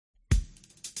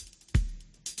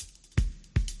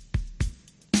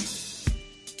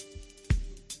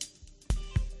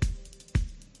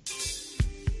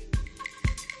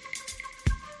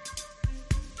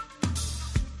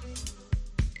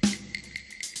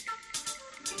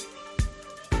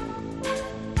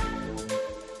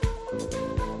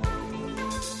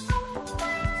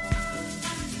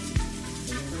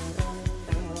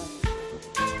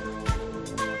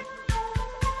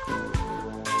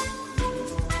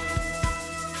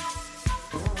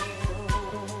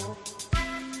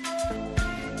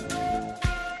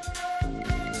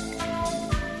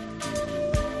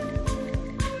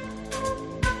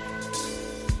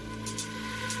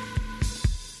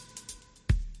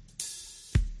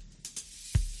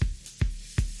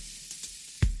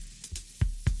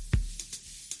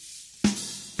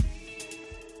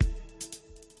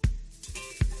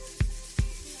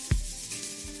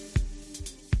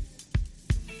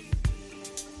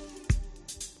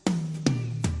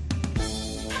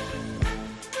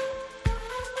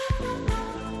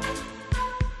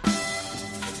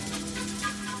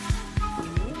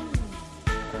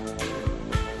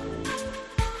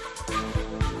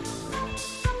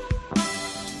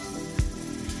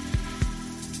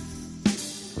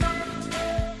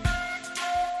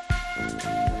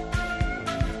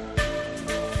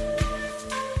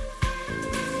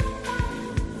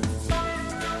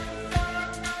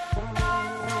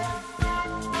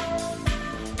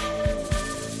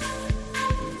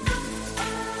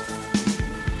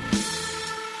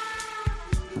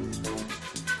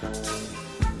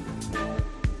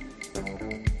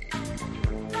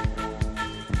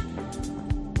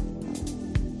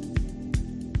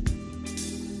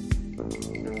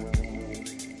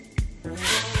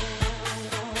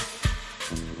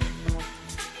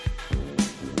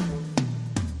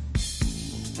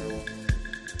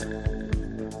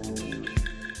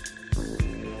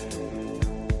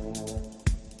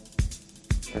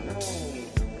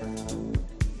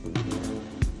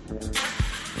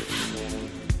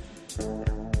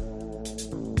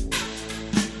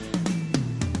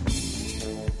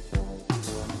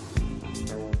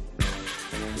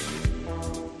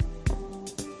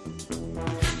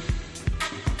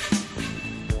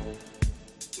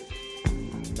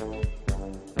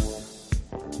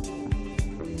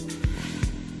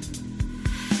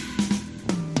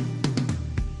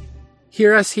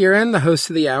Hear us herein, the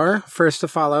host of the hour, first to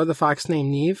follow the fox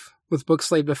named Neve, with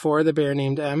books laid before the bear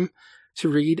named M, to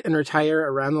read and retire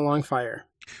around the long fire.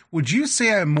 Would you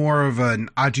say I'm more of an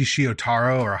Aji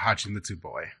Shiotaro or a Hachimitsu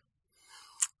boy?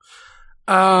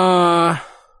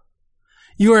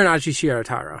 You are an Aji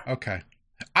Shiotaro. Okay.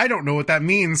 I don't know what that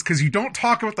means because you don't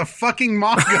talk about the fucking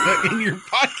manga in your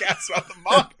podcast about the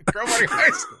manga. Girl, out of high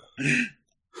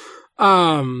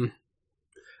school.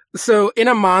 So in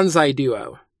a Manzai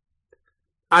duo,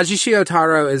 Aji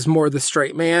Shiotaro is more the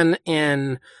straight man,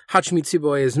 and Hachimitsu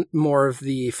Boy is more of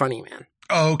the funny man.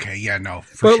 Oh, okay. Yeah, no.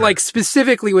 But like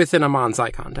specifically within a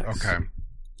Manzai context. Okay.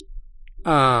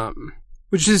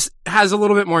 Which has a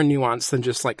little bit more nuance than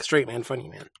just like straight man, funny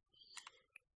man.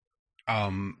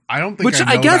 I don't think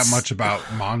I know that much about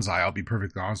Manzai. I'll be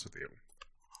perfectly honest with you.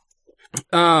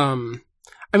 I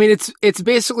mean, it's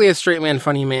basically a straight man,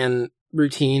 funny man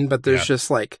routine, but there's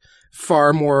just like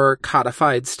far more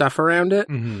codified stuff around it.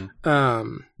 Mm-hmm.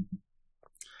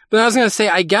 But I was going to say,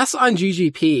 I guess on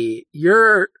GGP,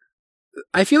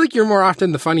 I feel like you're more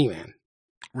often the funny man.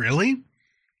 Really?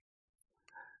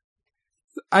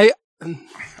 I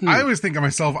always think of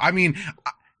myself, I mean,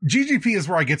 GGP is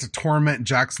where I get to torment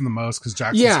Jackson the most because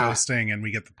Jackson's hosting and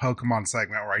we get the Pokemon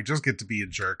segment where I just get to be a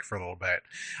jerk for a little bit.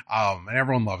 And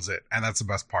everyone loves it. And that's the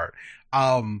best part.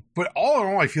 But all in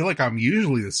all, I feel like I'm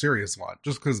usually the serious one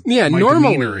just because my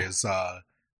demeanor is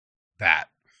that.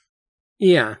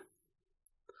 Yeah.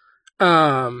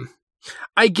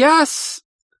 I guess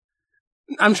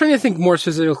I'm trying to think more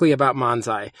specifically about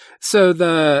Manzai. So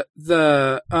the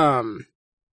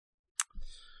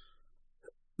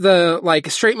like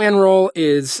straight man role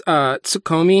is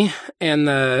Tsukomi and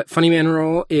the funny man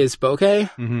role is Bokeh.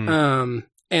 Mm-hmm.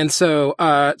 And so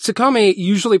Tsukomi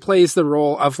usually plays the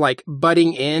role of like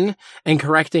butting in and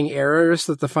correcting errors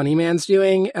that the funny man's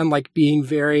doing and like being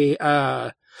very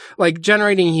like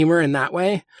generating humor in that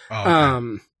way. Oh,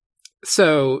 okay.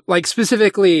 So like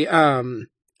specifically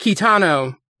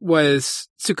Kitano was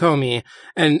Tsukomi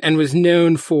and was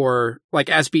known for like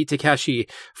as Beat Takeshi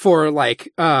for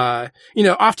like often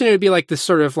it would be like this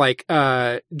sort of like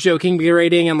joking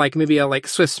berating and like maybe a like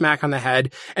swift smack on the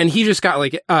head, and he just got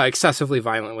like excessively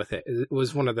violent with it. It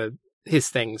was one of his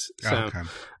things. So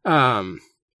yes.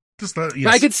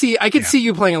 I could see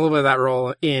you playing a little bit of that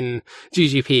role in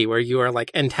GGP where you are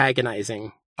like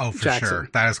antagonizing Jackson. Sure,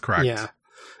 that is correct.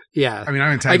 Yeah. I mean,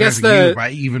 I'm antagonizing you by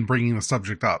even bringing the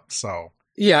subject up, so.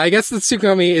 Yeah, I guess the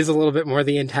Tsukomi is a little bit more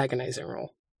the antagonizing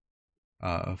role.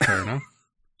 Fair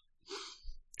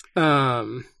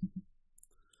enough.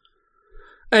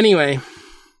 Anyway.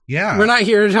 Yeah. We're not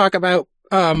here to talk about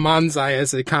Manzai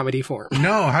as a comedy form.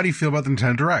 No, how do you feel about the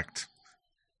Nintendo Direct?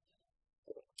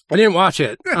 I didn't watch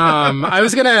it. I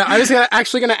was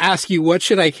actually gonna ask you what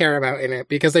should I care about in it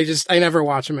because I never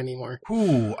watch them anymore.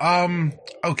 Ooh,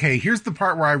 okay. Here's the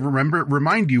part where I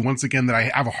remind you once again that I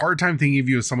have a hard time thinking of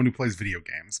you as someone who plays video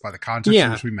games by the context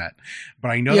in which we met.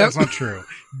 But I know that's not true.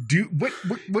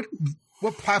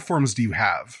 What platforms do you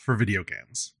have for video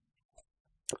games?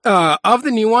 Of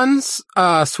the new ones,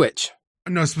 Switch.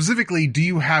 No, specifically, do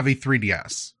you have a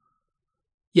 3DS?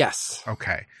 Yes.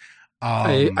 Okay.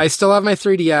 I still have my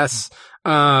 3DS,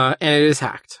 and it is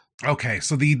hacked. Okay,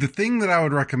 so the thing that I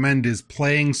would recommend is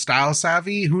playing Style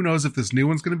Savvy. Who knows if this new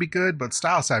one's going to be good, but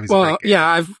Style Savvy's a great game.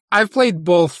 Yeah, I've played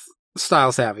both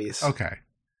Style Savvies. Okay.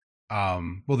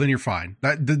 Well then you're fine.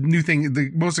 The new thing,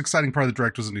 the most exciting part of the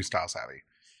Direct was a new Style Savvy.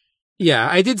 Yeah,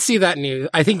 I did see that news.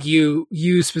 I think you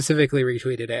specifically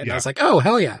retweeted it, and I was like, oh,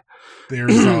 hell yeah.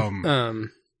 There's,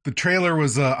 the trailer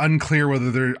was unclear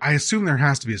whether I assume there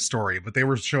has to be a story, but they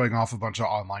were showing off a bunch of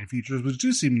online features, which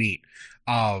do seem neat.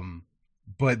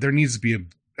 But there needs to be an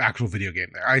actual video game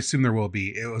there. I assume there will be.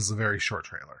 It was a very short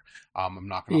trailer. I'm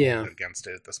not going to hold it against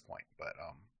it at this point, but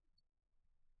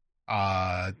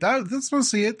that's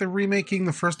mostly it. They're remaking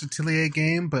the first Atelier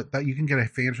game, but that you can get a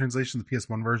fan translation of the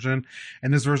PS1 version,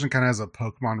 and this version kind of has a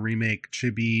Pokemon remake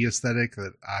chibi aesthetic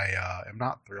that I am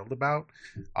not thrilled about.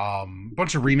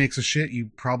 Bunch of remakes of shit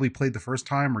you probably played the first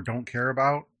time or don't care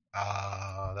about.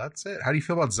 That's it. How do you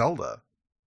feel about Zelda?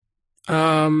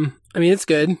 I mean, it's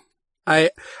good.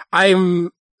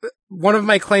 I'm one of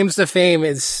my claims to fame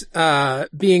is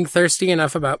being thirsty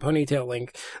enough about Ponytail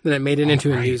Link that it made it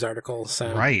into a news article.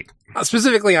 So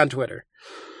specifically on Twitter.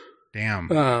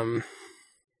 Damn.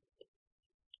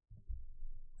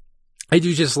 I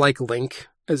do just like Link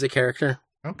as a character.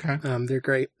 Okay. They're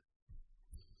great.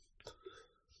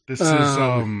 This is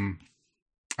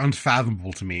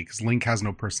unfathomable to me because Link has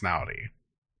no personality.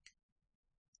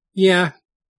 Yeah.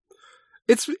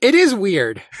 it is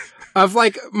weird. Of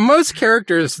like most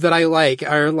characters that I like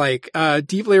are like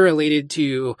deeply related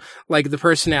to like the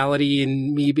personality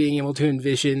and me being able to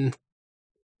envision.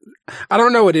 I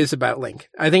don't know what it is about Link.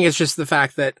 I think it's just the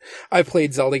fact that I've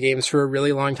played Zelda games for a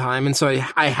really long time, and so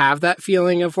I have that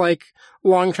feeling of like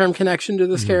long-term connection to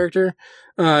this character,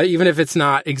 even if it's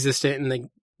not existent in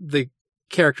the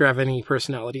character have any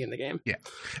personality in the game. Yeah.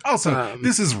 Also,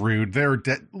 this is rude.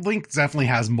 Link definitely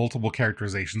has multiple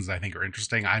characterizations that I think are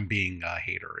interesting. I'm being a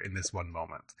hater in this one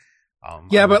moment.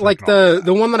 Yeah, but like the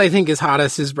one that I think is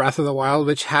hottest is Breath of the Wild,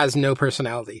 which has no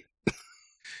personality.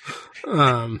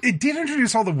 It did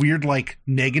introduce all the weird like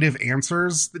negative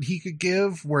answers that he could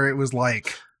give, where it was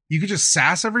like you could just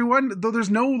sass everyone, though there's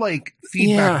no like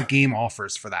feedback the game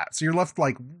offers for that. So you're left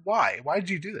like, why did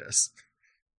you do this?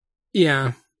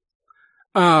 Yeah.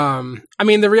 I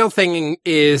mean, the real thing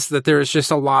is that there's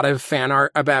just a lot of fan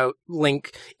art about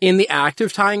Link in the act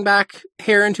of tying back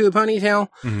hair into a ponytail,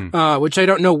 which I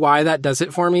don't know why that does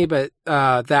it for me, but,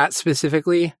 that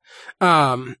specifically,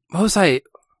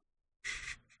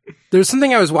 there's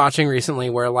something I was watching recently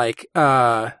where like,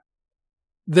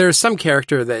 there's some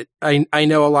character that I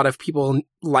know a lot of people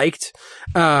liked,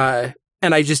 and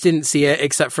I just didn't see it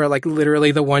except for like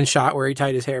literally the one shot where he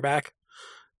tied his hair back.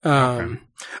 It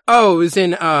was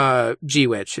in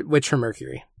G-Witch, Witch from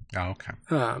Mercury. Oh, okay.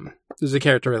 There's a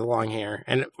character with long hair,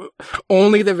 and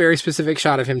only the very specific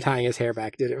shot of him tying his hair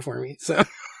back did it for me. So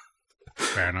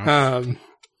fair enough.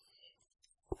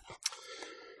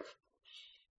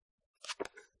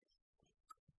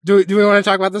 Do we want to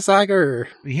talk about the saga? Or?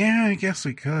 Yeah, I guess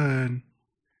we could.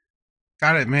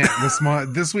 Gotta admit,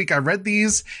 this week I read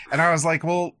these and I was like,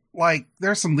 well, like,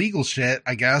 there's some legal shit,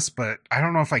 I guess, but I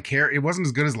don't know if I care. It wasn't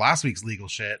as good as last week's legal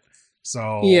shit.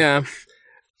 So yeah.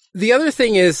 The other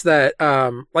thing is that,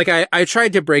 like I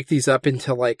tried to break these up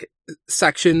into like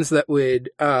sections that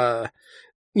would,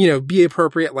 be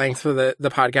appropriate length for the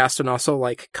podcast and also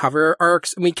like cover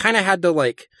arcs. And we kind of had to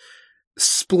like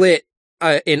split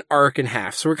an arc in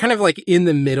half. So we're kind of like in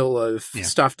the middle of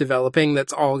stuff developing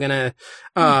that's all gonna,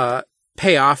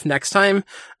 pay off next time.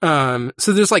 So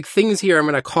there's like things here I'm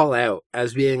going to call out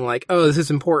as being like, oh, this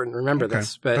is important. Remember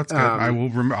this. But that's good. I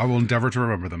will endeavor to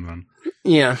remember them then.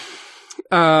 Yeah.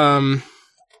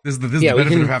 This is the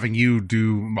benefit of having you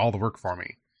do all the work for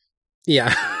me.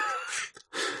 Yeah.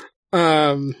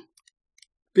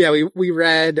 We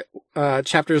read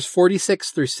chapters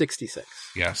 46 through 66.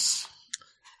 Yes.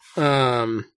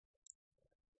 And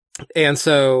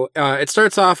so it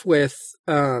starts off with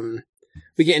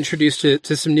we get introduced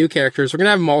to some new characters. We're going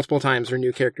to have multiple times where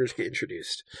new characters get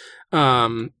introduced.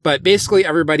 But basically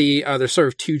everybody, there's sort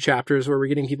of 2 chapters where we're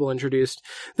getting people introduced.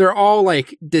 They're all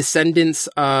like descendants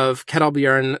of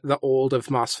Ketelbjorn the Old of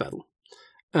Mosfell.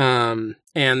 And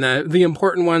the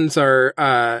important ones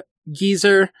are,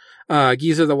 Geezer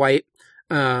the White,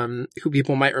 who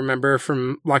people might remember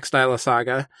from Laxdæla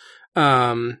Saga,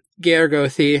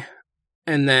 Geirgothi,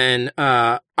 and then,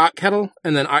 Otkettle,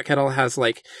 and then Otkettle has,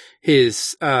 like,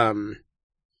 his, let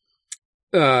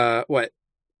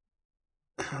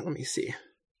me see.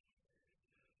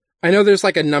 I know there's,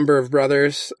 like, a number of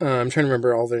brothers. I'm trying to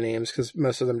remember all their names, because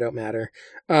most of them don't matter.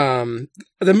 The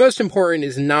most important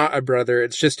is not a brother,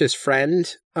 it's just his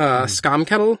friend,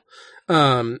 Skamkettle.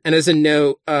 And as a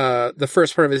note, the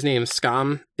first part of his name,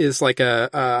 Skam, is, like,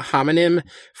 a homonym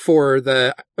for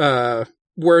the,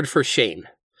 word for shame.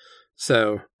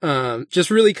 So, just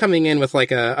really coming in with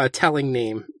like a telling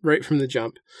name right from the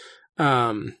jump.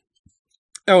 And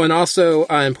also,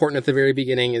 important at the very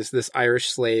beginning is this Irish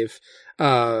slave,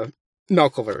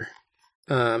 Melkilver,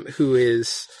 who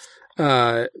is,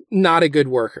 not a good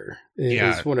worker.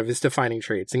 Is one of his defining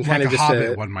traits, and kind of just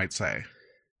hobbit, one might say.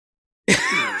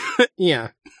 Yeah.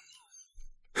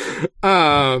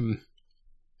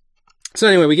 So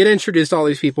anyway, we get introduced to all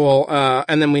these people,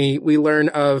 and then we learn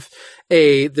of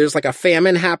there's like a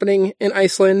famine happening in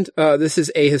Iceland. This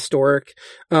is ahistoric.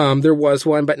 There was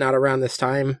one, but not around this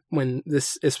time when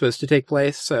this is supposed to take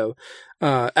place. So,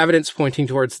 evidence pointing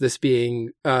towards this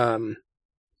being,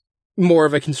 more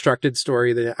of a constructed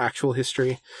story than actual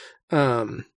history.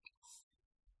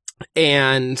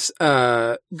 And,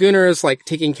 Gunnar is like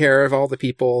taking care of all the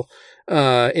people,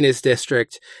 in his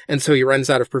district. And so he runs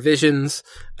out of provisions,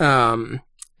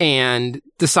 and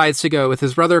decides to go with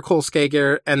his brother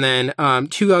Kolskager and then,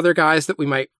 2 other guys that we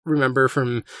might remember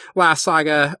from last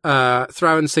saga,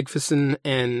 Thrawn Sigfusson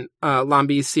and,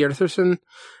 Lambi Siertherson.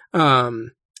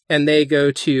 And they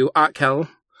go to Otkell,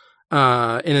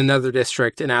 in another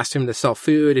district and ask him to sell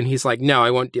food. And he's like, no, I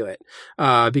won't do it.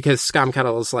 Because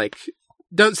Skamkettle is like,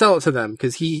 don't sell it to them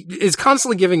because he is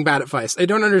constantly giving bad advice. I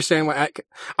don't understand why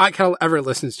Otkel ever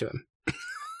listens to him.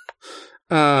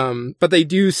 But they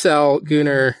do sell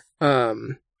Gunnar,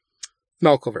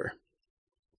 Melkilver.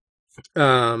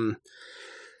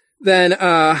 Then,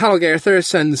 Hadalgarthur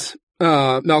sends,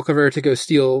 Melkilver to go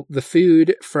steal the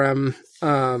food from,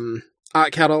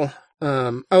 Otkettle.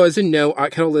 As in no,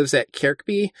 Otkettle lives at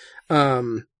Kirkby,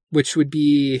 which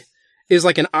is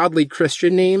like an oddly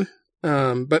Christian name,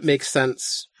 but makes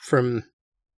sense from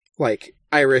like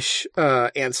Irish,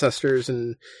 ancestors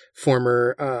and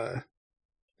former,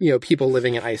 people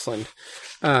living in Iceland.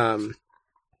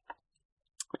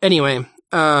 Anyway,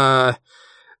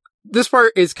 this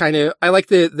part is I like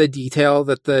the detail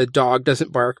that the dog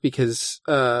doesn't bark because,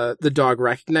 the dog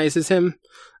recognizes him.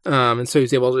 And so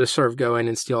he's able to just sort of go in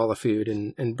and steal all the food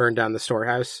and burn down the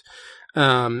storehouse.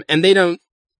 And they don't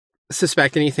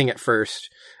suspect anything at first.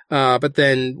 But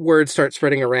then word starts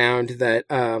spreading around that,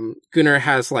 Gunnar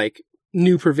has like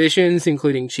new provisions,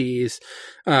 including cheese.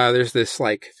 There's this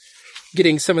like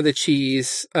getting some of the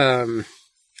cheese.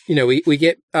 We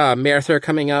get, Merthyr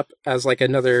coming up as like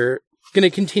another, going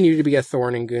to continue to be a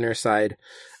thorn in Gunnar's side.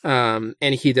 And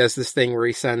he does this thing where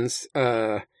he sends,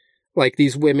 like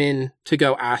these women to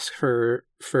go ask for,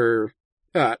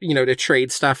 to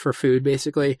trade stuff for food,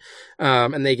 basically.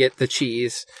 And they get the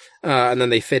cheese, and then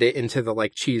they fit it into the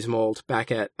like cheese mold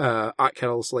back at,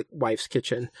 Otkettle's like wife's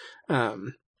kitchen.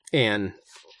 And,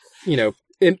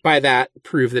 by that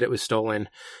prove that it was stolen.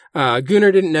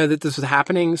 Gunnar didn't know that this was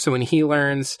happening. So when he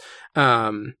learns,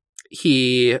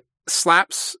 he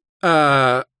slaps,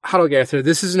 Hadalgarthur.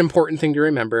 This is an important thing to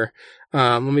remember.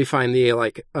 Let me find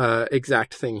the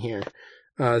exact thing here.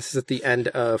 This is at the end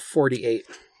of 48.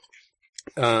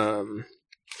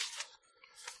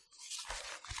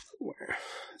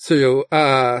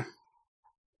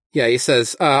 He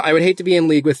says, I would hate to be in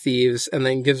league with thieves, and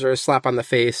then gives her a slap on the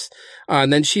face.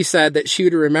 And then she said that she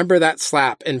would remember that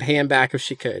slap and pay him back if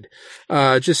she could.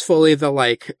 Just fully the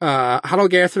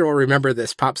Hadalgarthur will remember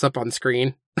this pops up on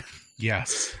screen.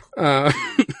 Yes.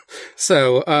 Remember,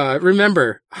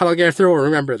 Hadalgarthur will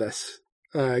remember this.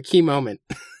 Key moment.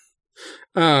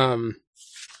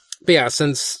 But yeah,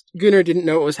 since Gunnar didn't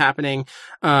know what was happening,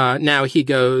 now he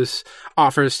goes,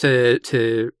 offers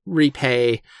to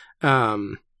repay,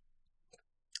 tries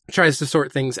to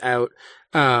sort things out.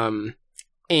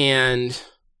 And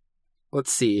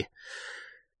let's see.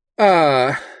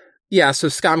 So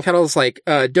Skamkettle's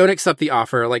don't accept the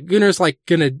offer. Like, Gunnar's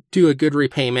gonna do a good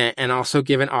repayment and also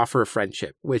give an offer of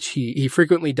friendship, which he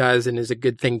frequently does and is a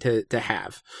good thing to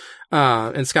have.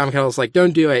 And Skamkettle's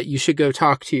don't do it. You should go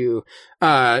talk to,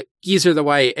 Geezer the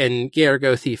White and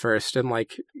Geirgothi first and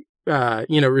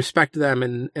respect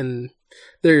them and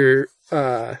their,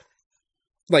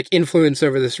 influence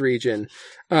over this region.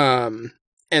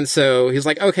 And so he's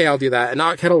like, okay, I'll do that. And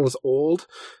Otkettle was old.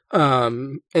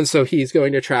 And so he's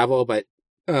going to travel, but,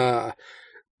 kind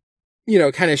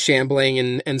of shambling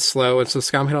and slow. And so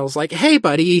Skamkettle's like, hey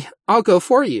buddy, I'll go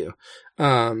for you.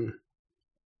 And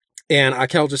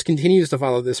Otkettle just continues to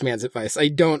follow this man's advice. I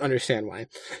don't understand why.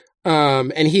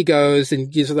 And he goes, and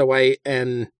Geezer the White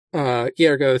and,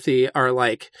 Geirgothi are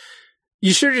like,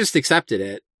 you should have just accepted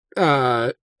it.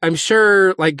 I'm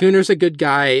sure, Gunnar's a good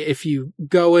guy. If you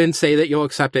go and say that you'll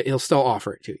accept it, he'll still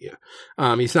offer it to you.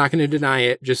 He's not going to deny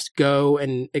it. Just go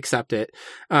and accept it.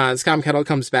 Skamkettle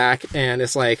comes back and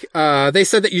it's like, they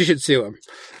said that you should sue him.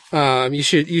 You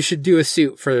should do a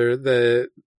suit for the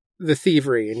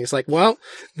thievery. And he's like, well,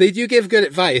 they do give good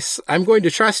advice. I'm going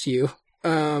to trust you.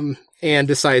 And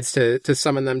decides to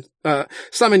summon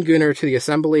Gunnar to the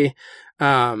assembly.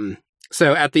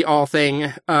 So at the all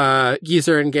thing,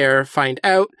 Geezer and Geir find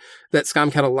out that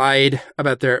Skamkettle lied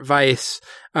about their advice.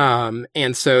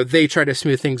 And so they try to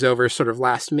smooth things over sort of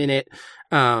last minute,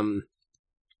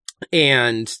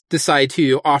 and decide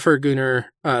to offer Gunnar,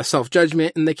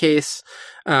 self-judgment in the case.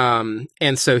 And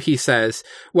so he says,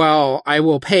 well, I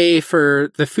will pay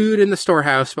for the food in the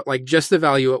storehouse, but just the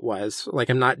value it was.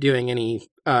 I'm not doing any,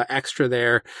 extra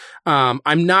there.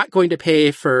 I'm not going to pay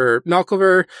for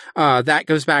Melkilver. That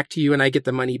goes back to you and I get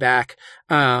the money back.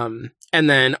 And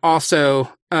then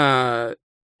also, the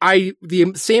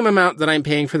same amount that I'm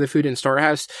paying for the food in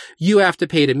storehouse, you have to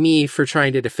pay to me for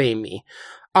trying to defame me.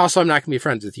 Also, I'm not going to be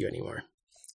friends with you anymore.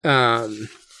 And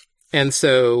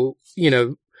so,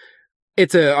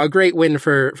 it's a great win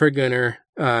for Gunnar.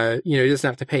 He doesn't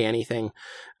have to pay anything.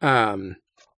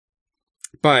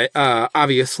 But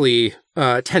obviously,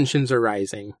 tensions are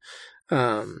rising.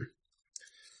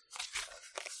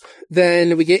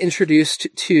 Then we get introduced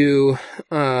to,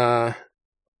 I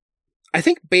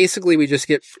think basically we just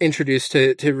get introduced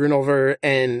to Runolver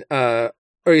and,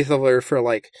 Oerthilr for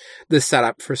like the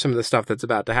setup for some of the stuff that's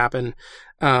about to happen.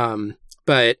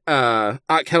 But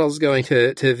Otkettl's going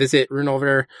to visit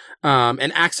Runolver,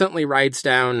 and accidentally rides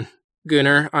down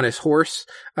Gunnar on his horse.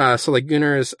 So like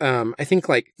Gunnar is, I think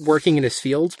like working in his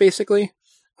fields basically.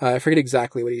 I forget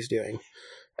exactly what he's doing.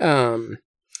 And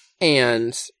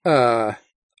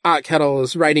Otkettel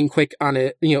is riding quick on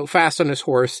it, fast on his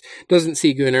horse, doesn't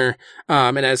see Gunnar.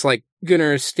 And as like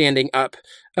Gunnar is standing up,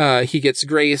 he gets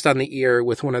grazed on the ear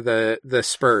with one of the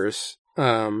spurs,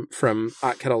 from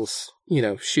Otkettel's,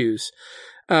 shoes.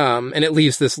 And it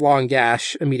leaves this long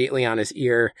gash immediately on his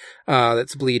ear,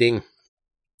 that's bleeding.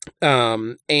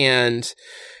 And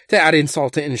to add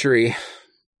insult to injury,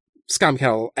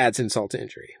 Skomkettel adds insult to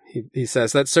injury. He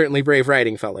says, "That's certainly brave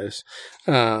riding, fellows."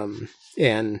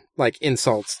 And like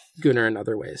insults Gunnar in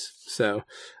other ways. So,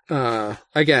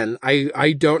 again,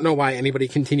 I don't know why anybody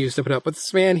continues to put up with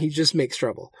this man. He just makes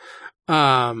trouble.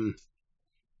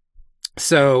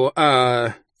 So,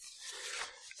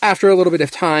 after a little bit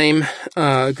of time,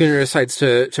 Gunnar decides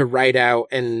to ride out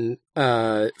and,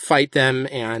 fight them,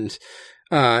 and,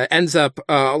 ends up,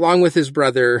 along with his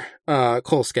brother,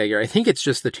 Kolskegger. I think it's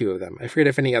just the two of them. I forget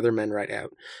if any other men ride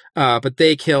out. But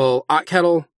they kill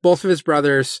Otkettel, both of his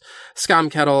brothers,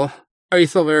 Skomkettel,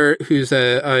 Oerthilr, who's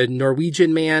a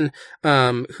Norwegian man,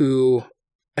 who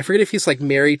I forget if he's like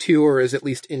married to or is at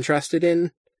least interested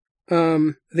in.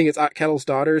 I think it's Otkettel's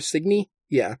daughter, Signy.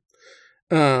 Yeah.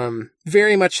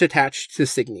 Very much attached to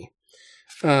Signy.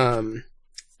 And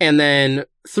then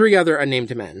 3 other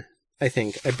unnamed men. I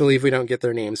believe we don't get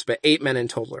their names, but 8 men in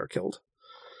total are killed.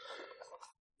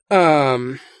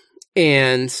 There's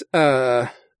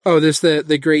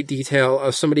the great detail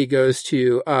of somebody goes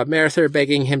to, Merthyr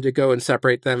begging him to go and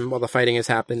separate them while the fighting is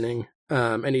happening.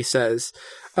 And he says,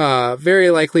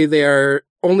 very likely they are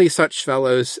only such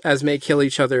fellows as may kill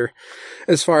each other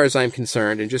as far as I'm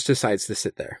concerned, and just decides to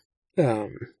sit there.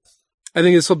 I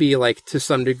think this will be like to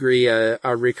some degree a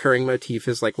recurring motif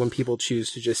is like when people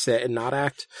choose to just sit and not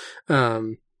act.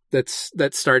 That's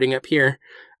starting up here.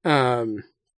 Then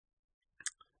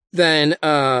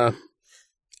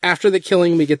after the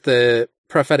killing, we get the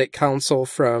prophetic counsel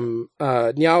from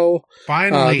Njáls.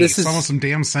 Finally, this is almost some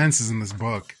damn senses in this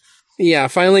book. Yeah,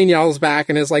 finally Njáls back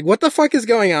and is like, what the fuck is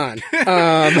going on?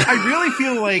 I really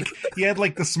feel like you had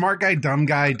like the smart guy, dumb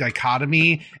guy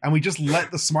dichotomy, and we just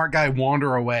let the smart guy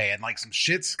wander away, and like some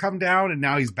shit's come down, and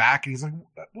now he's back, and he's like,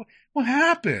 what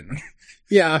happened?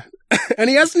 Yeah. And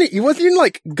he wasn't even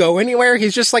like go anywhere.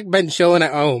 He's just like been chilling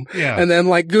at home. Yeah. And then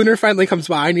like Gunnar finally comes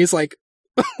by and he's like,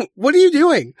 what are you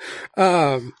doing?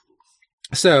 The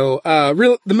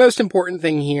most important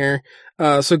thing here,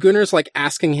 so Gunnar's like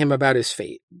asking him about his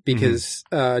fate because,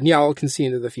 Njáls can see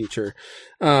into the future.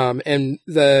 And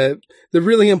the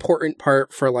really important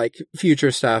part for like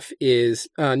future stuff is,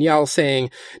 Njáls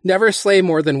saying, never slay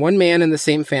more than 1 man in the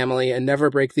same family and never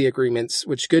break the agreements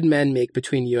which good men make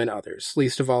between you and others,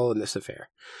 least of all in this affair.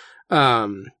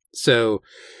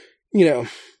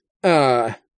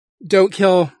 Don't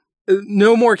kill,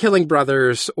 no more killing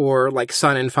brothers or like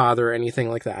son and father or anything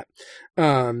like that.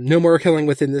 No more killing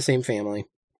within the same family.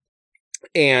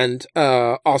 And,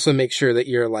 also make sure that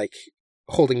you're like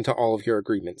holding to all of your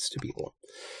agreements to people.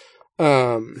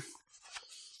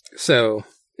 So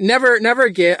never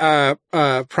get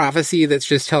a prophecy that's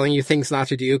just telling you things not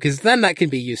to do, because then that can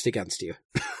be used against you.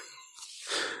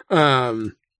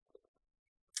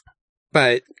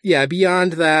 But yeah,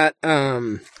 beyond that,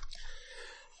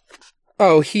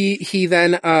 he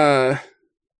then,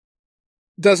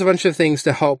 does a bunch of things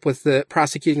to help with the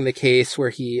prosecuting the case, where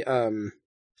he,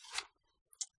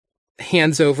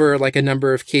 hands over like a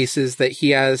number of cases that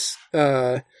he has,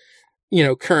 current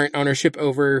ownership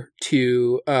over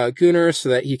to, Gunnar, so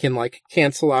that he can like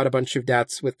cancel out a bunch of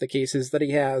debts with the cases that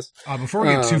he has. Before we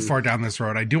get too far down this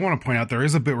road, I do want to point out there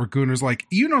is a bit where Gunnar's like,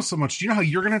 you know so much, do you know how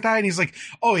you're going to die? And he's like,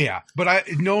 oh yeah, but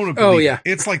no one would believe it.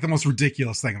 It's like the most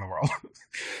ridiculous thing in the world.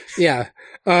 Yeah.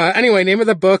 Anyway, name of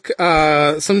the book,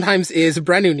 sometimes is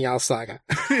Brennu-Njáls saga.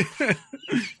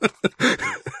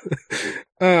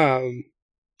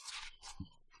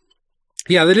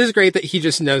 Yeah, that is great that he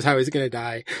just knows how he's going to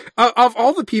die. Of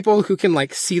all the people who can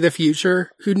like see the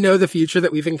future, who know the future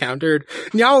that we've encountered,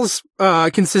 Njáls,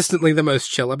 consistently the most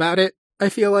chill about it, I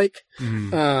feel like.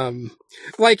 And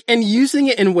using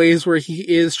it in ways where he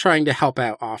is trying to help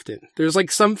out often. There's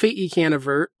like some fate he can't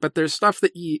avert, but there's stuff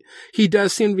that he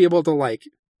does seem to be able to like,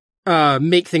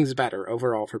 make things better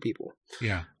overall for people.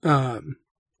 Yeah.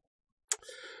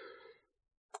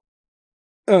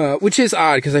 Which is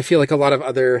odd, because I feel like a lot of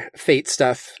other fate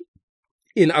stuff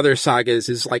in other sagas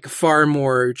is like far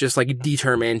more just like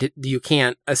determined. You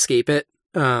can't escape it.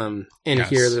 In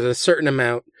here, there's a certain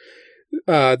amount.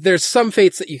 There's some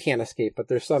fates that you can't escape, but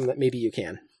there's some that maybe you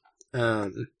can.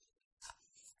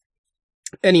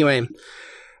 Anyway,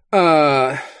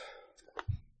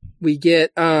 we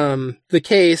get the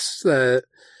case.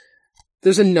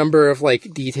 There's a number of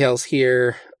like details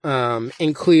here,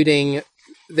 including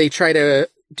they try to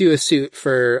do a suit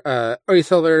for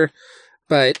Oythelr,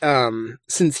 but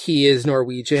since he is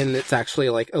Norwegian, it's actually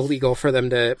like illegal for them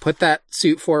to put that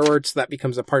suit forward, so that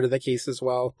becomes a part of the case as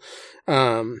well.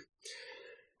 And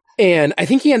I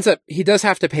think he does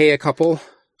have to pay a couple,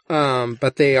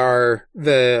 but they are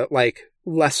the like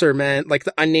lesser men, like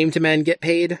the unnamed men get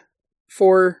paid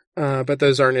for, but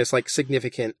those aren't as like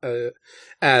significant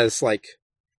as like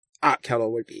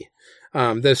Otkettle would be.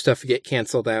 Those stuff get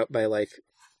canceled out by like,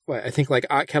 I think like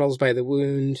Otkettle's by the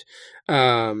wound,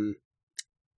 and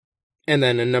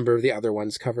then a number of the other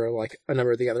ones cover like a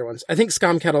number of the other ones. I think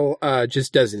Skomkettle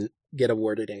just doesn't get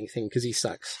awarded anything because he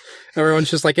sucks.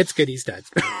 Everyone's just like, it's good he's dead.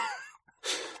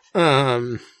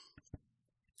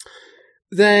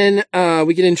 Then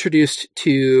we get introduced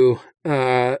to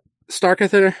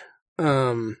Starkathr.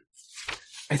 I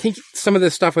think some of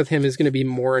the stuff with him is going to be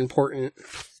more important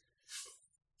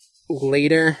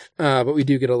later, but we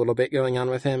do get a little bit going on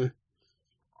with him.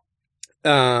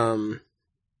 I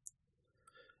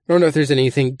don't know if there's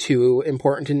anything too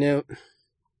important to note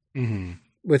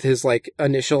with his like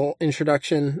initial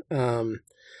introduction.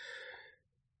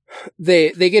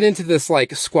 They get into this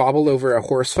like squabble over a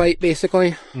horse fight,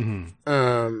 basically. And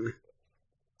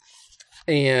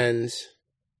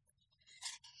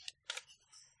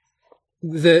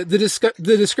the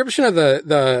description of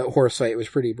the horse fight was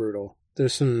pretty brutal.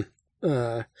 There's some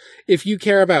if you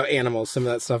care about animals, some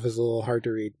of that stuff is a little hard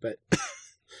to read, but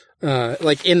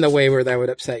like in the way where that would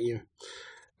upset you.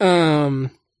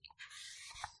 And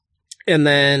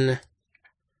then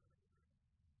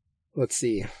let's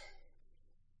see.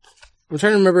 I'm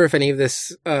trying to remember if any of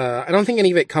this, I don't think any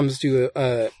of it comes to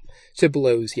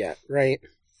blows yet, right?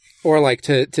 Or like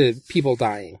to people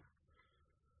dying.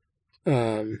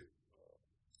 This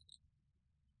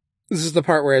is the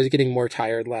part where I was getting more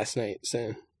tired last night,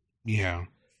 so. Yeah.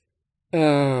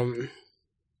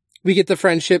 We get the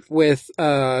friendship with,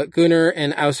 Gunnar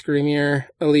and Ausgrimir,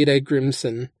 Alida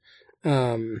Grimson.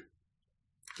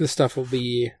 This stuff will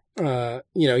be,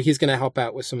 he's going to help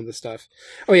out with some of the stuff.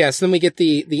 Oh yeah, so then we get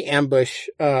the ambush.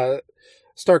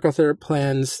 Starkathr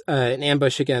plans an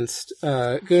ambush against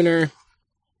Gunnar.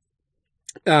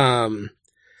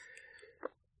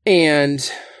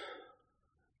 And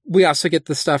we also get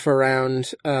the stuff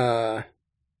around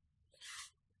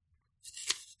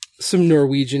some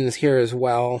Norwegians here as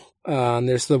well.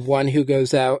 There's the one who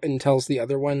goes out and tells the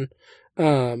other one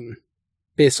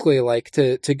basically like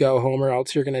to go home or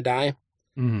else you're going to die.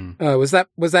 Was that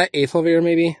Aethelveir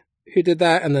maybe who did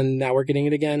that? And then now we're getting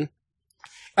it again.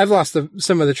 I've lost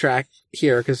some of the track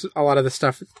here because a lot of the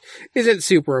stuff isn't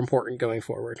super important going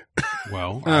forward.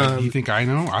 Well, you think I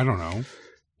know? I don't know.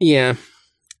 Yeah.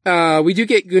 We do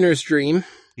get Gunnar's dream.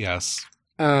 Yes.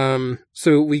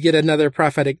 So we get another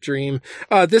prophetic dream.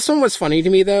 This one was funny to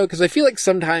me though, because I feel like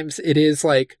sometimes it is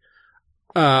like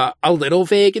a little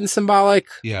vague and symbolic.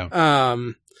 Yeah.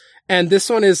 And this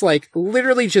one is like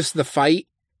literally just the fight,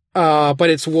 but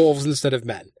it's wolves instead of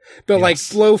men. But like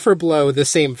blow for blow, the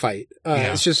same fight.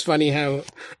 It's just funny how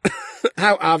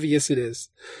how obvious it is.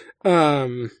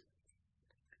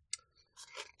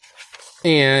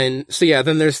 And so yeah,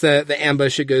 then there's the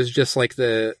ambush. It goes just like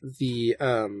the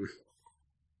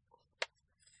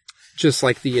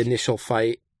initial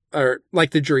fight, or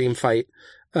like the dream fight.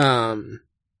 Then,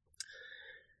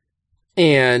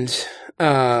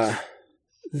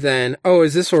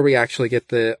 is this where we actually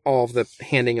get all of the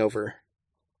handing over?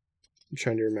 I'm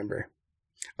trying to remember.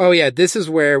 Oh yeah, this is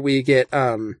where we get,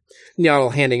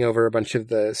 Njáll handing over a bunch of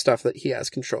the stuff that he has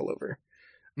control over.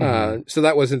 So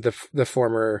that wasn't the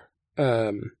former,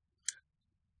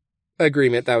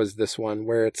 agreement. That was this one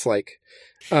where it's like,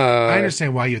 I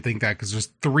understand why you think that, because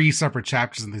there's 3 separate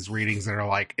chapters in these readings that are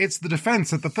like, it's the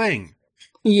defense at the thing.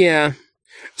 Yeah.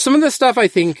 Some of the stuff I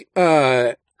think,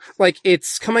 like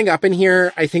it's coming up in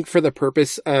here, I think for the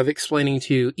purpose of explaining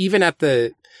to, even at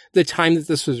the time that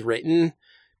this was written,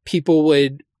 people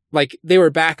would, like, they were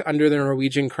back under the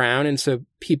Norwegian crown, and so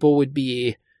people would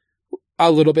be a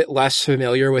little bit less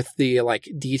familiar with the, like,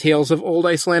 details of old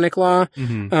Icelandic law.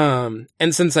 And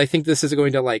since I think this is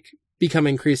going to, like, become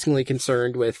increasingly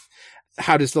concerned with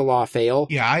how does the law fail?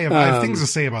 Yeah, I have things to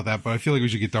say about that, but I feel like we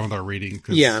should get done with our reading,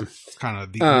 because it's kind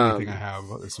of the only thing I have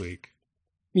this week.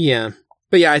 Yeah.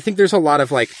 But yeah, I think there's a lot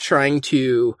of, like, trying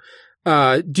to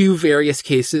do various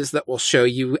cases that will show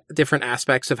you different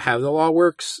aspects of how the law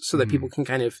works so that people can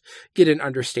kind of get an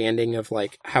understanding of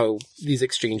like how these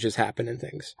exchanges happen and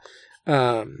things.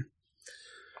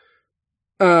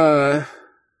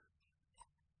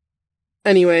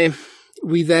 Anyway,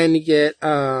 we then get,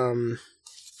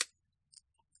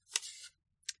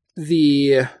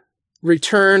 the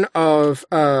return of,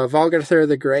 Valgarthur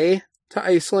the Grey to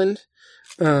Iceland.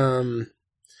 And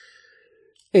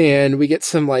we get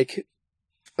some like,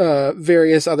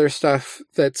 various other stuff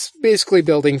that's basically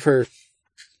building for,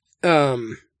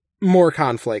 more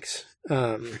conflicts.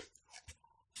 And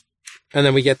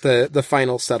then we get the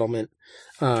final settlement,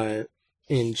 in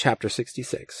chapter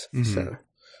 66. So,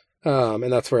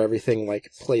 and that's where everything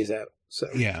like plays out. So,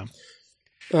 yeah.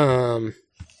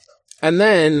 And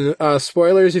then,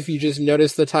 spoilers, if you just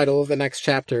notice the title of the next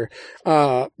chapter,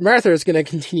 Merthur is going to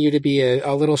continue to be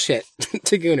a little shit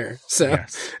to Gunnar. So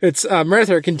yes. It's,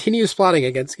 Merthur continues plotting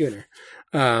against Gunnar.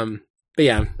 But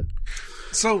yeah.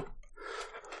 So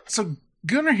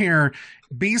Gunnar here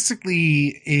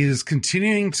basically is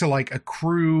continuing to like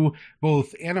accrue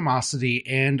both animosity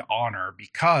and honor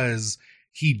because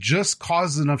he just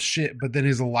caused enough shit, but then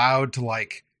is allowed to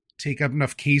like take up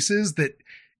enough cases that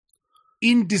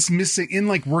in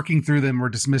like working through them or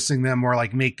dismissing them or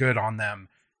like make good on them,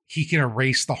 he can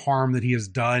erase the harm that he has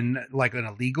done like in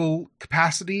a legal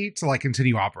capacity to like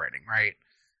continue operating. Right.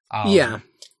 Yeah.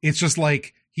 It's just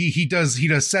like he does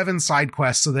 7 side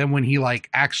quests. So then when he like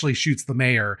actually shoots the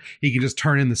mayor, he can just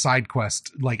turn in the side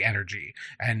quest like energy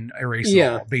and erase it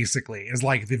all, basically is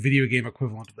like the video game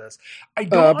equivalent of this. I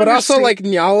don't but also like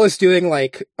Njáls is doing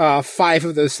like 5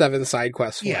 of those 7 side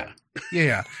quests. For him.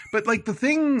 Yeah. But like the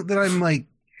thing that I'm like,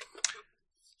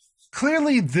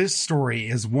 clearly this story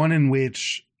is one in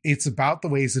which it's about the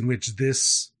ways in which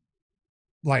this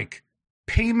like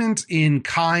payment in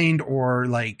kind or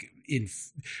like in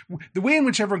the way in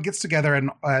which everyone gets together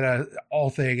at a all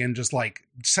thing and just like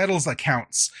settles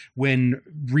accounts when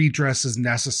redress is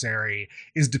necessary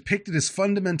is depicted as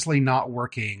fundamentally not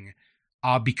working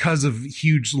because of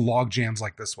huge log jams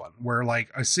like this one, where like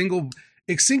a single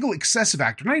excessive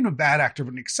actor, not even a bad actor,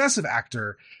 but an excessive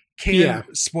actor can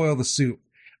spoil the soup.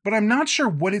 But I'm not sure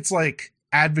what it's like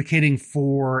advocating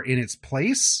for in its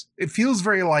place. It feels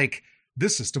very like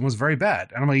this system was very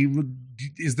bad. And I'm like,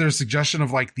 is there a suggestion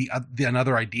of like the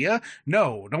another idea?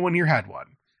 No one here had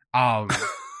one.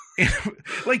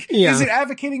 Is it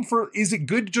advocating for, is it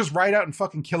good to just write out and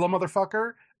fucking kill a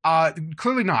motherfucker?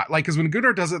 Clearly not. Like, cause when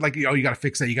Gunnar does it, like, oh, you gotta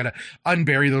fix that. You gotta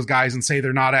unbury those guys and say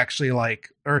they're not actually like,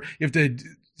 or you have to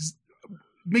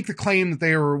make the claim that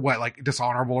they were like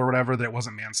dishonorable or whatever, that it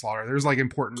wasn't manslaughter. There's like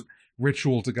important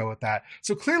ritual to go with that.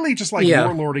 So clearly just like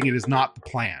warlording it is not the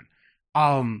plan.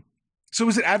 So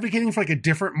is it advocating for like a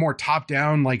different, more top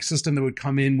down like system that would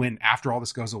come in when after all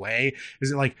this goes away?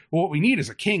 Is it like, well, what we need is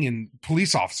a king and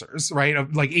police officers, right?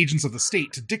 Of like agents of the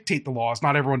state to dictate the laws,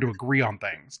 not everyone to agree on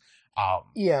things.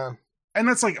 And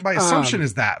that's like my assumption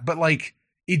is that, but like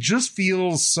it just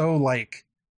feels so like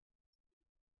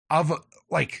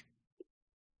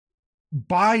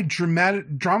by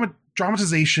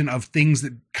dramatization of things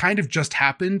that kind of just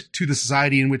happened to the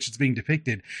society in which it's being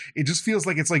depicted. It just feels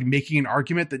like it's like making an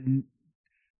argument that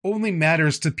only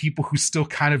matters to people who still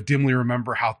kind of dimly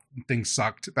remember how things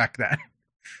sucked back then.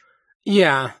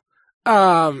 Yeah.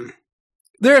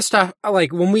 There's stuff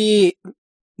like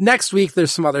next week,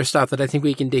 there's some other stuff that I think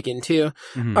we can dig into.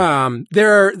 Mm-hmm.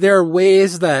 There are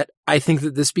ways that I think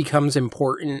that this becomes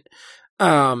important,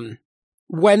 when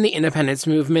the independence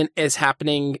movement is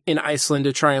happening in Iceland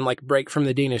to try and like break from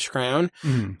the Danish crown.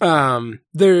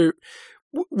 Mm-hmm.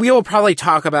 We will probably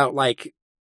talk about like,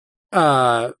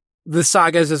 the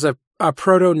sagas as a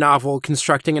proto novel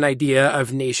constructing an idea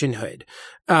of nationhood,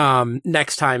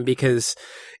 next time, because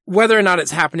whether or not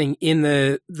it's happening in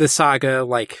the saga,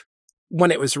 like when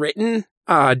it was written,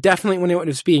 definitely when it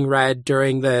was being read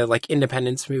during the like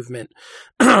independence movement,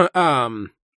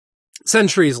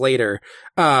 centuries later,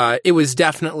 it was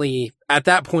definitely at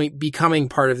that point becoming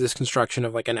part of this construction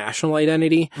of like a national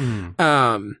identity.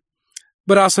 Mm.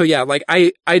 But also, like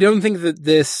I don't think that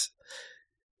this,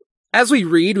 as we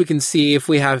read, we can see if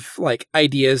we have like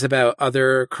ideas about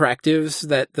other correctives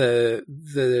that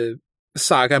the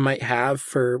saga might have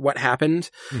for what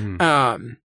happened.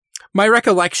 Mm. My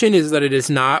recollection is that it is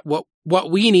not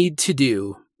what we need to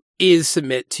do is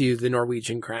submit to the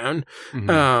Norwegian crown.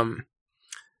 Mm-hmm.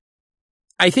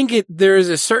 I think there is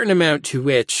a certain amount to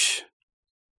which,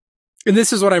 and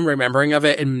this is what I'm remembering of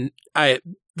it. And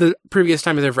the previous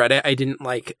times I've read it, I didn't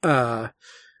like, I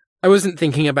wasn't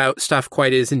thinking about stuff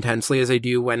quite as intensely as I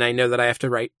do when I know that I have to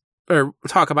write or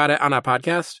talk about it on a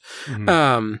podcast.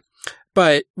 Mm-hmm.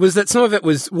 but was that some of it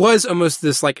was almost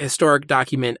this like historic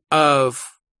document of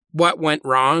what went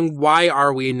wrong. Why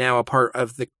are we now a part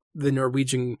of the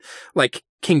Norwegian like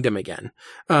kingdom again?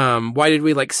 Why did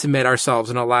we like submit ourselves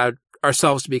and allowed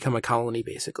ourselves to become a colony,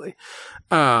 basically?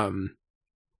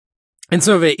 And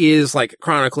some of it is like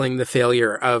chronicling the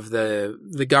failure of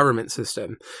the government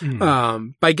system,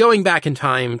 by going back in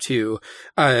time to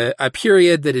a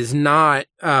period that is not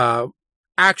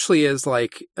actually as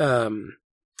like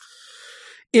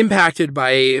impacted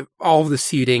by all of the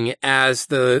feuding as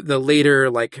the later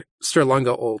like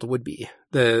Sturlunga old would be,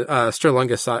 the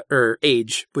Sturlunga or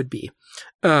age would be.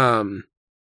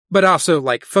 But also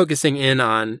like focusing in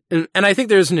on, and I think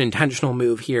there's an intentional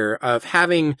move here of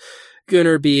having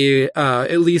Gunnar be,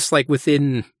 at least like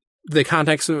within the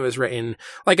context when it was written,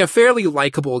 like a fairly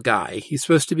likable guy. He's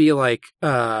supposed to be like,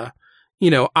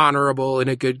 honorable and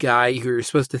a good guy who you're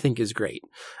supposed to think is great.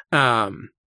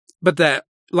 But that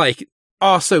like,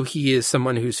 also he is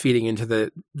someone who's feeding into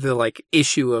the like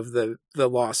issue of the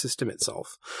law system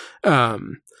itself. That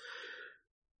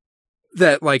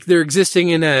like they're existing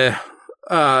in a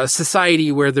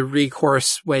society where the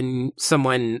recourse when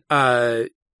someone,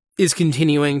 is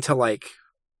continuing to like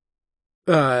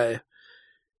do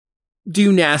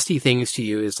nasty things to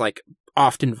you is like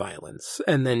often violence,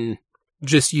 and then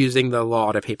just using the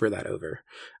law to paper that over,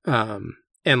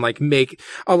 and like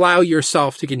allow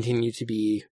yourself to continue to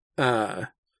be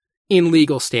in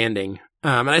legal standing.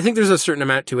 And I think there's a certain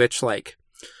amount to which like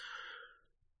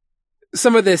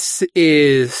some of this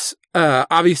is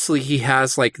obviously he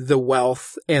has like the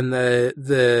wealth and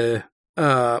the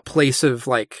place of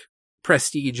like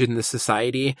prestige in the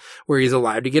society where he's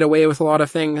allowed to get away with a lot of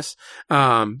things.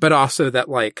 But also that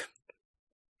like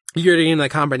you're getting the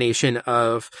combination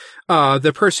of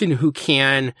the person who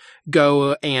can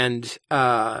go and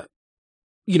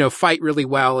fight really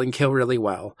well and kill really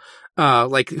well,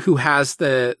 like who has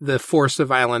the force of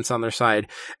violence on their side,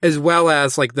 as well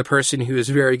as like the person who is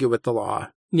very good with the law,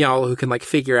 who can like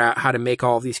figure out how to make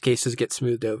all of these cases get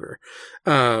smoothed over.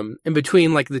 And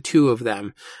between like the two of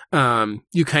them,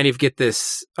 you kind of get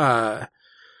this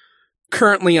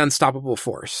currently unstoppable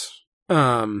force.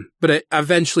 But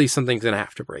eventually something's going to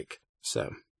have to break.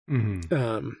 So,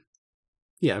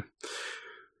 yeah.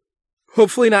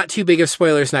 Hopefully not too big of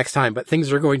spoilers next time, but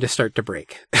things are going to start to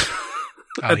break.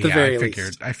 At the very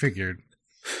least. I figured.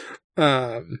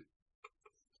 But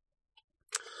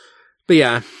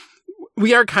yeah,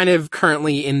 we are kind of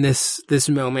currently in this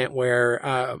moment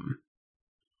where,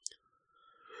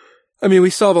 we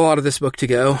still have a lot of this book to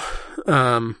go.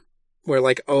 We're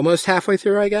like almost halfway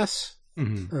through, I guess.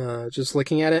 Just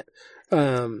looking at it.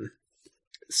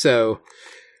 So,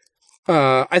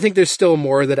 I think there's still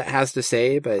more that it has to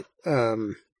say, but,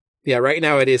 yeah, right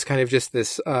now it is kind of just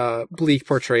this, bleak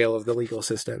portrayal of the legal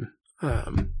system.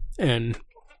 And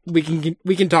we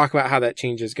can talk about how that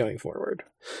changes going forward,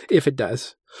 if it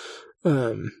does.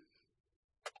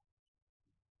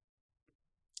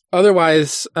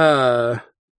 Otherwise, I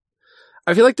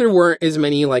feel like there weren't as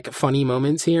many like funny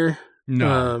moments here.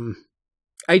 No.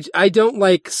 I don't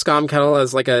like Skomkettle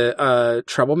as like a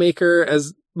troublemaker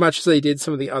as much as I did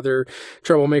some of the other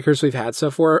troublemakers we've had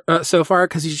so far,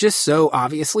 because he's just so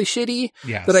obviously shitty.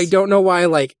 Yes. That I don't know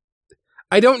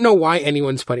why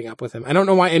anyone's putting up with him. I don't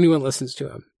know why anyone listens to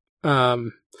him.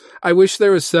 I wish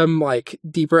there was some like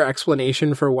deeper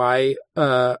explanation for why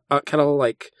Kettle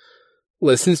like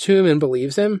listens to him and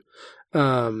believes him.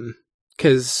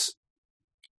 'Cause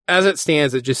as it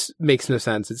stands, it just makes no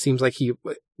sense. It seems like he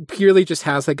purely just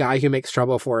has a guy who makes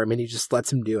trouble for him and he just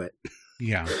lets him do it.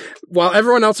 Yeah. While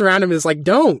everyone else around him is like,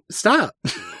 don't stop.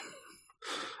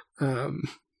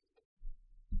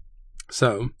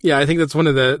 So yeah, I think that's one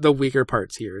of the weaker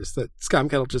parts here is that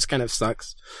Skomkettle just kind of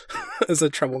sucks as a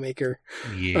troublemaker.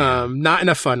 Yeah. Not in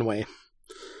a fun way.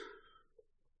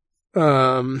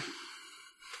 Yeah,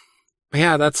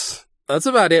 that's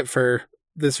about it for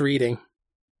this reading.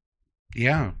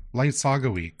 Yeah. Light Saga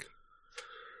week.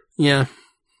 Yeah.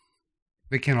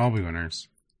 They can't all be winners.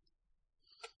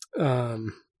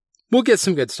 We'll get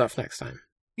some good stuff next time.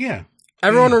 Yeah.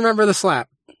 Everyone remember the slap.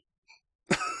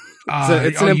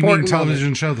 It's an important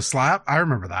television show, The Slap? I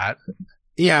remember that.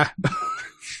 Yeah.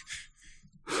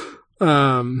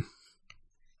 One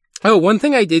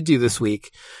thing I did do this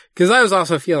week, because I was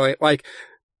also feeling like,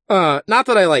 not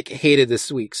that I like hated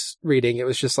this week's reading. It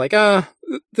was just like,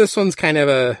 this one's kind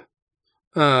of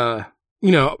I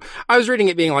was reading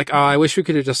it being like, I wish we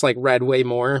could have just like read way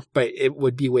more, but it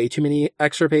would be way too many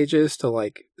extra pages to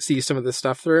like see some of this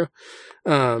stuff through.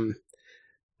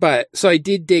 But so I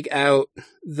did dig out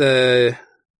the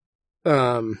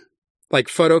like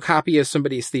photocopy of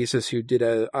somebody's thesis who did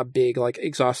a big, like,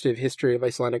 exhaustive history of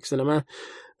Icelandic cinema,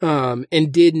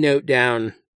 and did note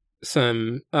down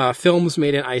some films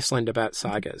made in Iceland about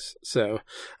sagas. So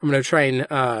I'm going to try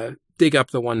and dig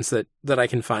up the ones that I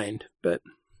can find. But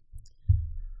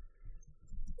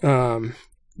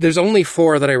there's only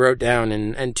 4 that I wrote down,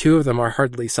 and 2 of them are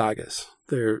hardly sagas.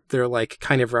 They're like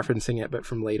kind of referencing it, but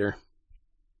from later.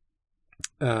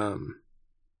 But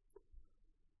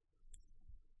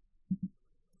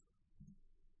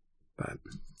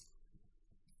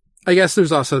I guess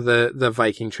there's also the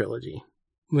Viking trilogy.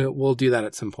 We'll do that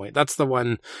at some point. That's the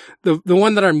one, the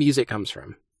one that our music comes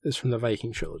from is from the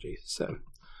Viking trilogy. So,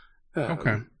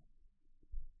 okay.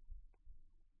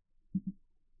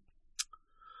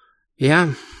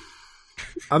 Yeah.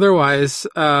 Otherwise,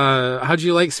 how'd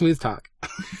you like Smooth Talk?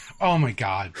 Oh my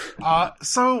God.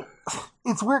 So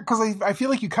it's weird because I feel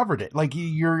like you covered it. Like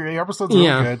your episodes are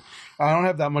really good. I don't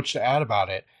have that much to add about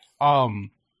it.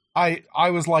 I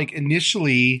was like,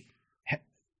 initially,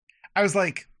 I was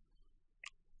like,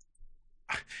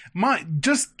 I'm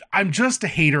just a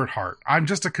hater at heart. I'm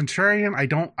just a contrarian.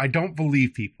 I don't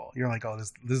believe people. You're like, oh,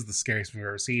 this is the scariest movie I've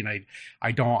ever seen.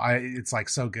 It's like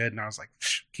so good. And I was like,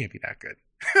 can't be that good.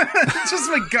 It's just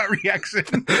my gut reaction.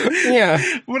 Yeah.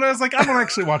 When I was like, I don't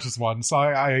actually watch this one. So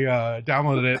I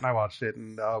downloaded it and I watched it.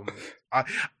 And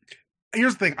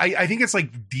here's the thing. I think it's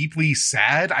like deeply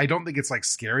sad. I don't think it's like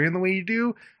scary in the way you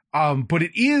do. But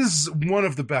it is one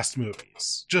of the best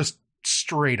movies. Just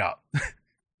straight up.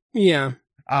 Yeah.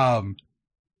 And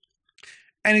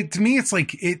to me, it's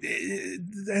like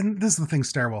and this is the thing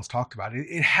Stairwell's talked about.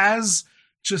 It has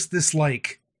just this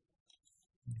like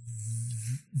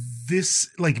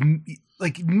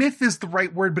myth is the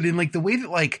right word, but in like the way that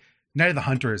like Night of the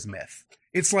Hunter is myth.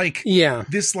 It's like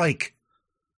this like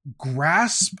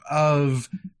grasp of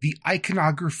the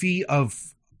iconography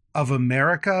of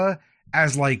America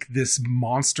as like this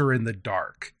monster in the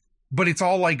dark. But it's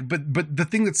all like, but the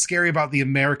thing that's scary about the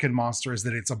American monster is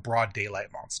that it's a broad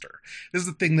daylight monster. This is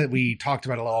the thing that we talked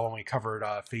about a lot when we covered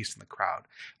Face in the Crowd.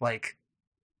 Like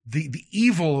the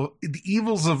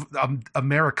evils of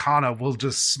Americana will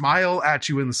just smile at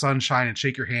you in the sunshine and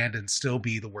shake your hand and still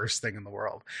be the worst thing in the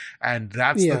world. And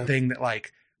that's the thing that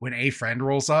like when a friend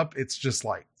rolls up, it's just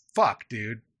like, fuck,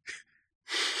 dude.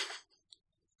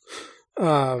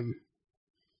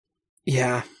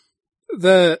 Yeah.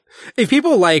 If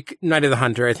people like Night of the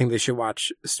Hunter, I think they should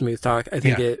watch Smooth Talk. I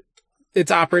think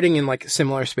it's operating in like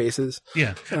similar spaces.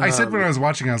 Yeah. I said when I was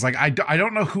watching, I was like, I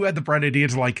don't know who had the bright idea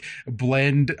to like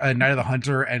blend Night of the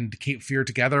Hunter and Cape Fear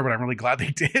together, but I'm really glad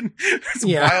they did. It's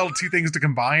wild, 2 things to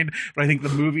combine. But I think the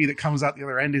movie that comes out the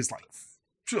other end is like,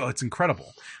 it's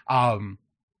incredible. And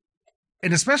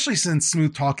especially since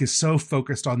Smooth Talk is so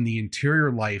focused on the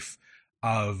interior life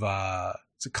of,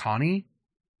 is it Connie?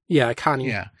 Yeah, Connie.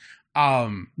 Yeah.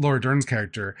 Laura Dern's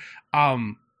character.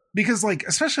 Because like,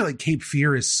 especially like Cape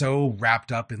Fear is so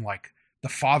wrapped up in like the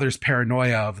father's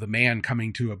paranoia of the man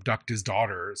coming to abduct his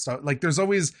daughter. So like, there's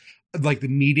always like the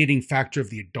mediating factor of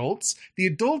the adults. The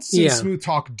adults in Smooth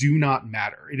Talk do not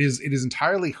matter. It is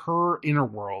entirely her inner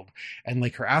world and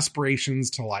like her aspirations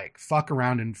to like fuck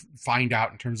around and find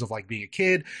out in terms of like being a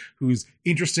kid who's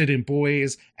interested in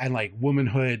boys and like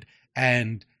womanhood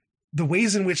and the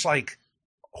ways in which like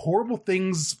horrible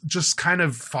things just kind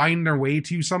of find their way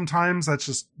to you sometimes. That's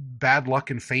just bad luck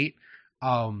and fate.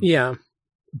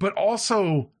 But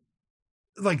also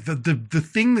like the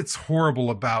thing that's horrible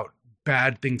about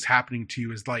bad things happening to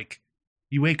you is like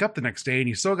you wake up the next day and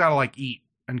you still gotta like eat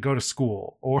and go to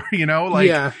school, or you know, like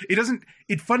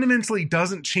it fundamentally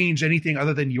doesn't change anything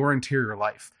other than your interior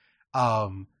life.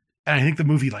 And I think the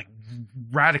movie like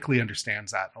radically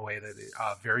understands that in a way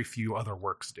that very few other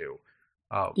works do.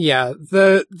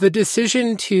 The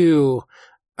decision to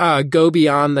go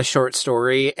beyond the short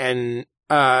story and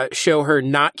show her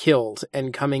not killed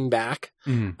and coming back,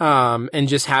 and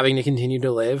just having to continue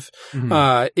to live,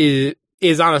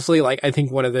 is honestly like I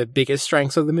think one of the biggest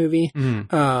strengths of the movie.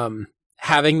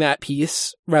 Having that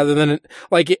piece rather than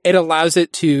like it allows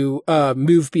it to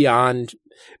move beyond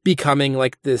becoming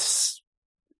like this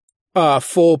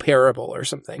full parable or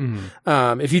something.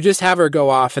 If you just have her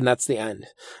go off and that's the end.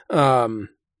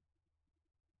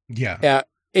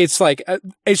 It's like,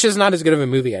 it's just not as good of a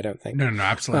movie, I don't think. No,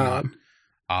 absolutely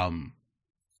not.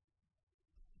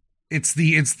 It's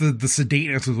the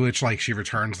sedateness with which like she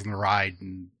returns on the ride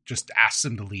and just asks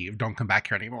him to leave. Don't come back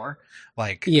here anymore.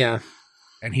 Like,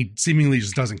 and he seemingly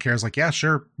just doesn't care. It's like, yeah,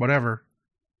 sure, whatever.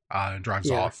 And drives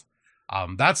off.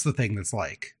 That's the thing that's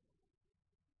like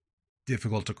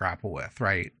difficult to grapple with,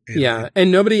 right?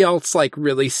 And nobody else like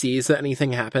really sees that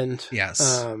anything happened.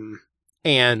 Yes.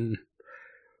 And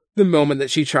the moment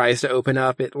that she tries to open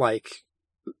up, it like,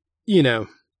 you know,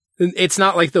 it's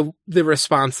not like the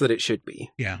response that it should be.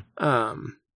 Yeah.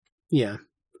 Yeah.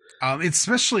 It's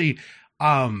especially,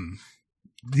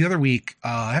 the other week,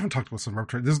 I haven't talked about some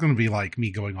repertoire. This is going to be like me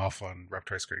going off on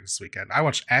repertoire screenings this weekend. I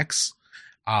watched X,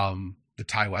 the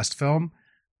Ty West film,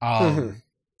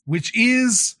 which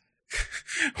is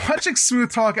watching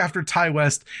Smooth Talk after Ty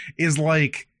West is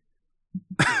like,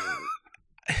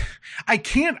 I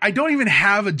don't even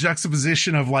have a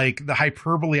juxtaposition of like the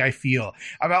hyperbole I feel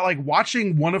about like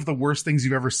watching one of the worst things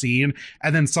you've ever seen.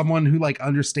 And then someone who like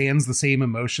understands the same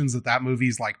emotions that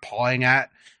movie's like pawing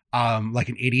at, like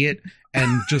an idiot,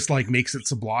 and just like makes it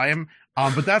sublime.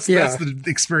 But that's the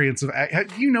experience of,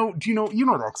 do you know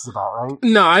what X is about, right?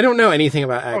 No, I don't know anything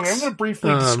about X. Okay, I'm going to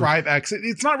briefly describe X.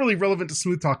 It's not really relevant to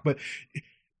Smooth Talk, but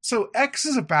so X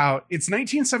is about, it's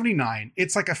 1979.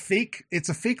 It's like a fake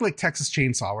like Texas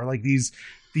Chainsaw where like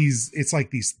it's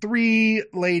like these three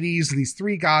ladies and these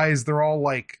three guys. They're all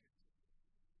like,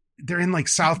 they're in like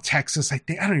South Texas. I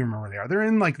don't even remember where they are. They're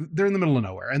in the middle of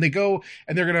nowhere, and they go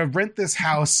and they're going to rent this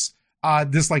house,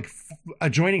 this like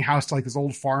adjoining house to like this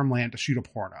old farmland to shoot a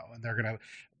porno. And they're going to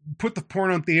put the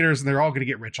porno in theaters and they're all going to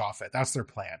get rich off it. That's their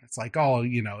plan. It's like, oh,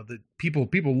 you know, the people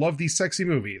love these sexy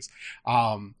movies.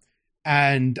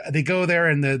 And they go there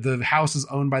and the house is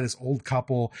owned by this old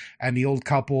couple, and the old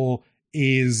couple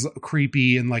is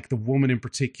creepy. And like the woman in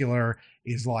particular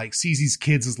is like, sees these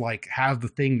kids as like have the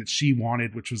thing that she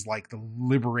wanted, which was like the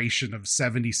liberation of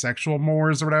 70s sexual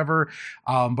mores or whatever.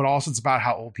 But also it's about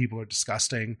how old people are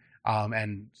disgusting.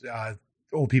 And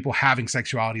old people having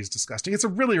sexuality is disgusting. It's a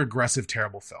really aggressive,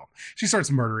 terrible film. She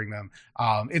starts murdering them.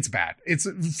 It's bad. It's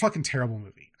a fucking terrible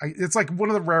movie. It's like one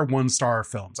of the rare 1-star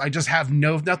films. I just have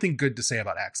nothing good to say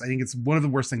about X. I think it's one of the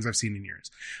worst things I've seen in years.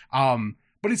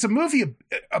 But it's a movie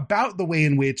about the way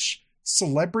in which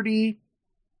celebrity,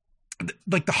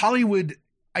 like the Hollywood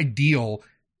ideal,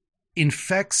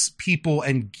 infects people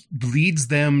and leads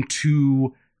them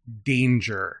to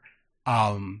danger.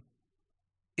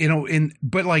 You know,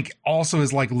 but like also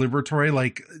is like liberatory,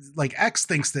 like X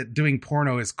thinks that doing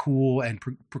porno is cool and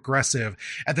progressive.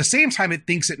 At the same time, it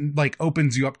thinks it like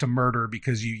opens you up to murder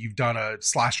because you've done a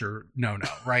slasher no,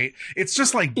 right? It's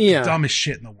just like dumbest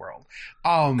shit in the world.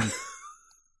 And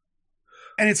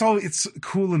it's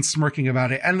cool and smirking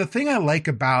about it. And the thing I like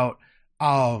about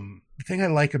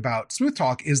Smooth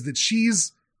Talk is that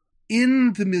she's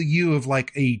in the milieu of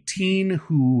like a teen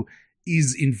who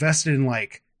is invested in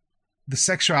like the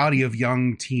sexuality of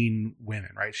young teen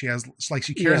women, right? She cares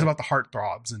about the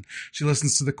heartthrobs, and she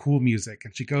listens to the cool music,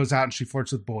 and she goes out and she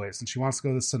flirts with boys, and she wants to go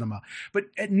to the cinema. But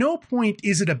at no point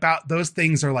is it about those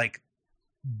things are like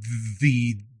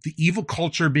the evil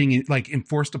culture being like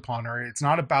enforced upon her. It's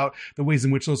not about the ways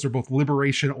in which those are both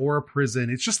liberation or a prison.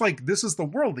 It's just like, this is the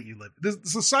world that you live. The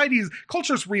society's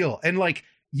culture is real, and like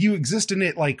you exist in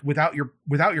it like without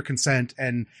your consent,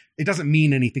 and it doesn't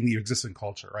mean anything that you exist in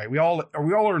culture, right? We all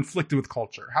are inflicted with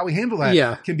culture. How we handle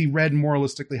that can be read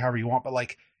moralistically however you want, but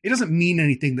like it doesn't mean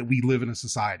anything that we live in a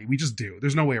society. We just do.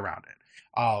 There's no way around it.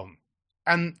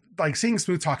 And like seeing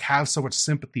Smooth Talk have so much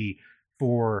sympathy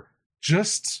for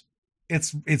just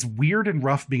it's weird and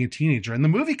rough being a teenager. And the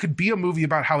movie could be a movie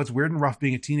about how it's weird and rough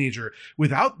being a teenager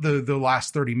without the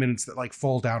last 30 minutes that like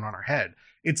fall down on our head.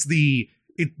 That's the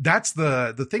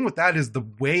thing with that is the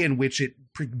way in which it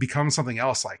becomes something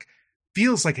else, like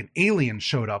feels like an alien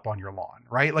showed up on your lawn,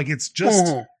 right? Like it's just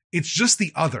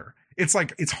the other. It's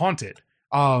like it's haunted.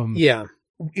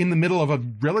 In the middle of a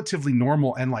relatively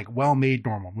normal and like well-made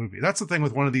normal movie. That's the thing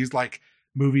with one of these like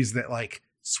movies that like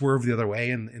swerve the other way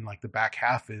in like the back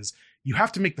half is you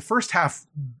have to make the first half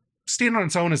stand on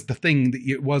its own as the thing that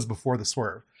it was before the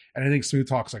swerve. And I think Smooth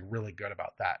Talk's like really good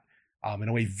about that. In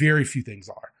a way very few things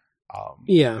are.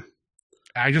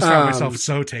 I just found myself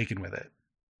so taken with it.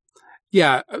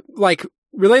 Yeah, like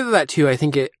related to that too, I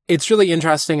think it's really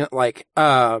interesting that like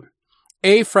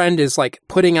a friend is like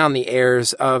putting on the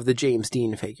airs of the James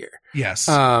Dean figure. Yes.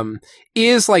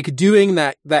 Is like doing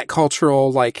that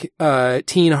cultural like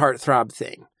teen heartthrob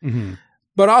thing. Mm-hmm.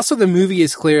 But also the movie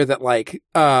is clear that like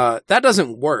that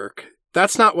doesn't work.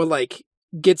 That's not what like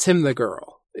gets him the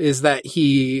girl, is that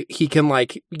he can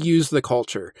like use the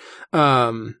culture.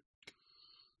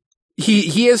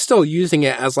 He is still using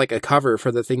it as like a cover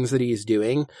for the things that he's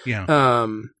doing. Yeah.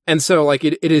 And so like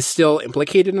it is still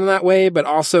implicated in that way, but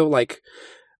also like,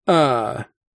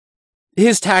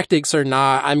 his tactics are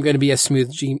not, I'm going to be a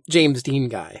smooth James Dean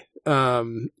guy.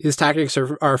 His tactics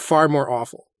are far more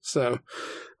awful. So,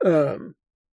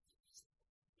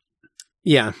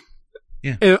 yeah.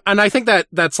 Yeah. And I think that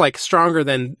that's like stronger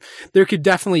than there could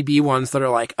definitely be ones that are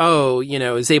like, oh, you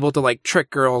know, is able to like trick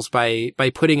girls by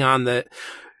putting on the,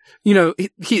 you know,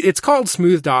 it's called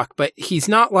smooth talk, but he's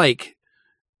not like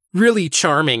really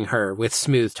charming her with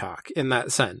smooth talk in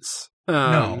that sense.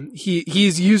 No.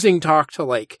 He's using talk to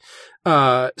like,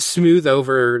 smooth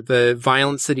over the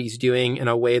violence that he's doing in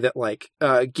a way that like,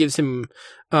 gives him,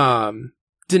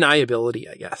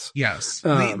 deniability, I guess. Yes.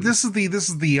 This is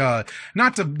the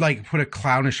not to like put a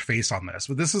clownish face on this,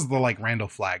 but this is the like Randall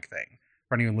Flagg thing.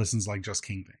 For anyone who listens like Just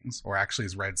King things or actually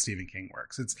has read Stephen King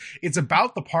works. It's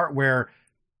about the part where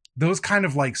those kind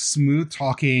of like smooth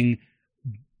talking,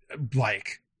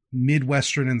 like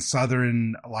Midwestern and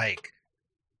Southern, like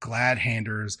glad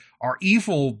handers are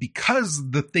evil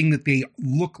because the thing that they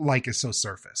look like is so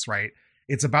surface, right?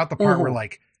 It's about the part where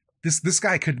like, This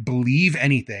guy could believe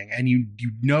anything, and you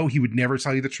know he would never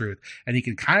tell you the truth, and he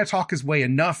can kind of talk his way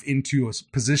enough into a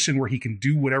position where he can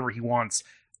do whatever he wants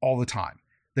all the time.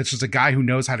 That's just a guy who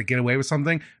knows how to get away with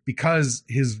something because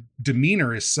his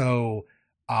demeanor is so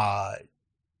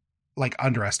like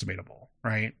underestimatable,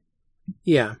 right?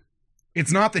 Yeah.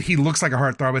 It's not that he looks like a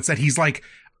heartthrob, it's that he's like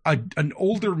an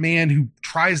older man who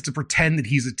tries to pretend that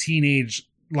he's a teenage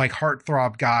like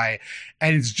heartthrob guy,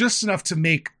 and it's just enough to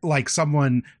make like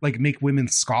someone like make women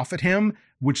scoff at him,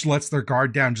 which lets their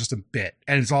guard down just a bit,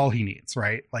 and it's all he needs,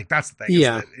 right? Like that's the thing.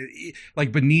 Yeah.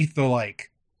 Like beneath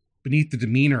the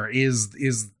demeanor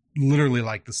is literally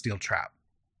like the steel trap,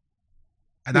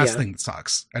 and that's the thing that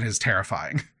sucks and is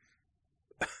terrifying.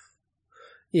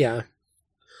 Yeah.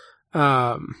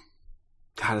 God,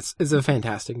 it's a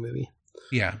fantastic movie.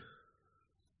 Yeah.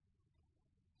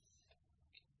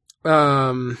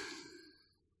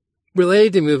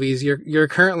 Related to movies, you're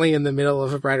currently in the middle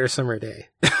of A Brighter Summer Day.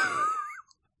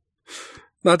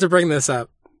 Not to bring this up.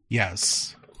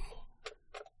 Yes.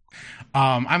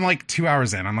 I'm like 2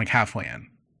 hours in. I'm like halfway in.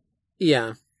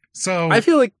 Yeah. So I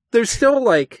feel like there's still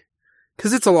like,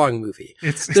 cause it's a long movie.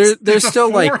 There's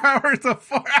still a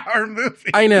 4-hour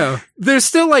movie. I know. There's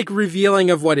still like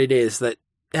revealing of what it is that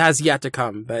has yet to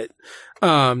come, but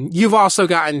you've also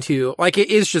gotten to like it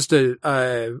is just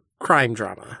a crime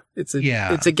drama. It's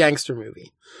a gangster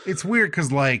movie. It's weird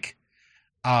because like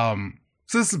so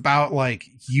this is about like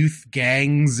youth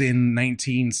gangs in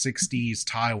 1960s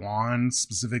Taiwan,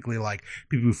 specifically like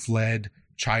people who fled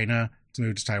China to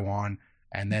move to Taiwan,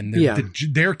 and then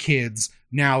their kids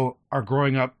now are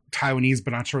growing up Taiwanese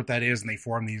but not sure what that is, and they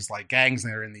form these like gangs,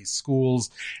 and they're in these schools,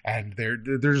 and they're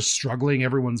just struggling.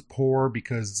 Everyone's poor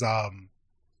because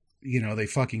you know, they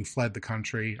fucking fled the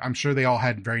country. I'm sure they all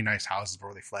had very nice houses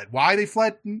before they fled. Why they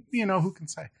fled, you know, who can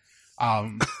say?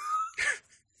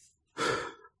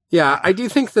 Yeah, I do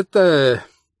think that the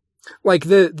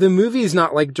movie is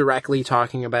not like directly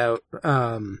talking about,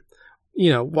 you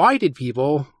know, why did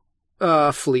people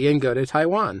flee and go to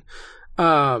Taiwan?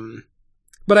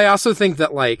 But I also think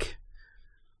that like,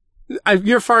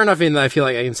 you're far enough in that I feel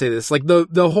like I can say this. Like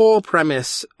the whole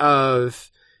premise of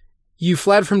you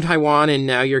fled from Taiwan and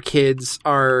now your kids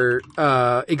are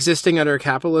existing under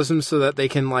capitalism so that they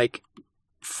can like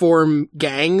form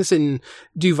gangs and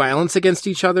do violence against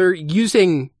each other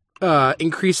using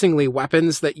increasingly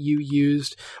weapons that you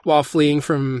used while fleeing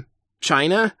from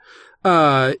China.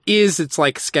 It's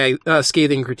like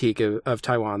scathing critique of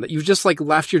Taiwan, that you've just like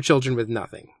left your children with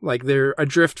nothing. Like they're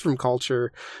adrift from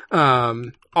culture.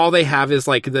 All they have is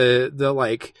like the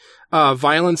like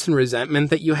violence and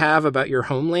resentment that you have about your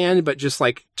homeland, but just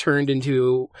like turned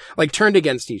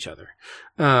against each other.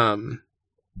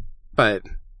 But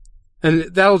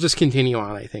that'll just continue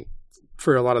on, I think,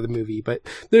 for a lot of the movie, but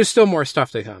there's still more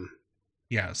stuff to come.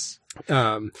 Yes.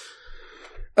 I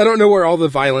don't know where all the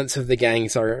violence of the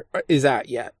gangs is at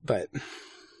yet, but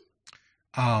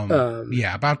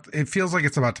it feels like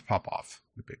it's about to pop off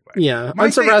in a big way. Yeah,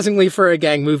 unsurprisingly for a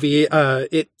gang movie,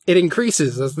 it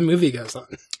increases as the movie goes on.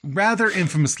 Rather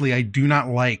infamously, I do not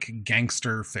like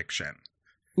gangster fiction.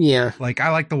 Yeah. Like,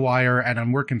 I like The Wire, and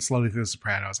I'm working slowly through The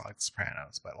Sopranos. I like The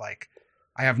Sopranos, but like,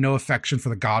 I have no affection for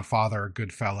The Godfather or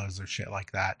Goodfellas or shit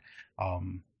like that.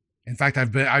 In fact,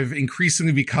 I've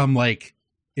increasingly become like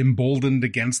emboldened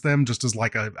against them, just as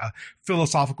like a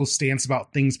philosophical stance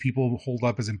about things people hold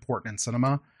up as important in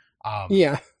cinema.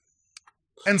 Yeah.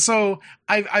 And so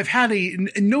I've had a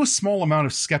no small amount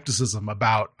of skepticism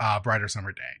about Brighter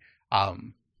Summer Day.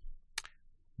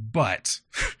 But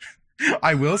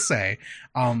I will say,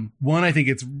 one, I think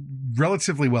it's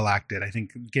relatively well acted. I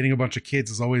think getting a bunch of kids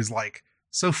is always like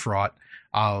so fraught.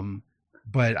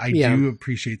 But I do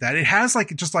appreciate that. It has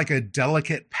like just like a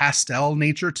delicate pastel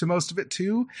nature to most of it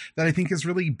too, that I think is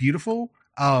really beautiful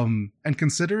and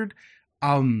considered.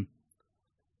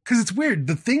 Because because it's weird.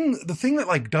 The thing that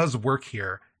like does work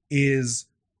here is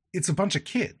it's a bunch of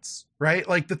kids, right?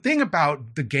 Like the thing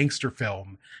about the gangster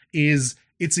film is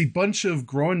it's a bunch of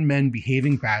grown men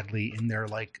behaving badly in their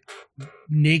like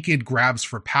naked grabs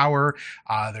for power,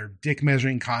 their dick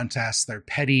measuring contests, their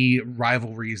petty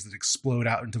rivalries that explode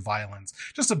out into violence.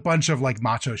 Just a bunch of like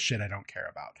macho shit I don't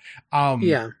care about.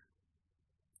 Yeah.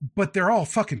 But they're all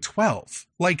fucking 12.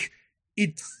 Like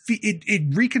it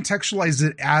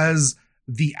recontextualizes it as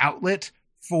the outlet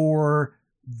for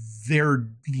their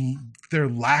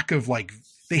lack of like,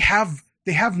 they have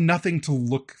nothing to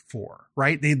look for,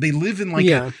 right? They live in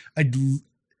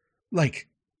like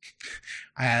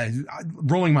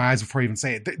rolling my eyes before I even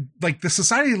say it. Like the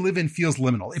society they live in feels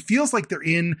liminal. It feels like they're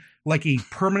in like a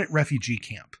permanent refugee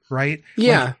camp, right?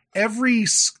 Yeah. Like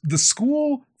the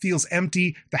school feels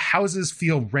empty. The houses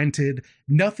feel rented.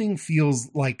 Nothing feels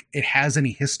like it has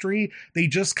any history. They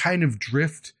just kind of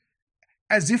drift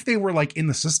as if they were like in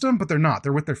the system, but they're not.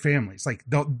 They're with their families. Like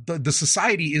the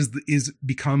society is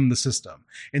become the system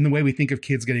in the way we think of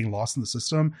kids getting lost in the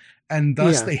system. And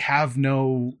thus they have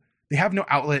no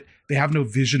outlet. They have no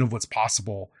vision of what's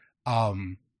possible.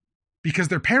 Because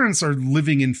their parents are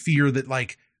living in fear that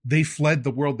like they fled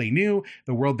the world they knew.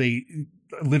 The world they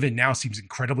live in now seems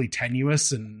incredibly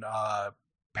tenuous and,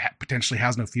 potentially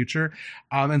has no future.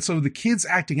 And so the kids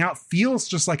acting out feels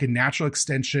just like a natural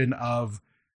extension of,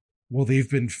 well, they've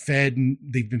been fed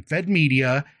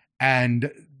media and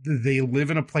they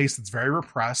live in a place that's very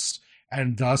repressed.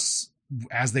 And thus,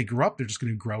 as they grow up, they're just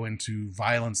going to grow into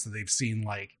violence that they've seen,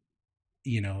 like,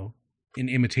 you know, in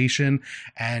imitation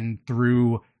and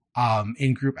through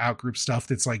in-group, out-group stuff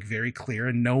that's like very clear.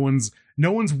 And no one's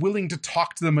willing to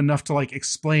talk to them enough to like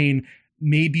explain,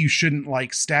 maybe you shouldn't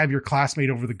like stab your classmate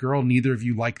over the girl neither of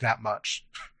you like that much.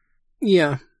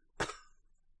 Yeah.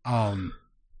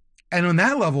 And on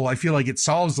that level, I feel like it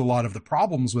solves a lot of the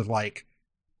problems with like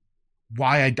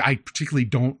why I particularly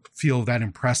don't feel that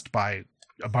impressed by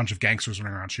a bunch of gangsters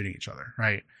running around shooting each other.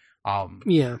 Right.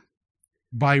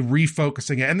 By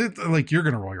refocusing it. And like, you're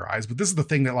going to roll your eyes, but this is the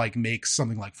thing that like makes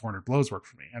something like 400 Blows work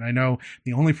for me. And I know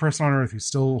the only person on earth who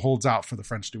still holds out for the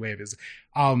French New Wave is,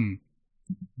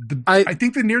 I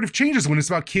think the narrative changes when it's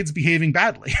about kids behaving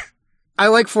badly. I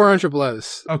like 400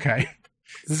 Blows. Okay.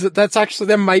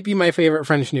 That might be my favorite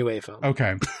French New Wave film.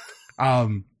 Okay.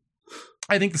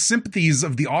 I think the sympathies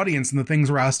of the audience and the things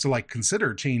we're asked to like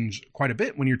consider change quite a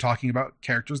bit when you're talking about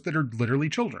characters that are literally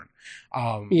children.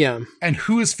 And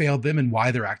who has failed them and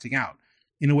why they're acting out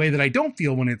in a way that I don't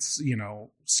feel when it's, you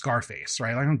know, Scarface,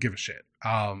 right? I don't give a shit.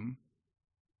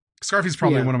 Scarface is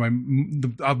probably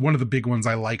one of the big ones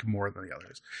I like more than the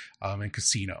others. And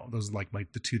Casino, those are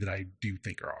like the two that I do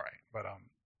think are all right. But,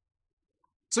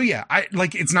 so yeah, I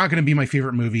like, it's not going to be my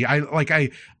favorite movie. I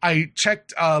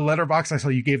checked Letterboxd. I saw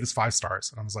you gave this 5 stars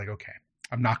and I was like, okay,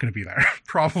 I'm not going to be there.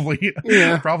 Probably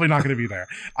not going to be there.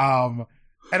 And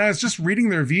I was just reading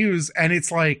the reviews and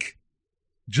it's like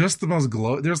just the most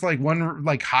there's like one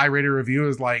like high rated review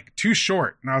is like too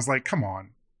short. And I was like, come on.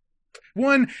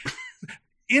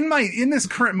 In this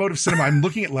current mode of cinema, I'm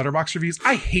looking at Letterboxd reviews.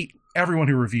 I hate everyone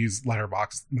who reviews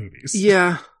Letterboxd movies.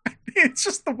 Yeah. It's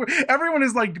just everyone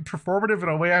is like performative in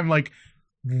a way. I'm like,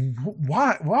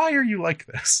 why are you like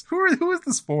this? Who is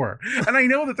this for? And I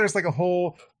know that there's like a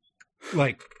whole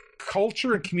like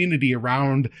culture and community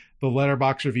around the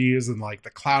Letterboxd reviews and like the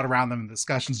cloud around them and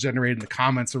discussions generated in the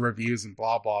comments of reviews and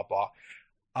blah, blah, blah.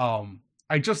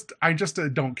 I just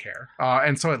don't care.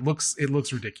 And so it looks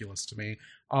ridiculous to me.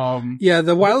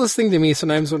 The wildest thing to me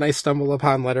sometimes when I stumble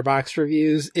upon Letterboxd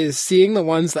reviews is seeing the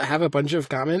ones that have a bunch of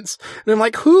comments. And I'm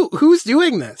like, who's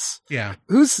doing this? Yeah.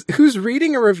 Who's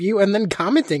reading a review and then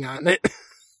commenting on it?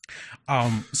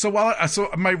 So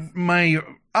my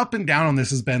up and down on this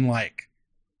has been like,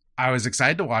 I was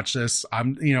excited to watch this.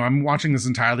 I'm watching this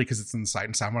entirely because it's in the Sight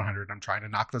and Sound 100. I'm trying to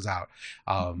knock those out.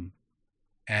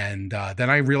 And then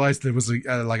I realized there was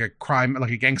like a crime,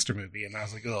 like a gangster movie. And I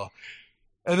was like, oh.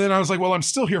 And then I was like, well, I'm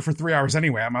still here for 3 hours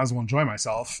anyway. I might as well enjoy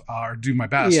myself or do my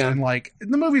best. Yeah. And like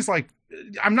the movie's like,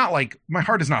 I'm not like, my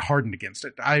heart is not hardened against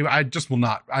it. I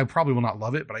probably will not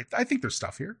love it, but I think there's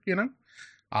stuff here, you know?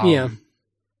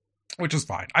 Which is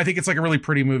fine. I think it's like a really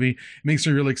pretty movie. It makes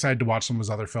me really excited to watch some of his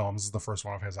other films. This is the first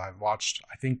one of his I've watched.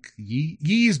 I think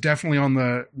Yee's definitely on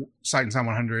the Sight and Sound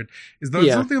 100. Is those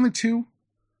the only 2?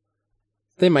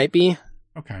 They might be.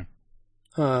 Okay.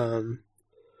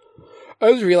 I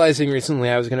was realizing recently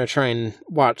I was going to try and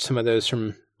watch some of those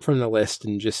from the list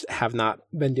and just have not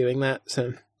been doing that.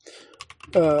 So,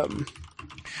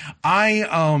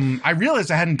 I realized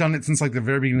I hadn't done it since like the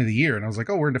very beginning of the year, and I was like,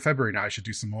 oh, we're into February now. I should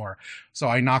do some more. So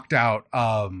I knocked out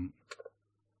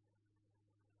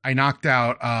I knocked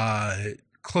out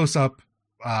Close Up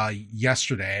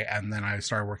yesterday, and then I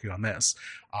started working on this.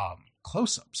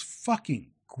 Close Up's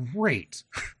fucking great.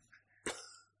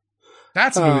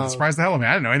 That's a movie that surprised the hell out of me.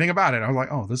 I didn't know anything about it. I was like,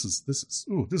 oh, this is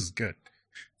good.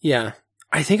 Yeah.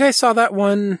 I think I saw that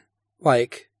one,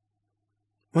 like,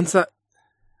 when's that?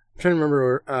 I'm trying to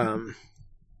remember. I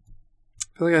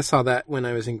feel like I saw that when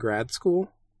I was in grad school.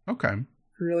 Okay. I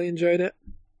really enjoyed it.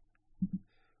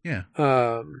 Yeah.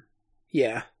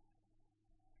 Yeah.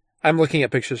 I'm looking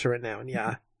at pictures from it now, and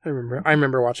yeah, I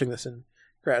remember watching this in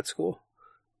grad school.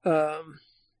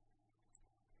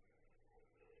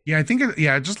 Yeah, I think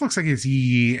it just looks like it's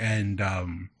Yee and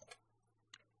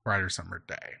Brighter Summer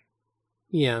Day.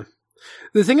 Yeah.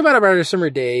 The thing about A Brighter Summer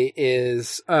Day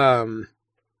is I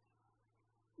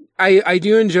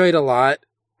do enjoy it a lot.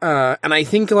 And I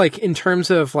think, like, in terms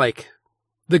of, like,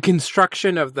 the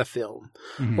construction of the film,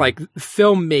 like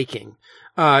filmmaking,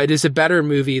 it is a better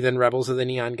movie than Rebels of the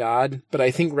Neon God, but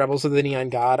I think Rebels of the Neon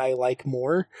God I like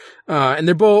more. And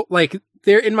they're both, like,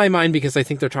 they're in my mind because I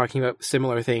think they're talking about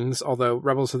similar things, although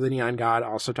Rebels of the Neon God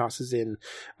also tosses in,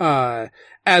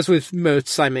 as with most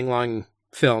Simon Long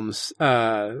films,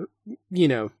 queer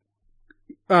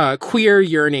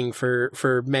yearning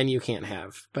for men you can't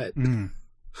have, but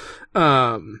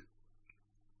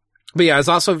yeah, it's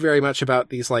also very much about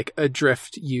these, like,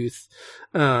 adrift youth,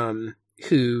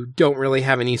 who don't really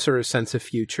have any sort of sense of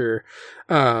future.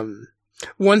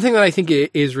 One thing that I think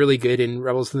is really good in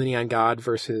Rebels of the Neon God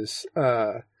versus,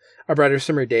 A Brighter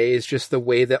Summer Day is just the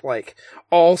way that, like,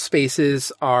 all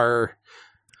spaces are,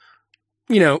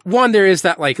 one, there is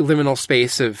that, like, liminal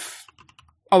space of,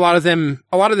 a lot of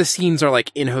the scenes are,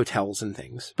 like, in hotels and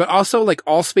things, but also, like,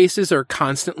 all spaces are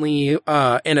constantly,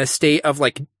 in a state of,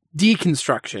 like,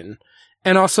 deconstruction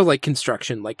and also, like,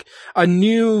 construction. Like, a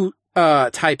new,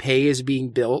 Taipei is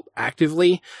being built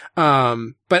actively,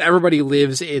 but everybody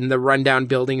lives in the rundown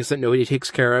buildings that nobody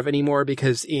takes care of anymore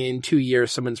because in 2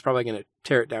 years someone's probably going to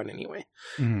tear it down anyway.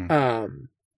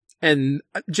 And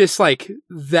just, like,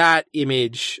 that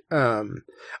image,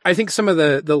 I think some of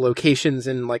the locations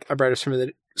in, like, A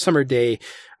Brighter Summer Day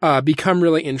become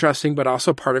really interesting, but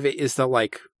also part of it is the,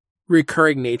 like,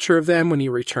 recurring nature of them when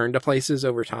you return to places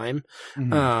over time,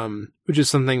 which is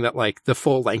something that, like, the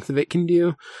full length of it can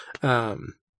do.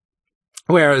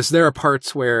 Whereas there are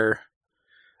parts where,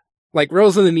 like,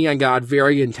 Rebels of the Neon God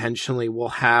very intentionally will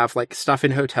have, like, stuff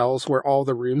in hotels where all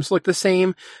the rooms look the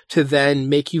same to then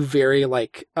make you very,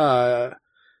 like, to,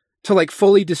 like,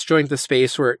 fully disjoint the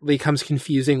space where it becomes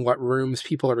confusing what rooms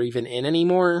people are even in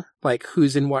anymore, like,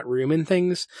 who's in what room and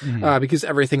things, because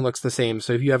everything looks the same.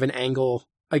 So if you have an angle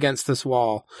against this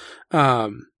wall,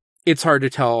 it's hard to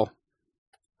tell,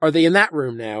 are they in that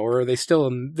room now, or are they still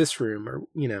in this room, or,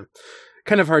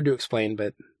 kind of hard to explain,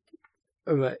 but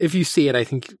if you see it, I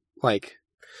think, like,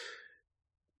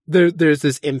 there's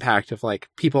this impact of, like,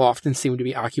 people often seem to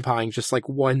be occupying just, like,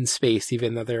 one space,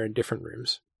 even though they're in different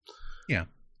rooms. Yeah.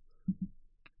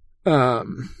 I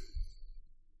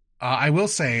will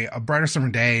say, A Brighter Summer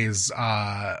Day's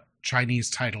Chinese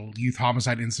title, Youth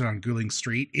Homicide Incident on Guling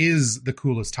Street, is the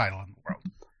coolest title in the world.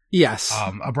 Yes.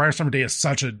 A Brighter Summer Day is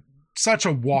such a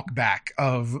walk back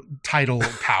of title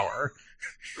power.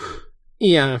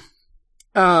 Yeah.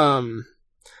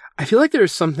 I feel like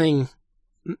there's something,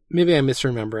 maybe I'm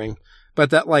misremembering, but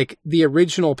that, like, the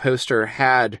original poster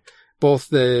had both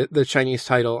the Chinese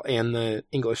title and the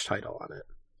English title on it.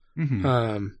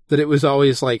 That it was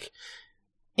always, like,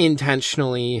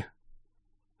 intentionally,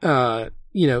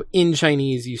 in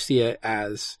Chinese you see it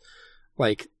as,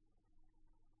 like,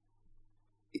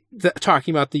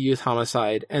 talking about the youth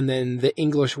homicide, and then the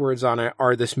English words on it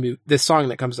are this song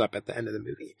that comes up at the end of the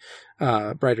movie,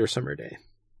 Brighter Summer Day.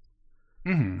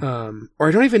 Or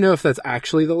I don't even know if that's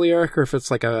actually the lyric, or if it's,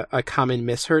 like, a common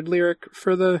misheard lyric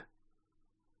for the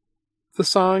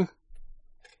song.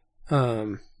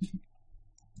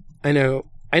 I know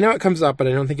it comes up, but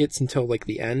I don't think it's until, like,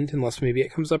 the end, unless maybe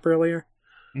it comes up earlier.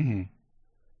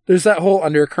 There's that whole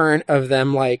undercurrent of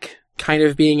them, like, kind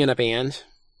of being in a band.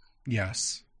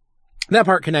 Yes. That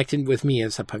part connected with me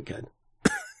as a punkhead.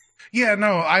 Yeah,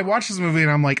 no, I watched this movie and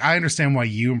I'm like, I understand why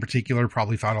you in particular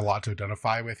probably found a lot to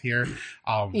identify with here.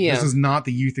 This is not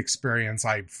the youth experience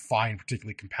I find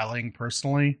particularly compelling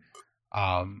personally.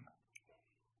 But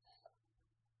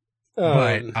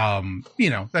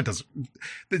that does,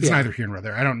 it's neither here nor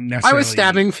there. I don't necessarily. I was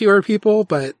stabbing fewer people,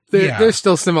 but there's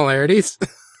still similarities.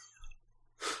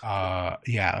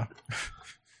 Yeah.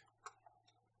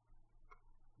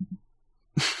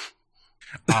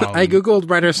 I googled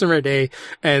Brighter Summer Day,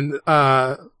 and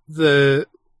the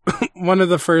one of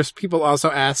the first people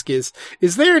also ask is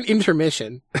there an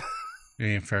intermission?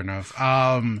 Yeah, fair enough.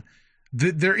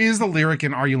 There is the lyric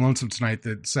in Are You Lonesome Tonight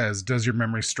that says, does your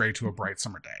memory stray to a bright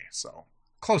summer day? So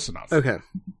close enough. Okay.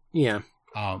 Yeah.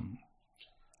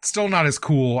 Still not as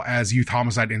cool as Youth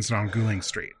Homicide Incident on Gouling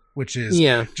Street, which is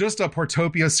just a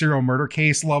Portopia serial murder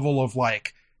case level of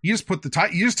like, you just put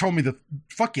you just told me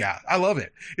fuck yeah, I love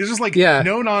it. It's just like,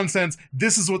 no nonsense.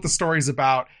 This is what the story's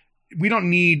about. We don't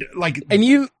need like, and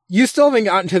you still haven't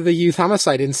gotten to the youth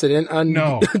homicide incident on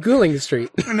Gouling Street.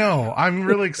 No, I'm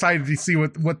really excited to see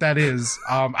what that is.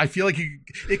 I feel like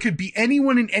it could be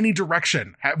anyone in any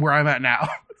direction where I'm at now.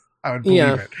 I would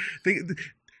believe it. The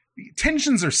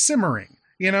tensions are simmering,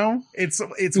 you know? It's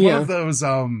one of those,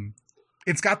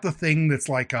 it's got the thing that's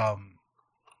like,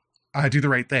 Do the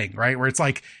Right Thing, right? Where it's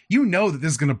like, you know that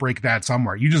this is going to break bad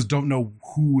somewhere. You just don't know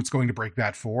who it's going to break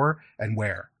bad for and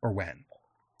where or when.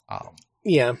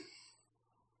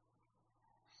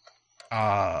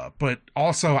 But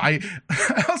also I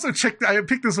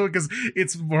picked this one because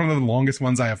it's one of the longest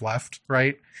ones I have left,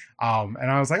 right? And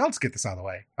I was like, I'll just get this out of the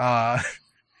way.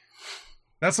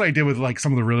 That's what I did with like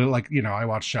some of the really, like, you know, I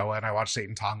watched Showa and I watched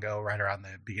Satan Tango right around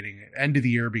the end of the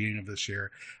year, beginning of this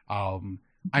year.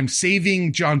 I'm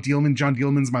saving John Dielman. John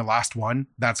Dielman's my last one.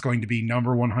 That's going to be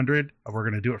number 100. We're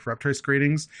going to do it for Uptrace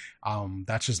Gradings.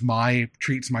 That's just my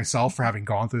treat to myself for having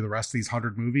gone through the rest of these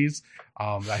 100 movies.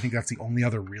 I think that's the only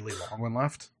other really long one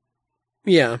left.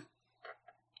 Yeah.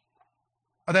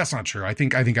 Oh, that's not true. I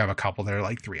think I have a couple that are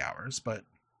like 3 hours, but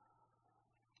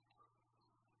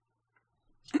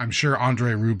I'm sure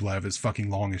Andrei Rublev is fucking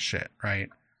long as shit, right?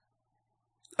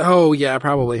 Oh yeah,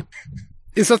 probably.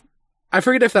 I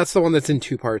forget if that's the one that's in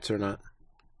 2 parts or not.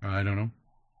 I don't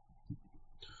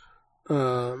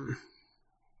know.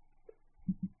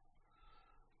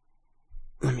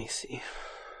 Let me see.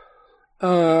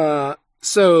 So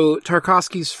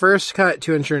Tarkovsky's first cut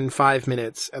 205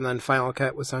 minutes, and then final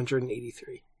cut was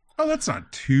 183. Oh, that's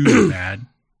not too bad.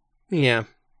 Yeah.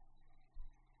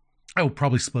 I will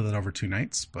probably split it over 2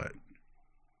 nights, but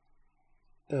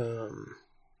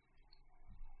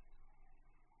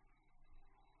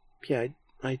yeah,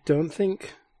 I don't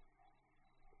think.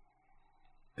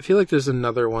 I feel like there's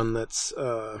another one that's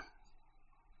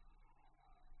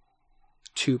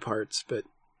 2 parts, but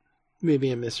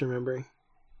maybe I'm misremembering.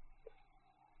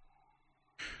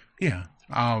 Yeah.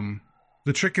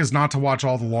 The trick is not to watch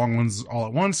all the long ones all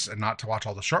at once and not to watch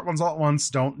all the short ones all at once.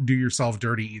 Don't do yourself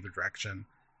dirty either direction.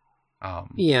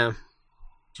 Yeah.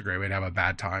 It's a great way to have a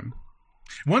bad time.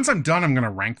 Once I'm done, I'm going to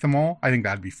rank them all. I think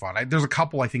that'd be fun. There's a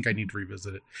couple I think I need to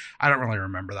revisit it. I don't really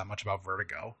remember that much about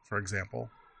Vertigo, for example.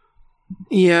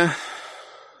 Yeah.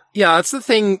 Yeah, that's the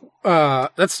thing.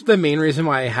 That's the main reason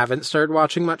why I haven't started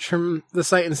watching much from the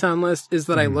Sight and Sound list is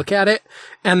that I look at it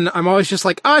and I'm always just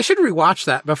like, oh, I should rewatch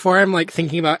that before I'm like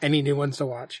thinking about any new ones to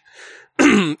watch.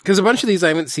 Because a bunch of these I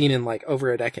haven't seen in like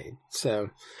over a decade. So,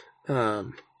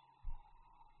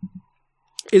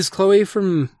 is Chloe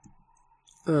from,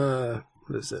 what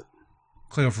is it?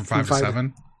 Cleo from 5 to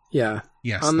 7? Yeah.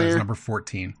 Yes, that's number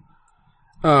 14.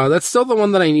 That's still the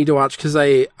one that I need to watch because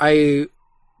I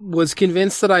was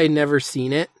convinced that I had never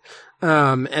seen it.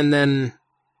 And then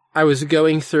I was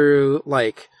going through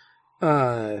like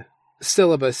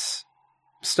syllabus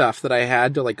stuff that I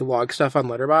had to like log stuff on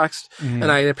Letterboxd,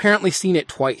 and I had apparently seen it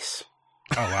twice.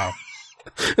 Oh wow.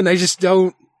 And I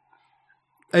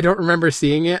don't remember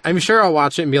seeing it. I'm sure I'll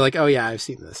watch it and be like, oh yeah, I've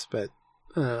seen this, but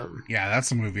yeah,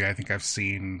 that's a movie I think I've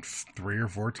seen 3 or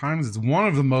 4 times. It's one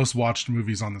of the most watched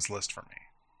movies on this list for me.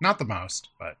 Not the most,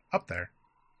 but up there.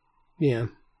 Yeah.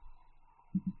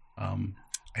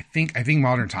 I think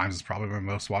Modern Times is probably my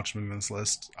most watched movie on this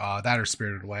list. That or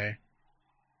Spirited Away.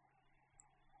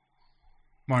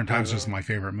 Modern Times is just my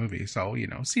favorite movie, so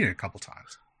seen it a couple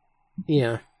times.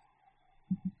 Yeah.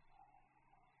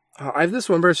 I have this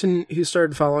one person who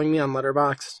started following me on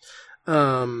Letterboxd,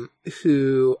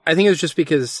 who I think it was just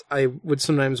because I would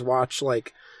sometimes watch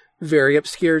like very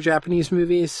obscure Japanese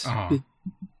movies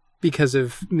because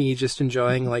of me just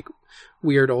enjoying like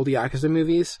weird old Yakuza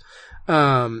movies.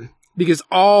 Because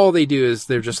all they do is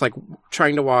they're just like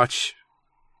trying to watch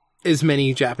as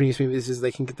many Japanese movies as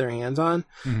they can get their hands on,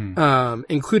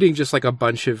 including just like a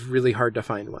bunch of really hard to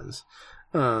find ones.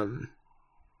 And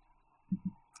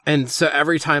so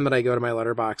every time that I go to my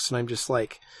Letterboxd and I'm just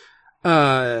like,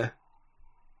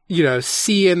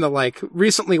 seeing the like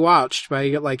recently watched by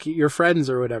like your friends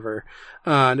or whatever.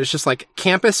 And it's just like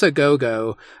Campus a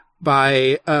Go-Go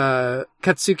by,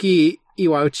 Katsuki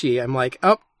Iwauchi. I'm like,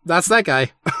 oh, that's that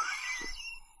guy.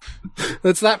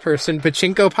 That's that person.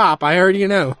 Pachinko Pop. I already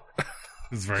know.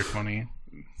 It's very funny.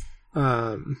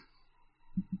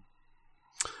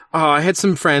 I had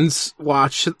some friends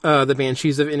watch the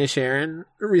Banshees of Inisherin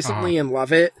recently and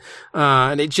love it.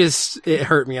 And it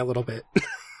hurt me a little bit.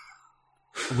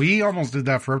 We almost did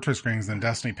that for Uptoy Screenings, then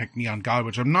Destiny picked Neon God,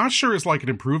 which I'm not sure is like an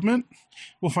improvement.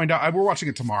 We'll find out. We're watching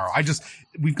it tomorrow.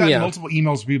 We've gotten multiple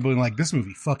emails from people being like, this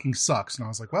movie fucking sucks. And I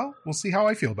was like, well, we'll see how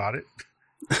I feel about it.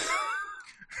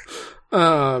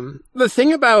 The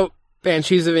thing about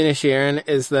Banshees of Inisherin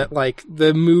is that, like,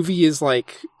 the movie is,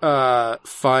 like,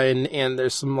 fun and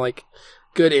there's some, like,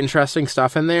 good, interesting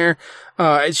stuff in there.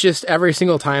 It's just every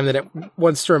single time that it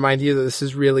wants to remind you that this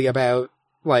is really about,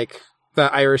 like,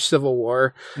 the Irish Civil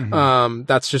War.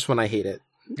 That's just when I hate it.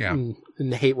 Yeah.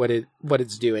 And hate what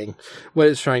it's doing, what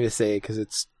it's trying to say, because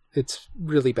it's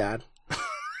really bad.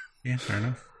 Yeah, fair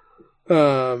enough.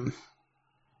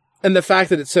 And the fact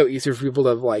that it's so easy for people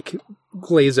to, like,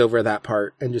 glaze over that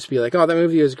part and just be like, oh, that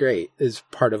movie was great, is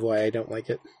part of why I don't like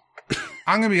it.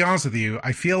 I'm going to be honest with you.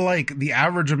 I feel like the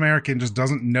average American just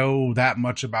doesn't know that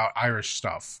much about Irish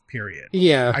stuff, period.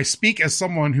 Yeah. I speak as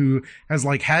someone who has,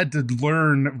 like, had to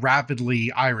learn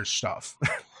rapidly Irish stuff.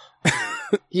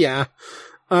 Yeah.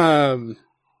 Definitely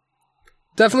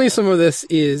some of this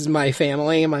is my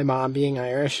family and my mom being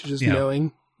Irish, just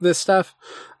knowing this stuff.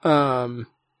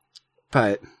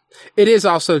 But it is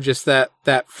also just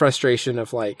that frustration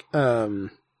of, like, cause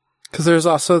there's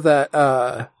also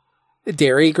that,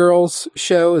 Dairy Girls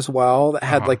show as well that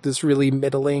had like this really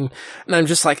middling, and I'm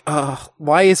just like,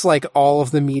 why is like all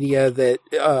of the media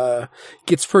that,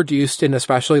 gets produced and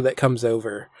especially that comes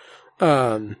over,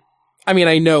 I mean,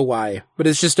 I know why, but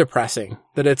it's just depressing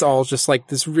that it's all just like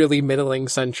this really middling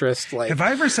centrist. Like, have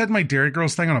I ever said my Dairy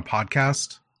Girls thing on a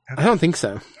podcast? I don't think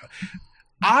so.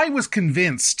 I was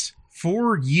convinced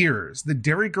for years that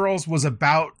Dairy Girls was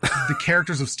about the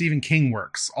characters of Stephen King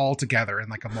works all together in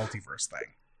like a multiverse thing.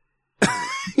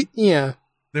 Yeah.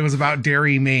 It was about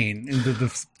Derry, Maine, in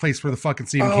the place where the fucking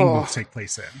Stephen King books take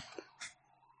place in.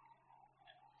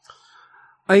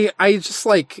 I just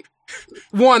like,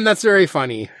 one, that's very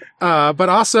funny. But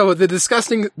also the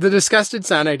disgusted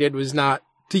sound I did was not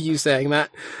to you saying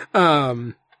that.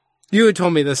 You had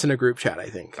told me this in a group chat, I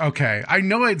think. Okay. I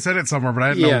know I'd said it somewhere, but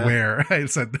I didn't know where I had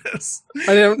said this.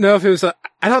 I don't know if it was I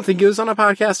don't think it was on a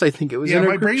podcast. I think it was in a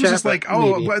group chat. Yeah, my brain was just like,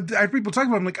 but I people talking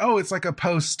about it, I'm like, it's like a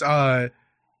post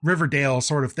Riverdale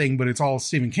sort of thing, but it's all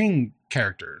Stephen King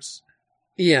characters.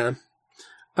 Yeah.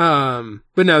 But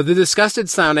no, the disgusted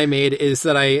sound I made is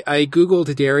that I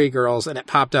Googled Dairy Girls and it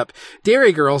popped up.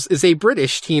 Dairy Girls is a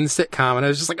British teen sitcom. And I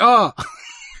was just like, oh.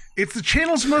 It's the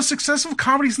channel's most successful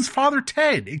comedy since Father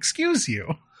Ted. Excuse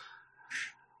you.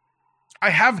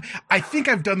 I think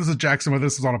I've done this with Jackson, whether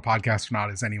this was on a podcast or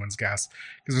not is anyone's guess.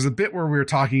 Because there's a bit where we were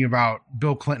talking about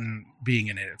Bill Clinton being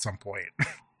in it at some point.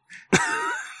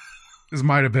 This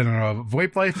might have been a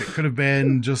VoIP life. It could have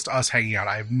been just us hanging out.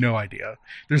 I have no idea.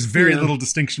 There's very little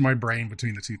distinction in my brain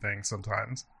between the two things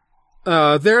sometimes.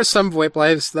 There are some VoIP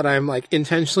lives that I'm like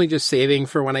intentionally just saving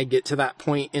for when I get to that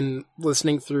point in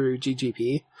listening through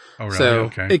GGP. Oh, really? So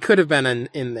okay. It could have been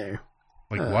in there.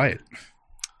 Like what?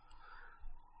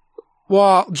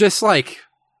 Well, just like,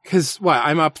 cause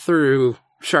I'm up through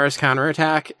Char's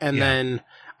Counterattack and then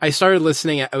I started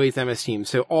listening at 08th MS Team.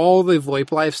 So all the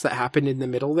VoIP lives that happened in the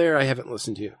middle there, I haven't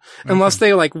listened to unless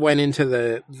they like went into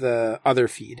the other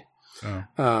feed.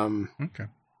 Oh. Okay.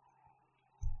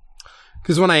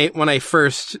 Because when I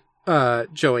first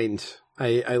joined,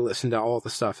 I listened to all the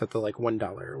stuff at the like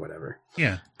 $1 or whatever.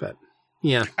 Yeah, but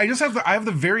yeah, I have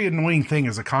the very annoying thing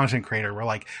as a content creator where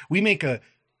like we make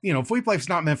VoIP Life's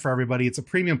not meant for everybody. It's a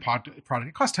premium product.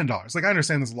 It costs $10. Like I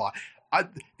understand there's a lot.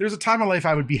 There's a time in life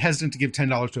I would be hesitant to give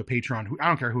 $10 to a Patreon. I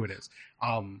don't care who it is.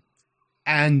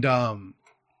 And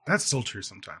that's still true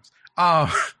sometimes.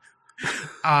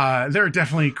 There are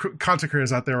definitely content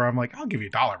creators out there where I'm like, I'll give you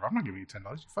 $1, but I'm not giving you $10.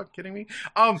 You fucking kidding me?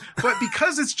 But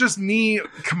because it's just me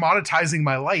commoditizing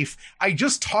my life, I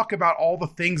just talk about all the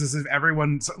things as if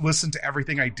everyone listened to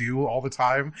everything I do all the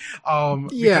time.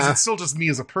 Because it's still just me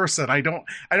as a person. I don't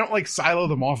like silo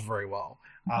them off very well.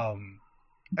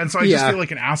 And so I just feel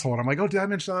like an asshole. And I'm like, oh, did I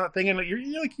mention that thing? And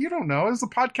you're like, you don't know. It was a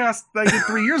podcast that I did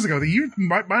 3 years ago that you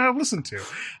might not listen to.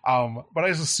 But I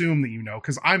just assume that you know,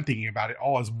 because I'm thinking about it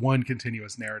all as one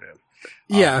continuous narrative.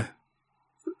 Yeah.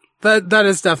 That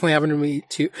is definitely happened to me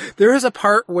too. There is a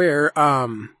part where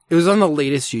it was on the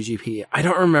latest GGP. I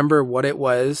don't remember what it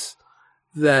was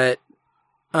that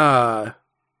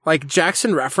like